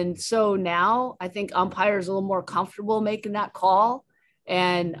 And so now I think umpires are a little more comfortable making that call.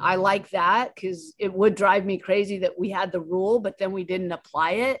 And I like that, because it would drive me crazy that we had the rule, but then we didn't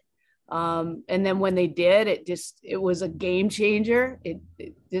apply it. And then when they did, it was a game changer. It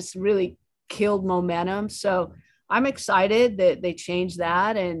just really killed momentum. So I'm excited that they changed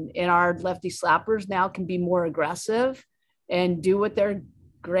that, and our lefty slappers now can be more aggressive and do what they're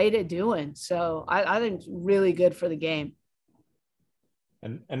great at doing. So I think it's really good for the game.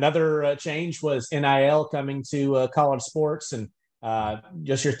 And another change was NIL coming to college sports, and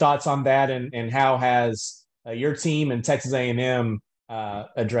just your thoughts on that, and how has your team and Texas A&M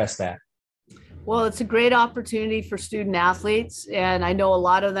addressed that? Well, it's a great opportunity for student athletes, and I know a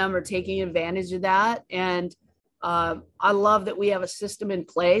lot of them are taking advantage of that. And I love that we have a system in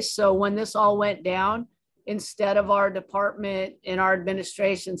place. So when this all went down, instead of our department and our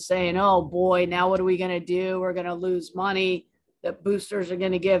administration saying, oh boy, now what are we going to do? We're going to lose money that boosters are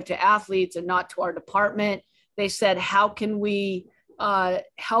going to give to athletes and not to our department. They said, how can we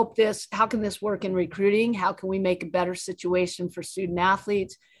help this? How can this work in recruiting? How can we make a better situation for student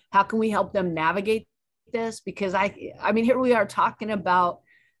athletes? How can we help them navigate this? Because I mean, here we are talking about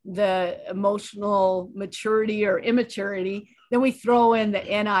the emotional maturity or immaturity. Then we throw in the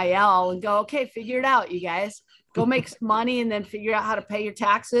NIL and go, okay, figure it out, you guys. Go make some money and then figure out how to pay your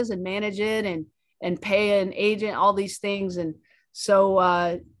taxes and manage it and pay an agent, all these things. And so,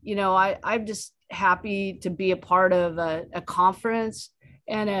 I'm just happy to be a part of a conference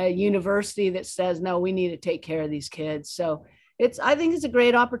and a university that says, no, we need to take care of these kids. So I think it's a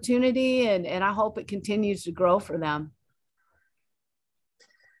great opportunity, and I hope it continues to grow for them.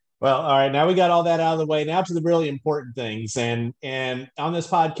 Well, all right. Now we got all that out of the way. Now to the really important things. And on this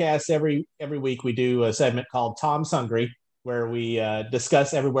podcast, every week we do a segment called Tom's Hungry, where we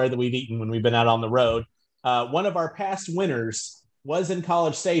discuss everywhere that we've eaten when we've been out on the road. One of our past winners was in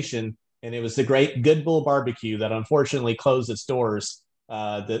College Station, and it was the great Good Bull Barbecue that unfortunately closed its doors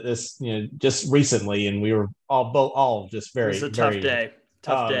just recently, and we were all just very. It's a tough day.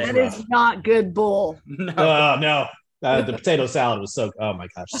 Tough day. That is not Good Bull. No. The potato salad was oh my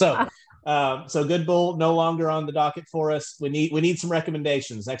gosh. So Good Bull no longer on the docket for us. We need some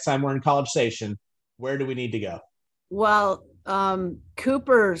recommendations. Next time we're in College Station, where do we need to go? Well,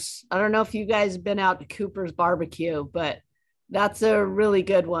 Cooper's, I don't know if you guys have been out to Cooper's Barbecue, but that's a really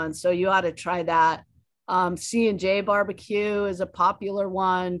good one. So you ought to try that. C&J Barbecue is a popular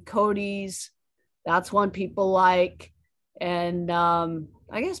one. Cody's, that's one people like. And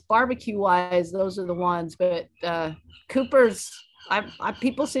I guess barbecue wise, those are the ones, but Cooper's,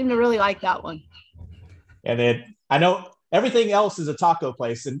 people seem to really like that one. And then I know everything else is a taco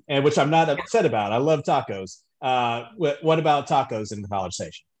place, and which I'm not upset about. I love tacos. What about tacos in the College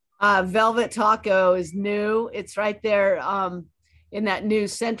Station? Velvet Taco is new. It's right there in that new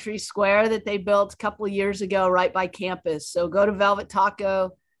Century Square that they built a couple of years ago, right by campus. So go to Velvet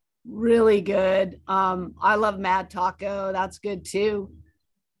Taco. Really good. I love Mad Taco. That's good too.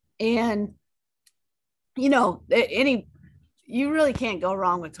 And you really can't go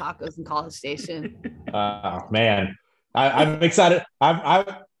wrong with tacos in College Station. Man, I'm excited. I'm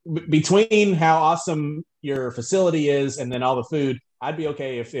between how awesome your facility is and then all the food, I'd be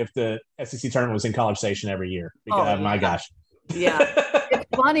okay if the SEC tournament was in College Station every year. Because, my gosh. Yeah. It's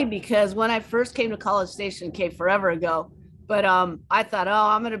funny because when I first came to College Station, it came forever ago, but I thought,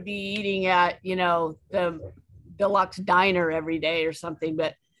 I'm going to be eating at, the Deluxe Diner every day or something.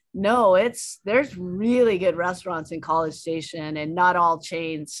 But no, there's really good restaurants in College Station and not all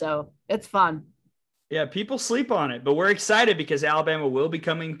chains. So it's fun. Yeah, people sleep on it, but we're excited because Alabama will be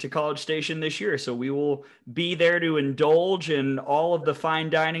coming to College Station this year. So we will be there to indulge in all of the fine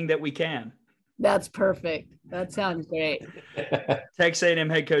dining that we can. That's perfect. That sounds great. Texas A&M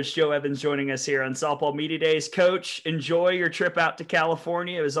head coach Joe Evans joining us here on Softball Media Days. Coach, enjoy your trip out to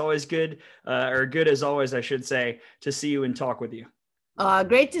California. It was always good, or good as always, I should say, to see you and talk with you.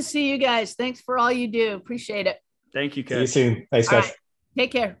 Great to see you guys. Thanks for all you do. Appreciate it. Thank you, Coach. See you soon. Thanks, Coach. Right.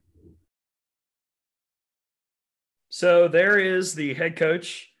 Take care. So there is the head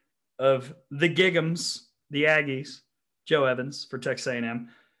coach of the Gig'ems, the Aggies, Joe Evans for Texas A&M.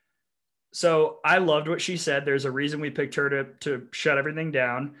 So I loved what she said. There's a reason we picked her to shut everything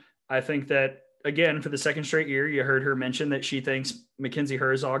down. I think that, again, for the second straight year, you heard her mention that she thinks Mackenzie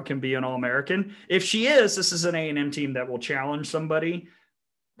Herzog can be an All-American. If she is, this is an A&M team that will challenge somebody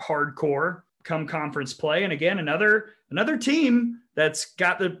hardcore come conference play. And again, another team that's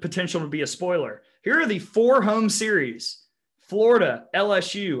got the potential to be a spoiler. Here are the 4 home series: Florida,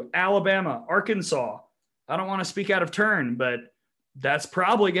 LSU, Alabama, Arkansas. I don't want to speak out of turn, but that's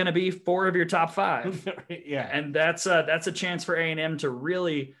probably going to be 4 of your top 5. Yeah. And that's a chance for A&M to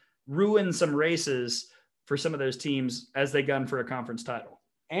really ruin some races for some of those teams as they gun for a conference title.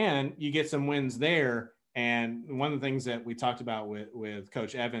 And you get some wins there. And one of the things that we talked about with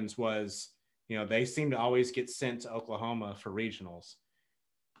Coach Evans was, they seem to always get sent to Oklahoma for regionals.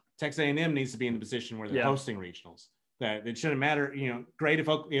 Texas A&M needs to be in the position where they're hosting regionals. That it shouldn't matter. Great if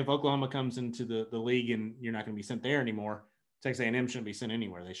Oklahoma comes into the league and you're not going to be sent there anymore. Texas A&M shouldn't be sent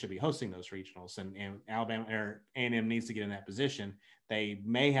anywhere. They should be hosting those regionals, and Alabama or A&M needs to get in that position. They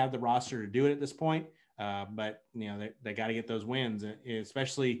may have the roster to do it at this point, but they got to get those wins,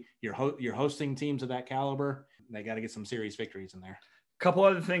 especially your hosting teams of that caliber. They got to get some serious victories in there. A couple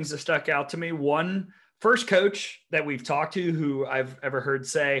other things that stuck out to me. One, first coach that we've talked to who I've ever heard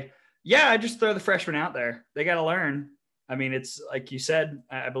say, "Yeah, I just throw the freshmen out there. They got to learn." I mean, it's like you said,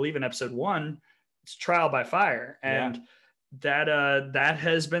 I believe in episode 1, it's trial by fire, and that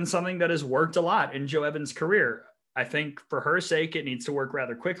has been something that has worked a lot in Joe Evans' career. I think for her sake, it needs to work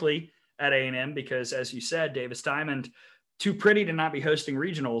rather quickly at A&M because, as you said, Davis Diamond, too pretty to not be hosting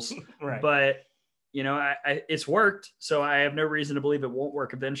regionals. Right. But, it's worked. So I have no reason to believe it won't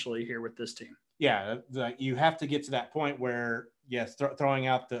work eventually here with this team. Yeah, you have to get to that point where, yes, throwing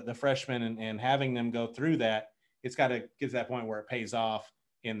out the freshmen and having them go through that, it's got to get to that point where it pays off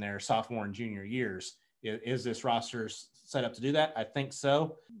in their sophomore and junior years. Is this roster set up to do that? I think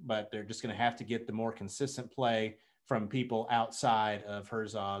so, but they're just going to have to get the more consistent play from people outside of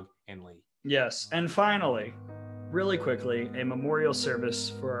Herzog and Lee. Yes. And finally, really quickly, a memorial service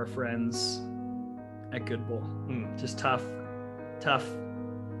for our friends at Good Bull. Just tough.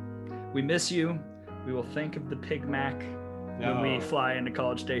 We miss you. We will think of the Pig Mac when we fly into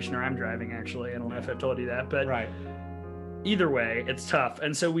College Station, or I'm driving actually. I don't know if I told you that, but right. Either way, it's tough.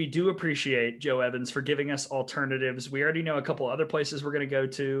 And so we do appreciate Joe Evans for giving us alternatives. We already know a couple other places we're going to go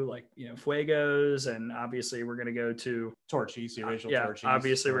to, like, Fuego's, and obviously we're going to go to Torchy's, the original Torchy's.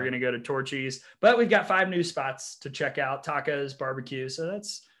 Obviously we're going to go to Torchy's, but we've got 5 new spots to check out: tacos, barbecue. So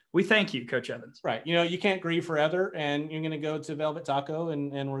we thank you, Coach Evans. Right. You can't grieve forever, and you're going to go to Velvet Taco,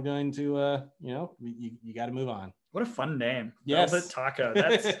 and we're going to, you got to move on. What a fun name. Yes. Velvet Taco.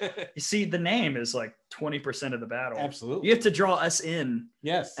 That's you see, the name is like 20% of the battle. Absolutely. You have to draw us in.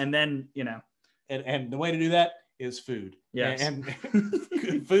 Yes. And then, and the way to do that is food. Yes.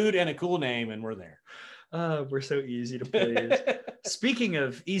 And food and a cool name, and we're there. We're so easy to please. Speaking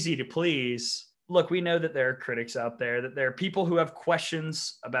of easy to please, look, we know that there are critics out there, that there are people who have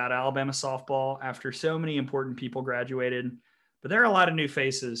questions about Alabama softball after so many important people graduated, but there are a lot of new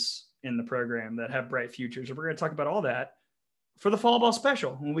faces in the program that have bright futures. And we're going to talk about all that for the fall ball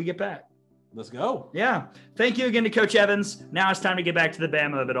special when we get back. Let's go. Yeah. Thank you again to Coach Evans. Now it's time to get back to the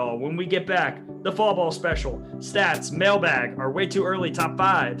Bama of it all. When we get back, the fall ball special, stats, mailbag, our way too early top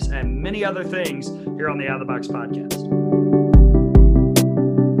 5s, and many other things here on the Out of the Box podcast.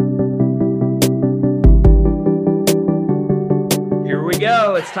 Here we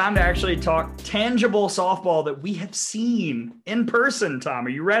go. It's time to actually talk tangible softball that we have seen in person. Tom, are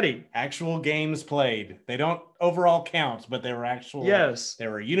you ready? Actual games played. They don't overall count, but they were actual. Yes. They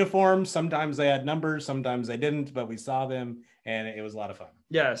were uniforms. Sometimes they had numbers, sometimes they didn't, but we saw them, and it was a lot of fun.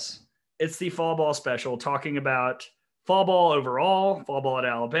 Yes. It's the fall ball special, talking about fall ball overall, fall ball at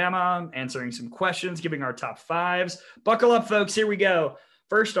Alabama, answering some questions, giving our top 5s. Buckle up, folks. Here we go.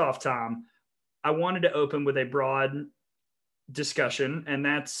 First off, Tom, I wanted to open with a broad discussion, and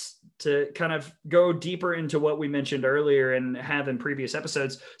that's to kind of go deeper into what we mentioned earlier and have in previous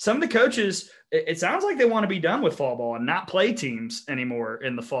episodes. Some of the coaches, it sounds like they want to be done with fall ball and not play teams anymore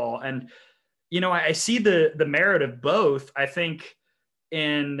in the fall. And, I see the merit of both. I think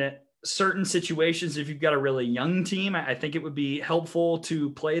in certain situations, if you've got a really young team, I think it would be helpful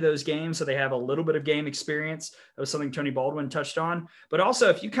to play those games so they have a little bit of game experience. That was something Tony Baldwin touched on. But also,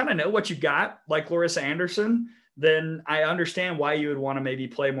 if you kind of know what you've got, like Larissa Anderson, then I understand why you would want to maybe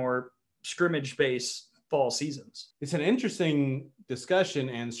play more scrimmage-based fall seasons. It's an interesting discussion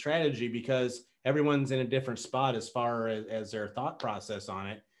and strategy because everyone's in a different spot as far as their thought process on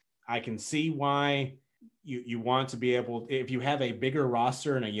it. I can see why you want to be able, if you have a bigger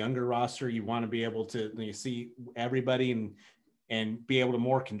roster and a younger roster, you want to be able to see everybody and be able to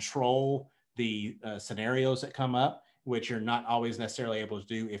more control the scenarios that come up, which you're not always necessarily able to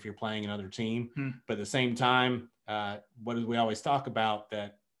do if you're playing another team. But at the same time, what do we always talk about,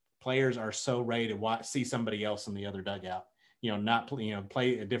 that players are so ready to see somebody else in the other dugout, not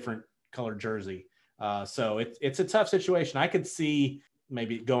play a different colored jersey. So it's a tough situation. I could see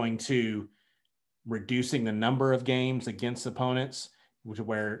maybe going to reducing the number of games against opponents,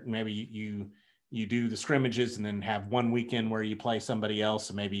 where maybe you do the scrimmages and then have one weekend where you play somebody else,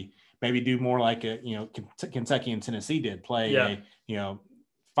 and maybe do more like Kentucky and Tennessee did,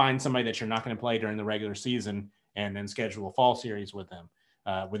 find somebody that you're not going to play during the regular season and then schedule a fall series with them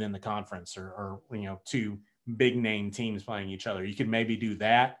within the conference, or two big name teams playing each other. You could maybe do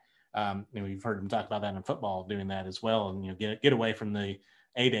that. We've heard them talk about that in football, doing that as well, and get away from the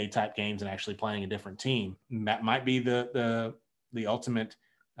A-Day type games and actually playing a different team. And that might be the ultimate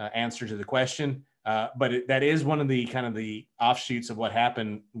answer to the question. But that is one of the kind of the offshoots of what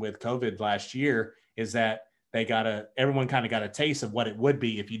happened with COVID last year, is that everyone kind of got a taste of what it would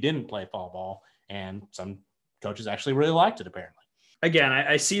be if you didn't play fall ball, and some coaches actually really liked it, apparently. Again,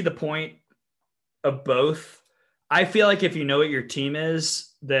 I see the point of both. I feel like if you know what your team is,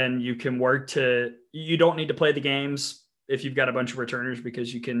 then you can you don't need to play the games if you've got a bunch of returners,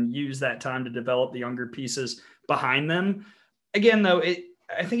 because you can use that time to develop the younger pieces behind them. Again, though,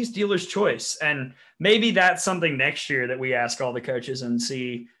 I think it's dealer's choice. And maybe that's something next year that we ask all the coaches and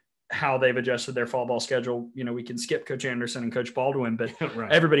see how they've adjusted their fall ball schedule. We can skip Coach Anderson and Coach Baldwin, but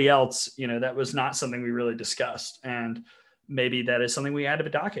right. Everybody else, that was not something we really discussed. And maybe that is something we add to the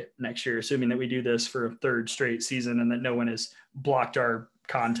docket next year, assuming that we do this for a third straight season and that no one has blocked our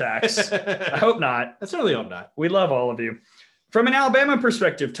contacts. I hope not. I certainly hope not. We love all of you. From an Alabama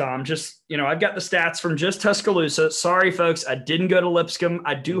perspective, Tom, just, I've got the stats from just Tuscaloosa. Sorry, folks, I didn't go to Lipscomb.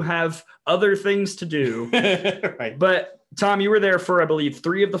 I do have other things to do. Right. But Tom, you were there for, I believe,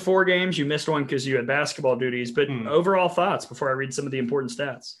 3 of the 4 games. You missed one because you had basketball duties. But overall thoughts before I read some of the important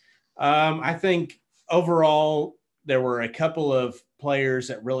stats. I think overall there were a couple of players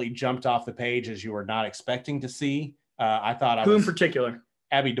that really jumped off the page as you were not expecting to see. Who in particular?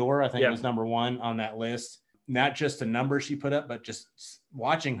 Abby Dorr, I think, was number 1 on that list. Not just the number she put up, but just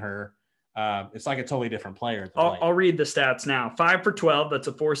watching her, it's like a totally different player. I'll read the stats now. 5 for 12. That's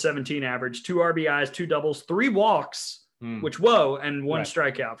a 417 average. 2 RBIs, 2 doubles, 3 walks, and 1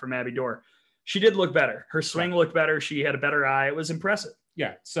 strikeout from Abby Dorr. She did look better. Her swing looked better. She had a better eye. It was impressive.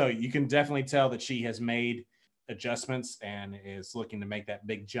 Yeah. So you can definitely tell that she has made adjustments and is looking to make that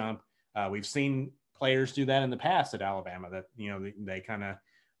big jump. We've seen players do that in the past at Alabama, that, they kind of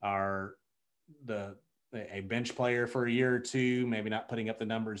are a bench player for a year or two, maybe not putting up the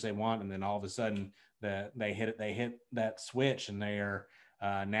numbers they want, and then all of a sudden they hit that switch, and they are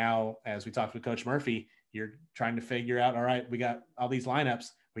now, as we talked with Coach Murphy, you're trying to figure out, all right, we got all these lineups,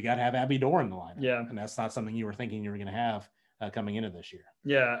 we got to have Abby Dorr in the lineup. Yeah. And that's not something you were thinking you were going to have coming into this year.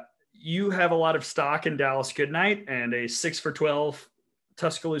 Yeah. You have a lot of stock in Dallas Goodnight, and a 6 for 12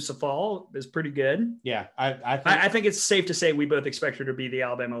 Tuscaloosa fall is pretty good. Yeah. I think it's safe to say we both expect her to be the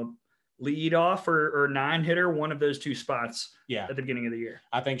Alabama lead off or 9 hitter, one of those 2 spots at the beginning of the year.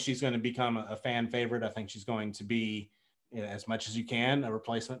 I think she's going to become a fan favorite. I think she's going to be, as much as you can, a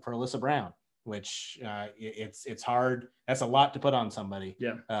replacement for Alyssa Brown, which it's hard. That's a lot to put on somebody,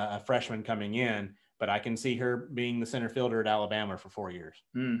 a freshman coming in, but I can see her being the center fielder at Alabama for 4 years.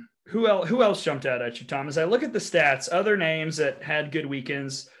 Who else jumped out at you, Tom? As I look at the stats, other names that had good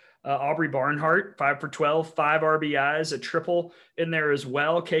weekends, Aubrey Barnhart, 5 for 12, 5 RBIs, a triple in there as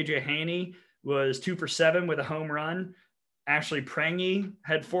well. KJ Haney was 2 for 7 with a home run. Ashley Prangy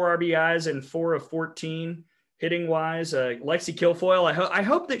had 4 RBIs and 4 of 14 hitting wise. Lexi Kilfoyle, I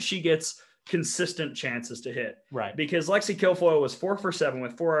hope that she gets consistent chances to hit. Right. Because Lexi Kilfoyle was 4 for 7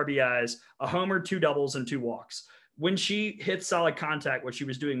 with 4 RBIs, a homer, 2 doubles, and 2 walks. When she hit solid contact, which she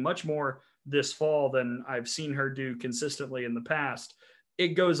was doing much more this fall than I've seen her do consistently in the past,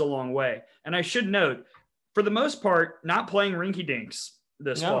 it goes a long way. And I should note, for the most part, not playing rinky dinks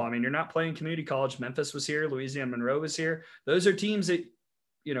this fall. I mean, you're not playing community college. Memphis was here. Louisiana Monroe was here. Those are teams that,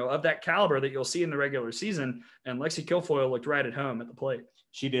 of that caliber that you'll see in the regular season. And Lexi Kilfoyle looked right at home at the plate.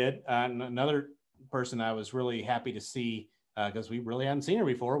 She did. Another person I was really happy to see, because we really hadn't seen her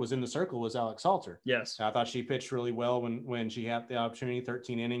before, was in the circle, was Alex Salter. Yes. I thought she pitched really well when she had the opportunity.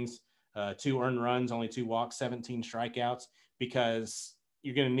 13 innings, 2 earned runs, only 2 walks, 17 strikeouts, because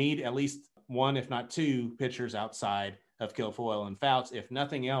you're going to need at least 1, if not 2 pitchers outside of Kilfoyle and Fouts, if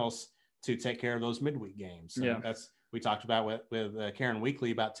nothing else, to take care of those midweek games. So we talked about with Karen Weekly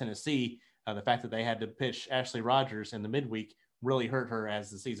about Tennessee, the fact that they had to pitch Ashley Rogers in the midweek really hurt her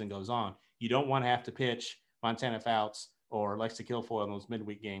as the season goes on. You don't want to have to pitch Montana Fouts or Lexi Kilfoyle in those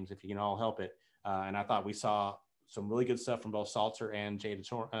midweek games if you can all help it. And I thought we saw some really good stuff from both Salter and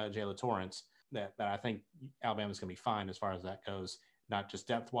Jayla Torrance that I think Alabama's going to be fine as far as that goes. Not just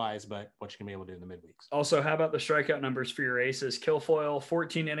depth-wise, but what you can be able to do in the midweeks. Also, how about the strikeout numbers for your aces? Kilfoyle,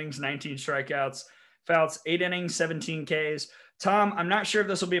 14 innings, 19 strikeouts. Fouts, 8 innings, 17 Ks. Tom, I'm not sure if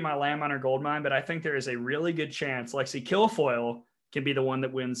this will be my lamb on or gold mine, but I think there is a really good chance Lexi Kilfoyle can be the one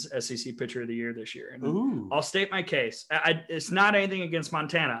that wins SEC Pitcher of the Year this year. And I'll state my case. It's not anything against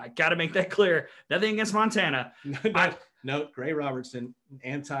Montana. I got to make that clear. Nothing against Montana. No, Gray Robertson,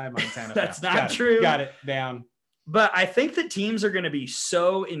 anti-Montana. That's not true. Got it down. But I think that teams are going to be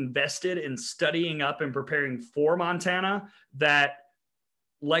so invested in studying up and preparing for Montana that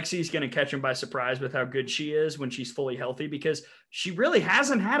Lexi's going to catch them by surprise with how good she is when she's fully healthy, because she really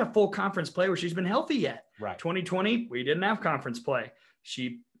hasn't had a full conference play where she's been healthy yet. Right. 2020, we didn't have conference play.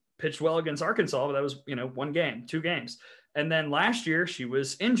 She pitched well against Arkansas, but that was, 1 game, 2 games. And then last year she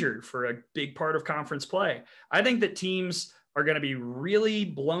was injured for a big part of conference play. I think that teams are going to be really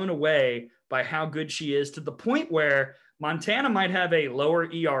blown away by how good she is, to the point where Montana might have a lower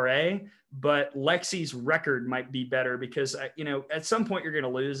ERA, but Lexi's record might be better because, at some point you're going to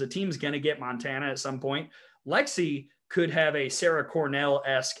lose. A team's going to get Montana at some point. Lexi could have a Sarah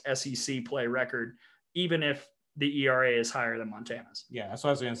Cornell-esque SEC play record, even if the ERA is higher than Montana's. Yeah, that's what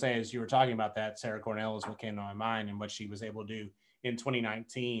I was going to say. As you were talking about that, Sarah Cornell is what came to my mind and what she was able to do in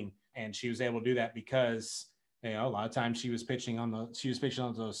 2019. And she was able to do that because, a lot of times she was pitching on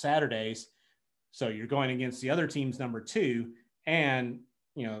those Saturdays. So you're going against the other team's number 2. And,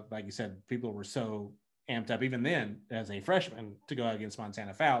 like you said, people were so amped up even then as a freshman to go out against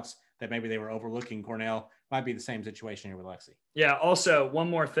Montana Fouts that maybe they were overlooking Cornell. Might be the same situation here with Lexi. Yeah. Also, one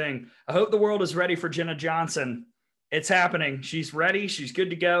more thing. I hope the world is ready for Jenna Johnson. It's happening. She's ready. She's good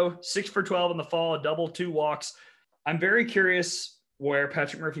to go. 6 for 12 in the fall, a double, 2 walks. I'm very curious where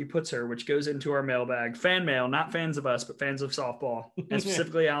Patrick Murphy puts her, which goes into our mailbag. Fan mail, not fans of us, but fans of softball, and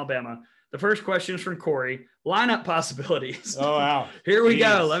specifically Alabama. The first question is from Corey. Lineup possibilities. Oh, wow. Here we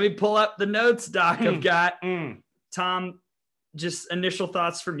go. Let me pull up the notes, Doc. I've got Tom. Just initial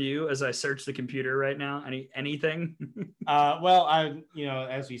thoughts from you as I search the computer right now. Anything? Well,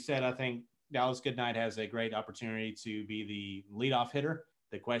 as we said, I think Dallas Goodnight has a great opportunity to be the leadoff hitter.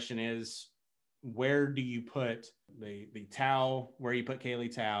 The question is, where do you put the Tao? Where you put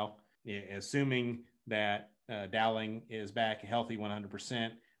Kaylee Tao, assuming that Dowling is back healthy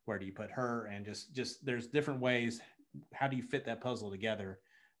 100%? Where do you put her? And just there's different ways. How do you fit that puzzle together?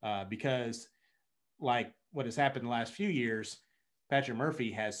 Because like what has happened the last few years, Patrick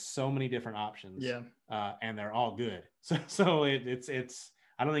Murphy has so many different options. Yeah. And they're all good. So it's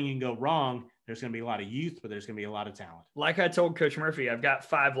I don't think you can go wrong. There's going to be a lot of youth, but there's going to be a lot of talent. Like I told Coach Murphy, I've got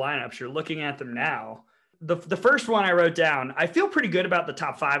 5 lineups. You're looking at them now. The first one I wrote down, I feel pretty good about the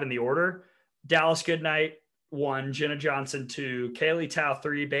top 5 in the order. Dallas Goodnight 1, Jenna Johnson 2, Kaylee Tao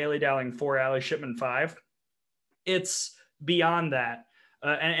 3, Bailey Dowling 4, Allie Shipman 5. It's beyond that.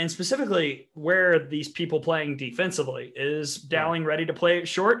 And specifically where these people playing defensively. Is Dowling ready to play at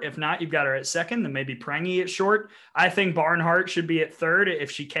short? If not, you've got her at second, then maybe Prangy at short. I think Barnhart should be at third if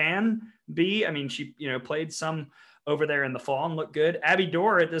she can be. I mean, she played some over there in the fall and looked good. Abby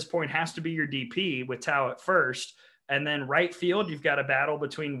Dorr at this point has to be your DP with Tao at first. And then right field, you've got a battle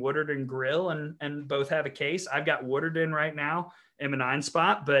between Woodard and Grill, and both have a case. I've got Woodard in right now in the 9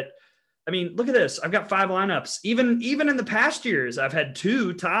 spot, but I mean, look at this. I've got 5 lineups. Even in the past years, I've had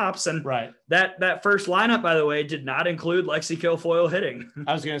 2 tops. And that first lineup, by the way, did not include Lexi Kilfoyle hitting.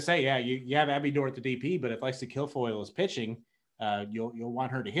 I was going to say, yeah, you have Abby Dorr at the DP, but if Lexi Kilfoyle is pitching, you'll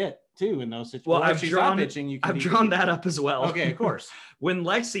want her to hit too in those situations. Well, I've drawn that up as well. Okay, of course. When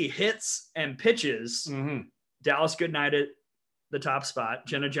Lexi hits and pitches, Dallas Goodnight at the top spot,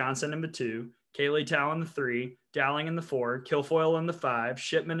 Jenna Johnson in the 2, Kaylee Tao in the 3, Dowling in the 4, Kilfoyle in the 5,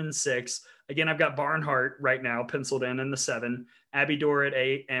 Shipman in 6. Again, I've got Barnhart right now penciled in the 7, Abby Dorr at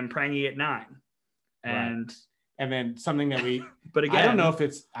 8, and Prangy at 9. And then something that but again, I don't know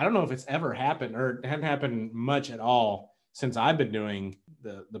if it's ever happened or hadn't happened much at all since I've been doing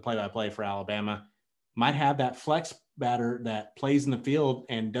the play-by-play for Alabama. Might have that flex batter that plays in the field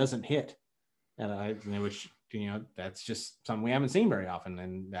and doesn't hit, which that's just something we haven't seen very often.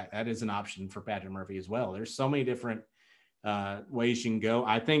 And that is an option for Patrick Murphy as well. There's so many different ways you can go.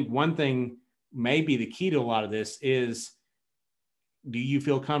 I think one thing maybe the key to a lot of this is, do you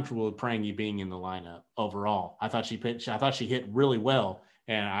feel comfortable with Prangy being in the lineup overall? I thought she hit really well,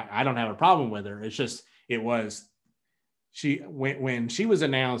 and I don't have a problem with her. It's just, when she was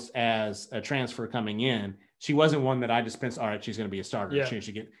announced as a transfer coming in, she wasn't one that I just pensed, all right, she's going to be a starter. Yeah. She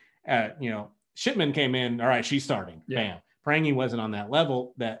should get, Shipman came in. All right, she's starting. Yeah. Bam. Prangy wasn't on that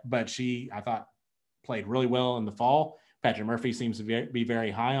level, but she, I thought, played really well in the fall. Patrick Murphy seems to be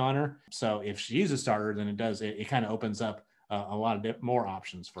very high on her. So if she's a starter, then it kind of opens up a lot of more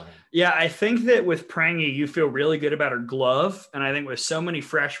options for him. Yeah, I think that with Prangy, you feel really good about her glove. And I think with so many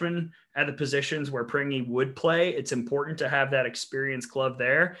freshmen at the positions where Prangy would play, it's important to have that experienced glove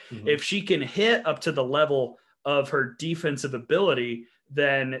there. Mm-hmm. If she can hit up to the level of her defensive ability,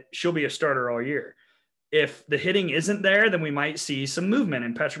 then she'll be a starter all year. If the hitting isn't there, then we might see some movement.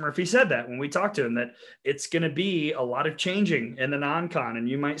 And Patrick Murphy said that when we talked to him, that it's going to be a lot of changing in the non-con. And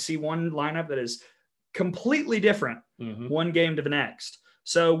you might see one lineup that is completely different one game to the next.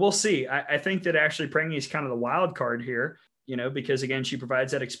 So we'll see. I think that Ashley Prangy is kind of the wild card here, because again, she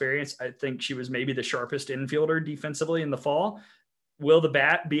provides that experience. I think she was maybe the sharpest infielder defensively in the fall. Will the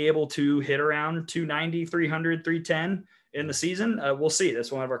bat be able to hit around 290, 300, 310 in the season? We'll see.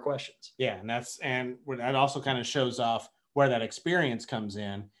 That's one of our questions. Yeah. And that also kind of shows off where that experience comes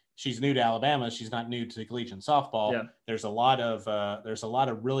in. She's new to Alabama. She's not new to collegiate softball. Yeah. There's a lot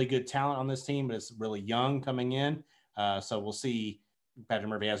of really good talent on this team, but it's really young coming in. So we'll see. Patrick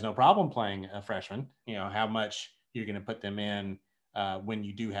Murphy has no problem playing a freshman. How much you're going to put them in when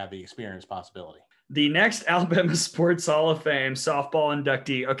you do have the experience possibility. The next Alabama Sports Hall of Fame softball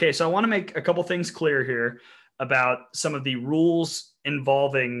inductee. Okay, so I want to make a couple things clear here about some of the rules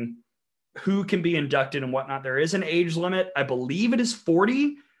involving who can be inducted and whatnot. There is an age limit. I believe it is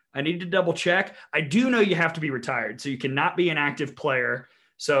 40. I need to double check. I do know you have to be retired, so you cannot be an active player.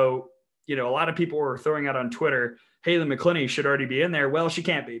 So, a lot of people were throwing out on Twitter, Haley McClenny should already be in there. Well, she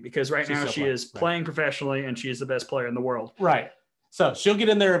can't be because right now she is playing professionally and she is the best player in the world. Right. So she'll get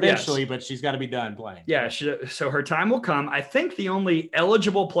in there eventually, but she's got to be done playing. Yeah. So her time will come. I think the only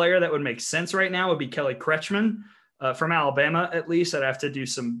eligible player that would make sense right now would be Kelly Kretschmann from Alabama, at least. I'd have to do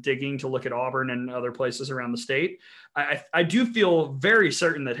some digging to look at Auburn and other places around the state. I do feel very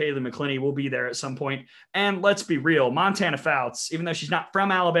certain that Haley McClenny will be there at some point. And let's be real, Montana Fouts, even though she's not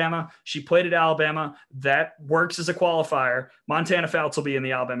from Alabama, she played at Alabama. That works as a qualifier. Montana Fouts will be in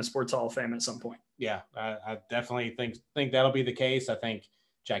the Alabama Sports Hall of Fame at some point. Yeah, I definitely think that'll be the case. I think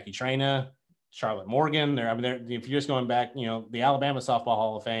Jackie Traina, Charlotte Morgan, if you're just going back, the Alabama Softball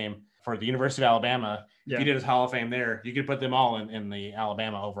Hall of Fame for the University of Alabama, if you did a Hall of Fame there, you could put them all in the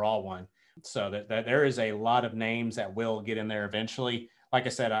Alabama overall one. So that there is a lot of names that will get in there eventually. Like I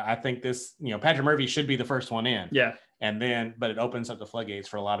said, I think this, Patrick Murphy should be the first one in. Yeah. But it opens up the floodgates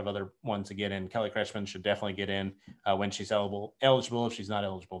for a lot of other ones to get in. Kelly Kretschmann should definitely get in when she's eligible if she's not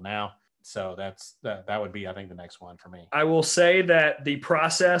eligible now. So that would be, I think, the next one for me. I will say that the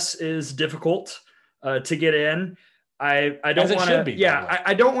process is difficult to get in. I don't want to. Yeah,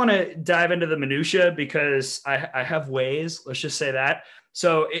 I don't want to dive into the minutia because I have ways. Let's just say that.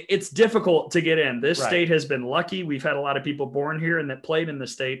 So it's difficult to get in. This state has been lucky. We've had a lot of people born here and that played in the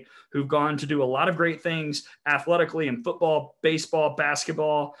state who've gone to do a lot of great things athletically in football, baseball,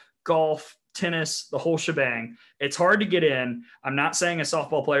 basketball, golf, tennis, the whole shebang. It's hard to get in. I'm not saying a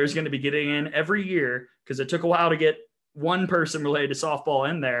softball player is going to be getting in every year because it took a while to get one person related to softball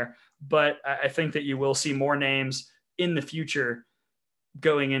in there. But I think that you will see more names in the future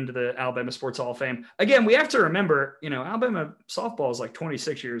going into the Alabama Sports Hall of Fame. Again, we have to remember, Alabama softball is like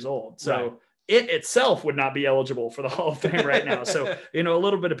 26 years old. So it itself would not be eligible for the Hall of Fame right now. So, a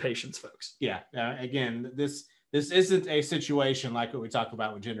little bit of patience, folks. Yeah. Again, this isn't a situation like what we talked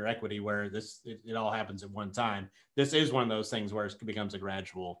about with gender equity, where it all happens at one time. This is one of those things where it becomes a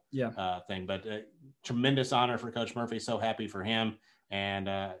gradual thing, but tremendous honor for Coach Murphy. So happy for him. And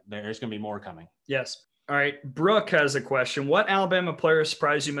there's going to be more coming. Yes. All right. Brooke has a question. What Alabama player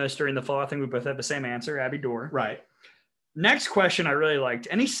surprised you most during the fall? I think we both have the same answer. Abby Dorr. Right. Next question I really liked.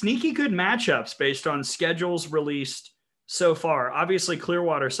 Any sneaky good matchups based on schedules released so far? Obviously,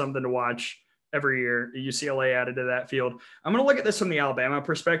 Clearwater is something to watch every year. UCLA added to that field. I'm going to look at this from the Alabama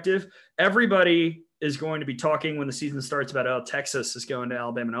perspective. Everybody is going to be talking when the season starts about, Texas is going to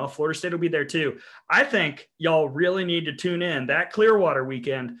Alabama. No, Florida State will be there too. I think y'all really need to tune in that Clearwater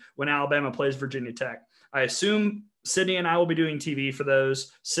weekend when Alabama plays Virginia Tech. I assume Sydney and I will be doing TV for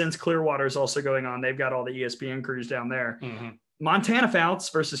those since Clearwater is also going on. They've got all the ESPN crews down there. Mm-hmm. Montana Fouts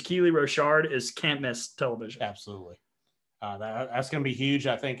versus Keely Rochard is can't miss television. Absolutely. That's going to be huge.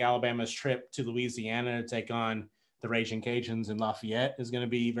 I think Alabama's trip to Louisiana to take on the Raging Cajuns in Lafayette is going to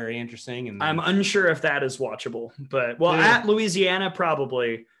be very interesting. And I'm unsure if that is watchable, but at Louisiana,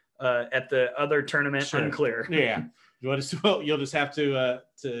 probably at the other tournament, unclear. Yeah. You'll just have to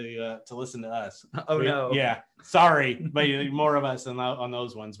listen to us. No. Yeah. Sorry, but more of us on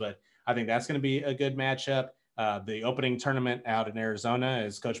those ones. But I think that's going to be a good matchup. The opening tournament out in Arizona,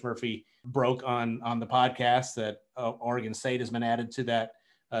 as Coach Murphy broke on the podcast, that Oregon State has been added to that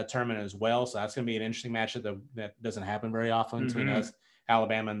tournament as well. So that's going to be an interesting matchup that doesn't happen very often between us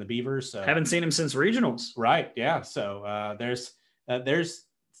Alabama and the Beavers. So haven't seen him since regionals. Right. Yeah. So there's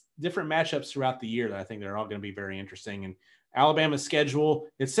different matchups throughout the year that I think they're all going to be very interesting. And Alabama's schedule,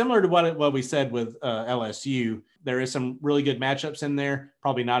 it's similar to what we said with LSU. There is some really good matchups in there.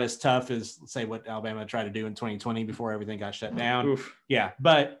 Probably not as tough as, say, what Alabama tried to do in 2020 before everything got shut down. Oof. Yeah.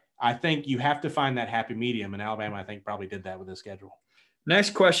 But I think you have to find that happy medium, and Alabama, I think, probably did that with the schedule.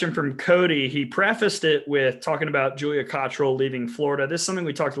 Next question from Cody. He prefaced it with talking about Julia Cottrell leaving Florida. This is something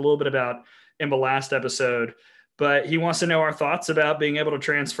we talked a little bit about in the last episode, but he wants to know our thoughts about being able to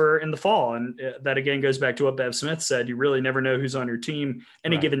transfer in the fall. And that, again, goes back to what Bev Smith said. You really never know who's on your team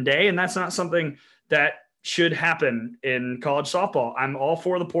any given day, and that's not something that should happen in college softball. I'm all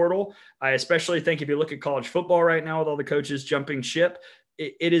for the portal. I especially think if you look at college football right now with all the coaches jumping ship,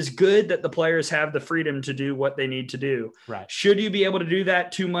 it is good that the players have the freedom to do what they need to do. Right. Should you be able to do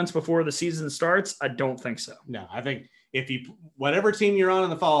that 2 months before the season starts? I don't think so. No, I think whatever team you're on in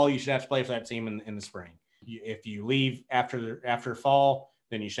the fall, you should have to play for that team in the spring. If you leave after fall,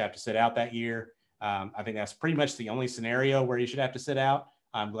 then you should have to sit out that year. I think that's pretty much the only scenario where you should have to sit out.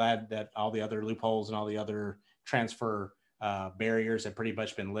 I'm glad that all the other loopholes and all the other transfer barriers have pretty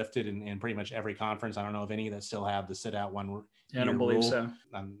much been lifted in pretty much every conference. I don't know of any that still have the sit out one. I don't believe so.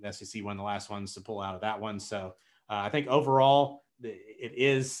 The SEC one of the last ones to pull out of that one. So I think overall it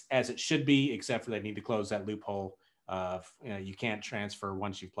is as it should be, except for they need to close that loophole of you can't transfer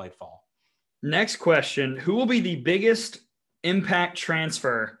once you've played fall. Next question: who will be the biggest impact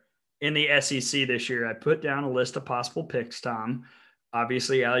transfer in the SEC this year? I put down a list of possible picks, Tom.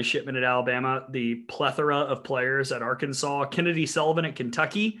 Obviously, Allie Shipman at Alabama, the plethora of players at Arkansas, Kennedy Sullivan at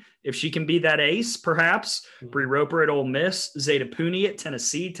Kentucky, if she can be that ace, perhaps. Bree Roper at Ole Miss, Zeta Pooney at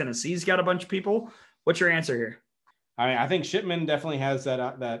Tennessee. Tennessee's got a bunch of people. What's your answer here? I think Shipman definitely has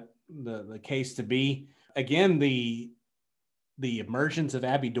the case to be. Again, the emergence of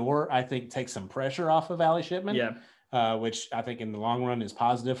Abby Dorr, I think, takes some pressure off of Allie Shipman. Yeah. Which I think in the long run is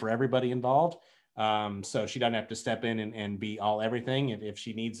positive for everybody involved. So she doesn't have to step in and be all everything. If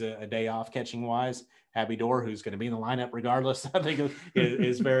she needs a day off catching wise, Abby Dorr, who's going to be in the lineup regardless, I think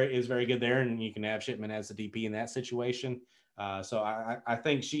is very good there. And you can have Shipman as the DP in that situation. So I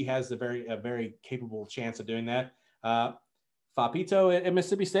think she has a very capable chance of doing that. Fapito at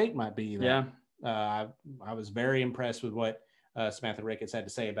Mississippi State might be that. Yeah. I was very impressed with what Samantha Ricketts had to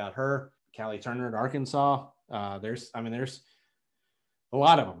say about her. Callie Turner at Arkansas. There's a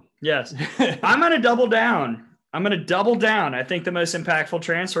lot of them. Yes. I'm going to double down. I think the most impactful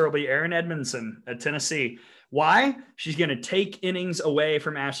transfer will be Erin Edmondson at Tennessee. Why? She's going to take innings away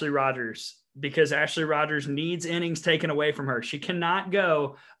from Ashley Rogers because Ashley Rogers needs innings taken away from her. She cannot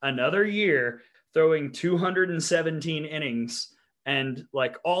go another year throwing 217 innings and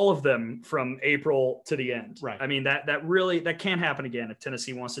like all of them from April to the end. Right. I mean, that can't happen again if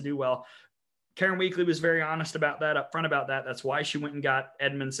Tennessee wants to do well. Karen Weekly was very honest about that, upfront about that. That's why she went and got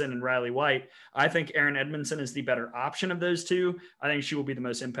Edmondson and Riley White. I think Erin Edmondson is the better option of those two. I think she will be the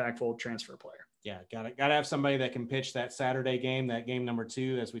most impactful transfer player. Yeah, got to have somebody that can pitch that Saturday game. That game number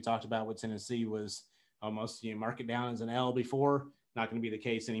 2, as we talked about with Tennessee, was almost mark it down as an L before. Not going to be the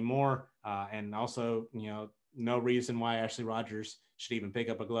case anymore. And also, no reason why Ashley Rogers should even pick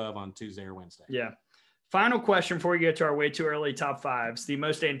up a glove on Tuesday or Wednesday. Yeah. Final question before we get to our way too early top fives. The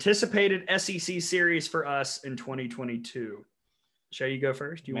most anticipated SEC series for us in 2022. Shall you go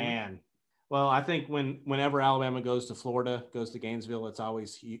first? Well, I think whenever Alabama goes to Florida, goes to Gainesville, it's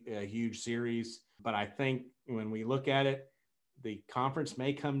always a huge series. But I think when we look at it, the conference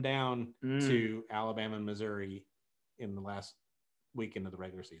may come down to Alabama and Missouri in the last weekend of the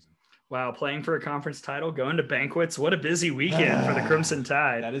regular season. Wow, playing for a conference title, going to banquets. What a busy weekend for the Crimson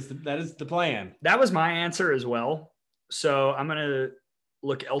Tide. That is the plan. That was my answer as well. So I'm going to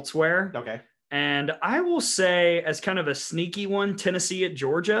look elsewhere. Okay. And I will say, as kind of a sneaky one, Tennessee at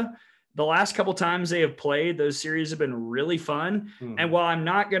Georgia. The last couple times they have played, those series have been really fun. And while I'm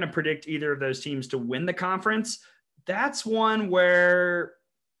not going to predict either of those teams to win the conference, that's one where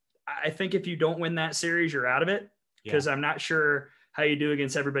I think if you don't win that series, you're out of it, because I'm not sure how you do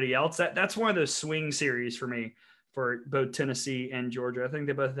against everybody else. That's one of those swing series for me for both Tennessee and Georgia. I think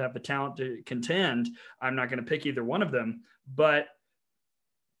they both have the talent to contend. I'm not going to pick either one of them, but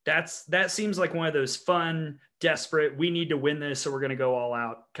that seems like one of those fun, desperate, we need to win this, so we're going to go all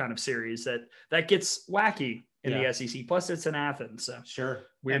out kind of series that gets wacky in the SEC. Plus it's in Athens. So sure.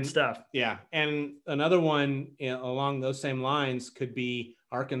 Weird stuff. Yeah. And another one along those same lines could be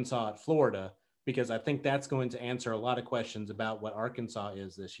Arkansas at Florida, because I think that's going to answer a lot of questions about what Arkansas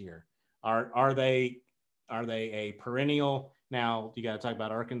is this year. Are they a perennial? Now you got to talk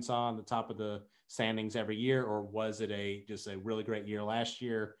about Arkansas on the top of the standings every year, or was it just a really great year last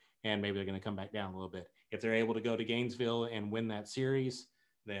year and maybe they're going to come back down a little bit? If they're able to go to Gainesville and win that series,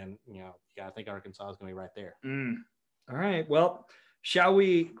 then, you got to think Arkansas is going to be right there. All right. Well, shall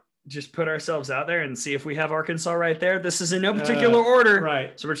we just put ourselves out there and see if we have Arkansas right there? This is in no particular order.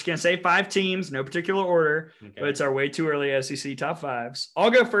 Right. So we're just going to say 5 teams, no particular order, but it's our way too early SEC top 5s. I'll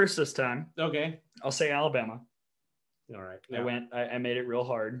go first this time. Okay. I'll say Alabama. All right. I made it real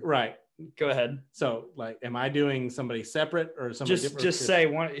hard. Right. Go ahead. So, am I doing somebody separate or somebody different? Just say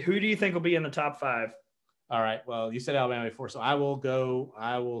one. Who do you think will be in the top 5? All right. Well, you said Alabama before, so I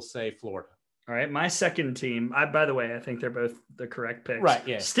will say Florida. All right. My second team, by the way, I think they're both the correct picks. Right.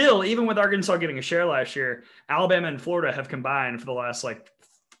 Yeah. Still, even with Arkansas getting a share last year, Alabama and Florida have combined for the last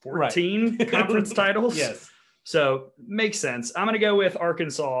 14 conference titles. Yes. So makes sense. I'm going to go with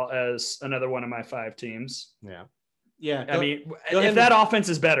Arkansas as another one of my 5 teams. Yeah. Yeah. I mean, if that offense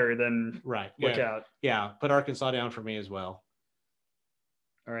is better, then look out. Yeah. Put Arkansas down for me as well.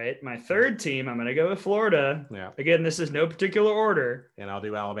 All right. My third team, I'm going to go with Florida. Yeah. Again, this is no particular order. And I'll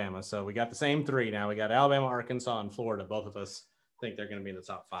do Alabama. So we got the same 3 now. We got Alabama, Arkansas, and Florida. Both of us think they're going to be in the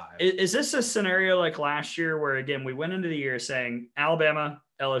top 5. Is this a scenario like last year where, again, we went into the year saying Alabama,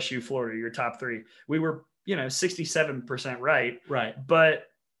 LSU, Florida, your top 3. We were, 67% right. Right. But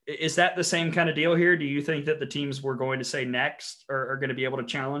is that the same kind of deal here? Do you think that the teams we're going to say next are going to be able to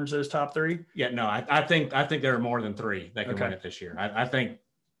challenge those top 3? Yeah, no, I think there are more than 3 that can win it this year. I think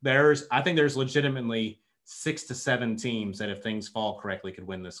there's legitimately 6 to 7 teams that, if things fall correctly, could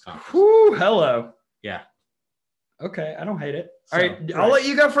win this conference. Whoo, hello. Yeah. Okay, I don't hate it. All right, I'll let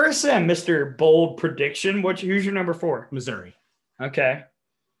you go first then, Mr. Bold Prediction. Who's your number 4? Missouri. Okay.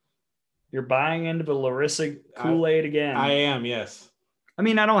 You're buying into the Larissa Kool-Aid again. I am, yes. I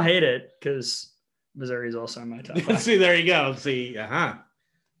mean, I don't hate it because Missouri is also in my top 5. See, there you go. See,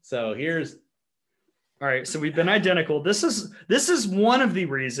 So here's. All right, so we've been identical. This is one of the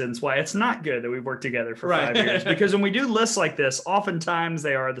reasons why it's not good that we've worked together for 5 years, because when we do lists like this, oftentimes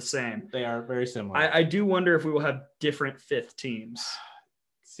they are the same. They are very similar. I do wonder if we will have different 5th teams.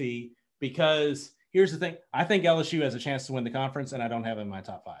 See, because here's the thing. I think LSU has a chance to win the conference, and I don't have it in my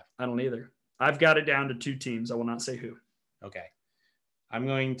top 5. I don't either. I've got it down to 2 teams. I will not say who. Okay. I'm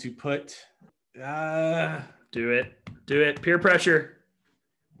going to put do it. Peer pressure.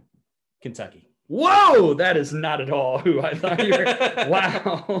 Kentucky. Whoa, that is not at all who I thought you were.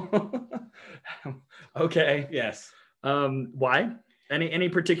 Wow. Okay. Yes. Why? Any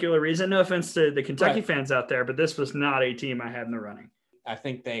particular reason? No offense to the Kentucky fans out there, but this was not a team I had in the running. I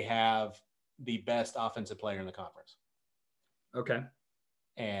think they have the best offensive player in the conference. Okay.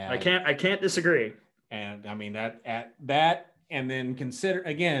 And I can't disagree. And I mean that and then consider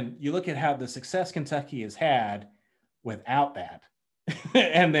again, you look at how the success Kentucky has had without that.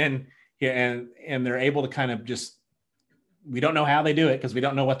 And then and they're able to kind of we don't know how they do it because we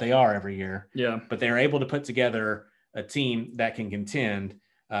don't know what they are every year. Yeah. But they're able to put together a team that can contend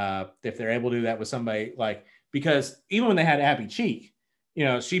if they're able to do that with somebody because even when they had Abby Cheek,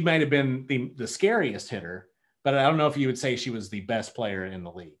 she might have been the scariest hitter, but I don't know if you would say she was the best player in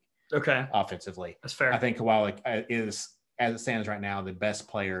the league. Okay. Offensively. That's fair. I think Kowalik is, as it stands right now, the best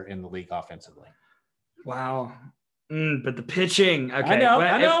player in the league offensively. Wow. But the pitching. Okay.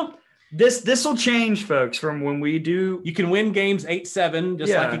 I know. This will change, folks, from when we do. You can win games 8-7,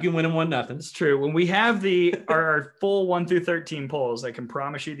 just like you can win them 1-0. It's true. When we have our full 1 through 13 polls, I can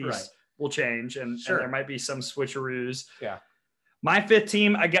promise you these will change, and there might be some switcheroos. Yeah. My 5th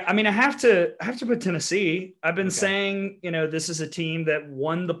team, I have to put Tennessee. I've been saying, this is a team that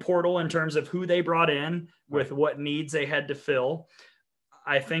won the portal in terms of who they brought in with what needs they had to fill.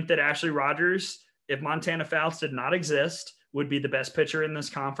 I think that Ashley Rogers, if Montana Fouts did not exist, would be the best pitcher in this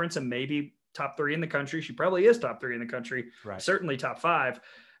conference and maybe top 3 in the country. She probably is top 3 in the country, certainly top 5.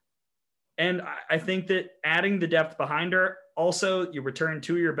 And I think that adding the depth behind her, also you return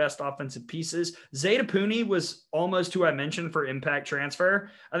 2 of your best offensive pieces. Zeta Pooney was almost who I mentioned for impact transfer.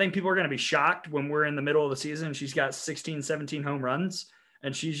 I think people are going to be shocked when we're in the middle of the season. She's got 16, 17 home runs,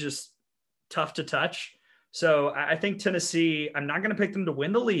 and she's just tough to touch. So I think Tennessee, I'm not going to pick them to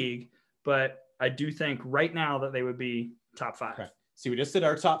win the league, but I do think right now that they would be top 5. Okay. See, we just did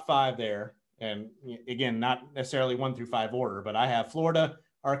our top 5 there. And again, not necessarily 1 through 5 order, but I have Florida,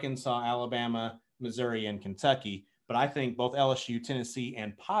 Arkansas, Alabama, Missouri, and Kentucky. But I think both LSU, Tennessee,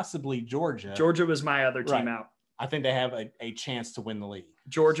 and possibly Georgia. Georgia was my other team out. I think they have a chance to win the league.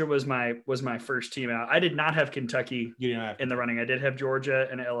 Georgia was my first team out. I did not have Kentucky in the running. I did have Georgia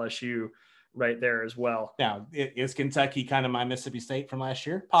and LSU right there as well. Now, is Kentucky kind of my Mississippi State from last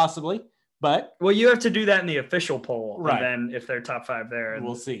year? Possibly. But you have to do that in the official poll, and then if they're top 5 there,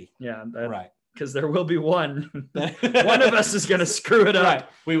 we'll see. Yeah, because there will be one. One of us is going to screw it up. Right.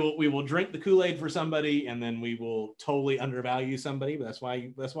 We will drink the Kool-Aid for somebody, and then we will totally undervalue somebody. But that's why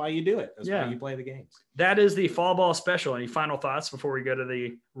you do it. That's why you play the games. That is the fall ball special. Any final thoughts before we go to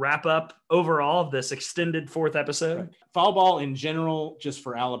the wrap up overall of this extended 4th episode? Right. Fall ball in general, just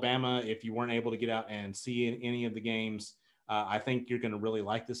for Alabama, if you weren't able to get out and see any of the games, I think you're going to really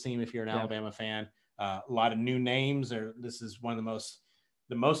like this team if you're an Alabama fan. A lot of new names. This is one of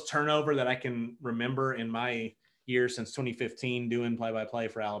the most turnover that I can remember in my year since 2015 doing play-by-play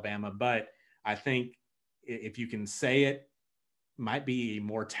for Alabama. But I think if you can say it, might be a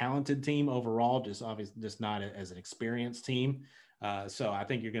more talented team overall, just not as an experienced team. So I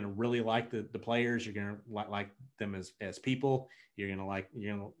think you're going to really like the players. You're going to like them as people. You're going to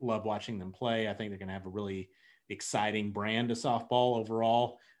love watching them play. I think they're going to have a really exciting brand of softball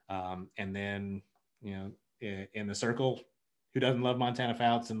overall. And then, in the circle, who doesn't love Montana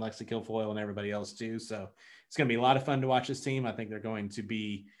Fouts and Lexi Kilfoyle and everybody else too. So it's going to be a lot of fun to watch this team. I think they're going to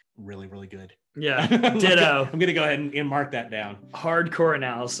be really, really good. Yeah. Ditto. I'm going to go ahead and mark that down. Hardcore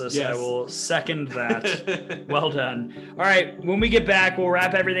analysis. Yes. I will second that. Well done. All right. When we get back, we'll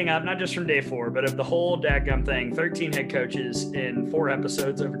wrap everything up, not just from day 4, but of the whole dadgum thing. 13 head coaches in 4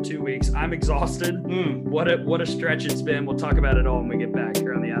 episodes over 2 weeks. I'm exhausted. What a stretch it's been. We'll talk about it all when we get back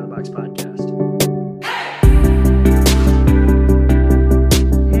here on the Out of the Box podcast.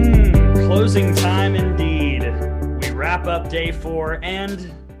 Closing time indeed. We wrap up day 4,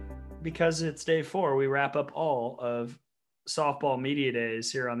 and because it's day 4, we wrap up all of softball media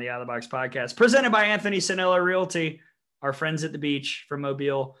days here on the Out of the Box podcast, presented by Anthony Sanella Realty, our friends at the beach from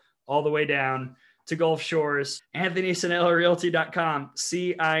Mobile all the way down to Gulf Shores. AnthonySanellaRealty.com,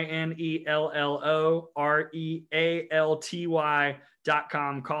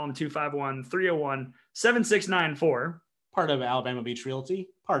 CINELLOREALTY.com. Call them 251-301-7694. Part of Alabama Beach Realty,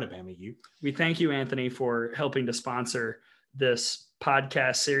 part of AMU. We thank you, Anthony, for helping to sponsor this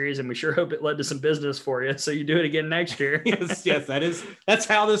podcast series, and we sure hope it led to some business for you, so you do it again next year. yes, that's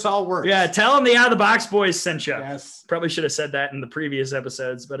how this all works. Yeah, tell them the Out of the Box boys sent you. Yes. Probably should have said that in the previous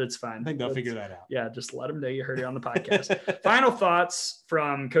episodes, but it's fine. I think they'll figure that out. Yeah, just let them know you heard it on the podcast. Final thoughts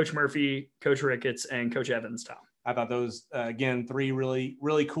from Coach Murphy, Coach Ricketts, and Coach Evans, Tom. I thought those, again, 3 really,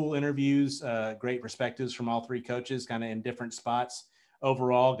 really cool interviews, great perspectives from all 3 coaches, kind of in different spots.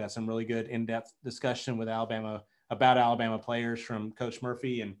 Overall, got some really good in-depth discussion with Alabama about Alabama players from Coach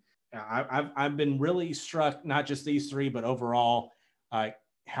Murphy. And I've been really struck, not just these 3, but overall,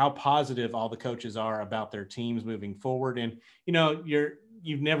 how positive all the coaches are about their teams moving forward. And,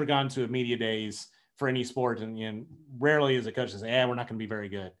 you've never gone to a media days for any sport, and rarely is a coach to say, we're not going to be very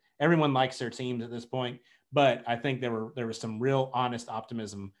good. Everyone likes their teams at this point. But I think there was some real honest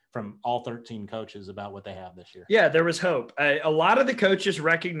optimism from all 13 coaches about what they have this year. Yeah, there was hope. A lot of the coaches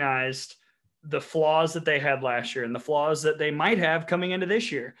recognized the flaws that they had last year and the flaws that they might have coming into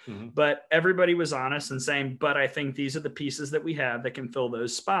this year. Mm-hmm. But everybody was honest and saying, but I think these are the pieces that we have that can fill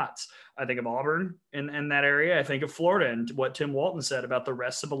those spots. I think of Auburn in that area. I think of Florida and what Tim Walton said about the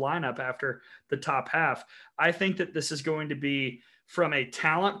rest of the lineup after the top half. I think that this is going to be, from a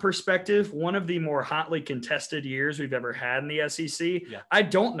talent perspective, one of the more hotly contested years we've ever had in the SEC. Yeah. I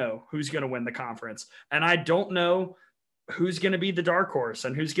don't know who's going to win the conference, and I don't know who's going to be the dark horse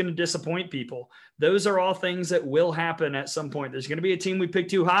and who's going to disappoint people. Those are all things that will happen at some point. There's going to be a team we pick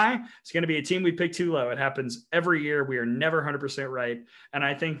too high. It's going to be a team we pick too low. It happens every year. We are never 100% right. And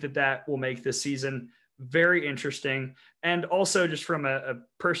I think that will make this season very interesting. And also, just from a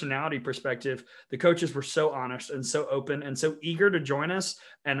personality perspective, the coaches were so honest and so open and so eager to join us.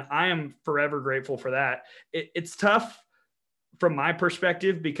 And I am forever grateful for that. It's tough from my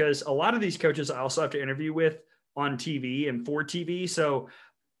perspective because a lot of these coaches I also have to interview with on TV and for TV. So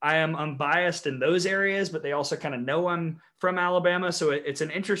I am unbiased in those areas, but they also kind of know I'm from Alabama. So it's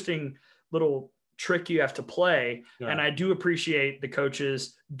an interesting little trick you have to play. Yeah. And I do appreciate the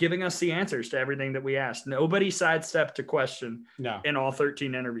coaches giving us the answers to everything that we asked. Nobody sidestepped a question in all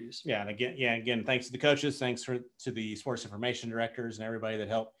 13 interviews. Yeah. And again, thanks to the coaches, thanks to the sports information directors and everybody that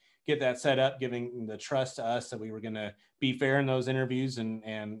helped get that set up, giving the trust to us that we were going to be fair in those interviews. And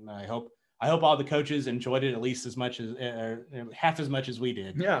I hope all the coaches enjoyed it at least as much as half as much as we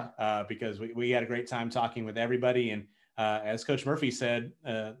did. Yeah. Because we had a great time talking with everybody. And as Coach Murphy said,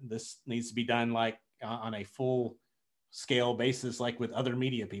 this needs to be done like on a full scale basis, like with other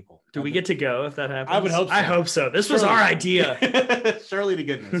media people. Do we get to go if that happens? I would hope so. I hope so. This was our idea. Surely to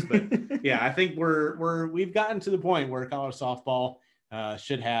goodness. But yeah, I think we've gotten to the point where college softball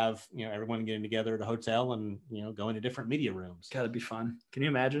should have, everyone getting together at a hotel and, going to different media rooms. Gotta be fun. Can you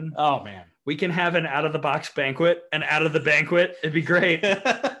imagine? Oh man. We can have an out of the box banquet and out of the banquet. It'd be great.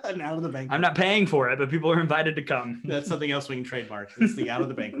 An out of the banquet. I'm not paying for it, but people are invited to come. That's something else we can trademark. It's the out of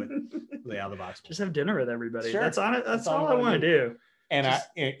the banquet, the out of the box. Just have dinner with everybody. Sure. That's all I want to do. And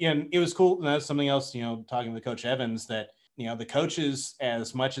and it was cool. And that's something else, talking with Coach Evans, that, the coaches,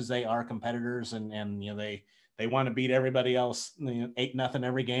 as much as they are competitors and they want to beat everybody else 8-0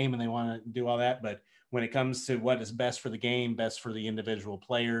 every game, and they want to do all that. But when it comes to what is best for the game, best for the individual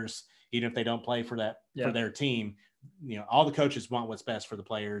players, even if they don't play for that, for their team, all the coaches want what's best for the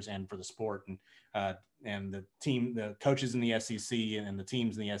players and for the sport. And the coaches in the SEC and the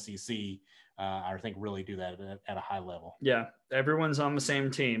teams in the SEC, I think really do that at a high level. Yeah. Everyone's on the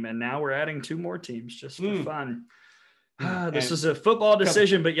same team. And now we're adding 2 more teams just for fun. This is a football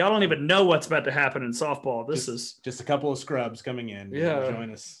decision, but y'all don't even know what's about to happen in softball. This is just a couple of scrubs coming in.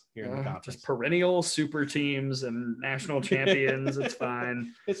 Join us here in the conference. Just perennial super teams and national champions. It's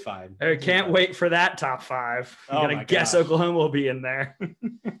fine. It's fine. I can't wait for that top 5. I'm gonna guess Oklahoma will be in there.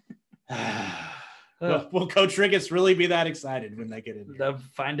 Will Coach Ricketts really be that excited when they get in there? They'll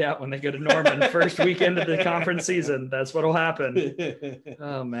find out when they go to Norman first weekend of the conference season. That's what'll happen.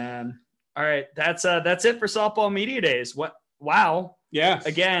 Oh man. All right, that's it for softball media days. Wow. Yeah.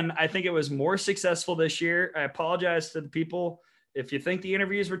 Again, I think it was more successful this year. I apologize to the people if you think the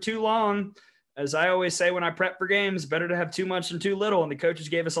interviews were too long. As I always say when I prep for games, better to have too much than too little, and the coaches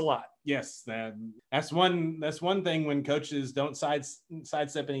gave us a lot. Yes, that's one thing when coaches don't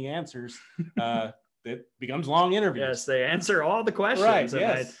sidestep any answers. It becomes long interviews. Yes, they answer all the questions. Right, and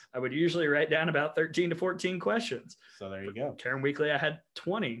yes. I would usually write down about 13 to 14 questions. So there you go. Karen Weekly, I had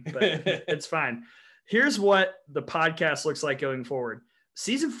 20, but it's fine. Here's what the podcast looks like going forward.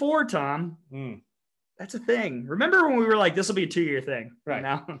 Season 4, Tom, that's a thing. Remember when we were like, this will be a 2-year thing? Right.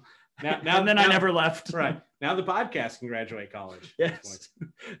 Now and then I never left. Right. Now the podcast can graduate college. Yes.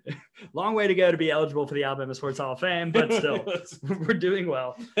 Long way to go to be eligible for the Alabama Sports Hall of Fame, but still, we're doing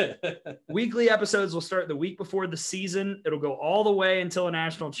well. Weekly episodes will start the week before the season. It'll go all the way until a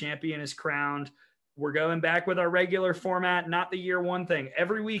national champion is crowned. We're going back with our regular format, not the year one thing.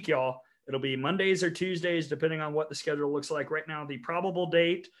 Every week, y'all, it'll be Mondays or Tuesdays, depending on what the schedule looks like. Right now, the probable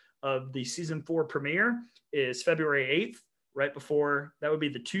date of the season 4 premiere is February 8th. Right before, that would be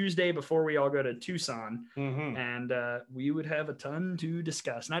the Tuesday before we all go to Tucson. And we would have a ton to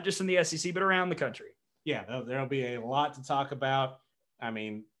discuss, not just in the SEC, but around the country. Yeah, there'll be a lot to talk about. I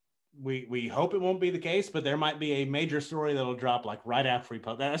mean, we hope it won't be the case, but there might be a major story that'll drop like right after we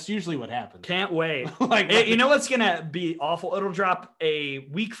post. That's usually what happens. Can't wait. You know what's going to be awful? It'll drop a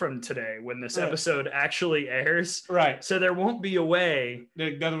week from today when this episode actually airs. Right. So there won't be a way.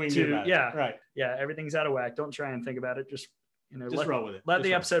 There's nothing we can do about it. Right. Yeah, everything's out of whack. Don't try and think about it. Just roll with it. Let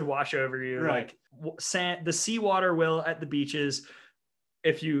the episode wash over you. Right. Like the seawater will at the beaches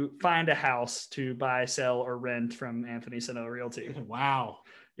if you find a house to buy, sell, or rent from Anthony Sinnoh Realty. Wow.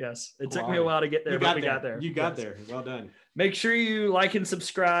 Yes. It took me a while to get there, but we got there. You got there. Well done. Make sure you like and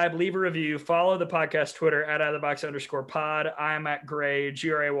subscribe, leave a review, follow the podcast Twitter at @outofthebox_pod. I'm at Gray,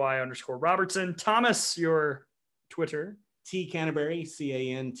 GRAY_Robertson. Thomas, your Twitter. T Canterbury,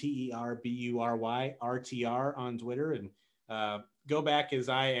 CANTERBURY, RTR on Twitter. And go back, as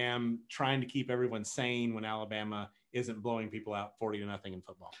I am trying to keep everyone sane when Alabama isn't blowing people out 40-0 in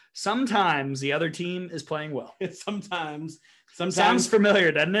football. Sometimes the other team is playing well. Sometimes sounds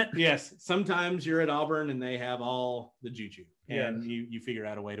familiar, doesn't it? Yes. Sometimes you're at Auburn and they have all the juju, and you figure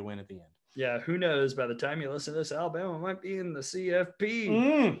out a way to win at the end. Yeah, who knows? By the time you listen to this, Alabama might be in the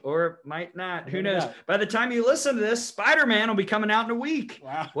CFP or might not. Who knows? By the time you listen to this, Spider-Man will be coming out in a week.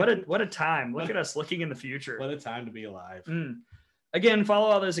 Wow. What a time. Look at us looking in the future. What a time to be alive. Again, follow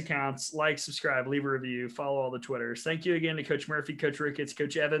all those accounts, like, subscribe, leave a review, follow all the Twitters. Thank you again to Coach Murphy, Coach Ricketts,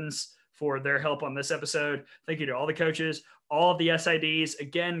 Coach Evans for their help on this episode. Thank you to all the coaches, all of the SIDs.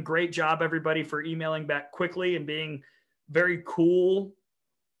 Again, great job, everybody, for emailing back quickly and being very cool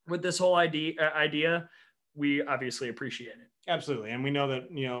with this whole idea. We obviously appreciate it. Absolutely. And we know that,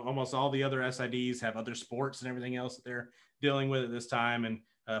 almost all the other SIDs have other sports and everything else that they're dealing with at this time. And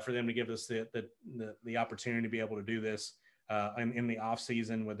for them to give us the opportunity to be able to do this in the off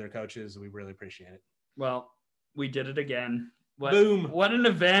season with their coaches, we really appreciate it. Well, we did it again. Boom. What an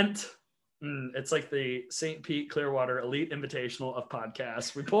event. It's like the St. Pete Clearwater Elite Invitational of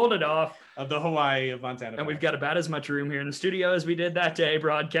podcasts. We pulled it off. Of the Hawaii of Montana. And we've got about as much room here in the studio as we did that day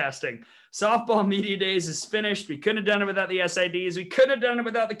broadcasting. Softball Media Days is finished. We couldn't have done it without the SIDs. We couldn't have done it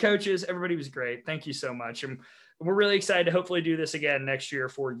without the coaches. Everybody was great. Thank you so much. And we're really excited to hopefully do this again next year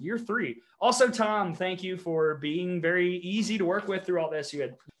for year 3. Also, Tom, thank you for being very easy to work with through all this. You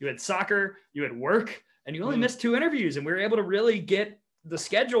had soccer, you had work, and you only missed 2 interviews, and we were able to really get the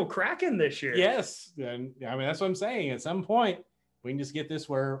schedule cracking this year. Yes. And I mean, that's what I'm saying. At some point, we can just get this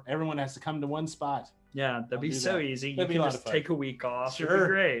where everyone has to come to one spot. Yeah, that'd be so easy. You can just take a week off. Sure.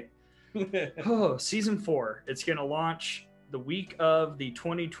 It'd be great. Oh, season 4. It's going to launch the week of the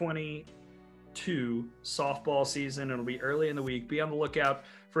 2022 softball season. It'll be early in the week. Be on the lookout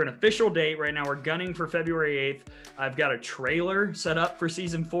for an official date. Right now, we're gunning for February 8th. I've got a trailer set up for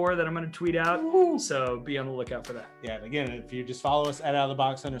season 4 that I'm going to tweet out. Woo! So be on the lookout for that. Yeah. And again, if you just follow us at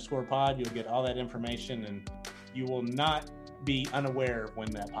OutOfTheBox_pod, you'll get all that information, and you will not be unaware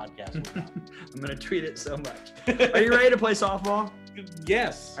when that podcast will come. I'm going to tweet it so much. Are you ready to play softball?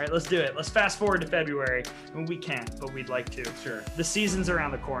 Yes. All right, let's do it. Let's fast forward to February. I mean, we can't, but we'd like to. Sure. The season's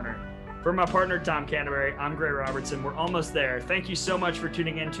around the corner. For my partner, Tom Canterbury, I'm Gray Robertson. We're almost there. Thank you so much for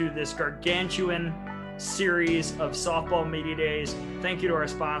tuning into this gargantuan series of Softball Media Days. Thank you to our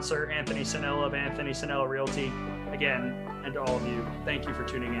sponsor, Anthony Sanella of Anthony Sanella Realty. Again, and to all of you, thank you for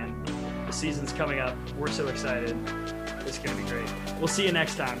tuning in. The season's coming up. We're so excited. It's going to be great. We'll see you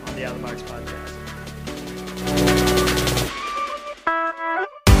next time on the Out of the Box podcast.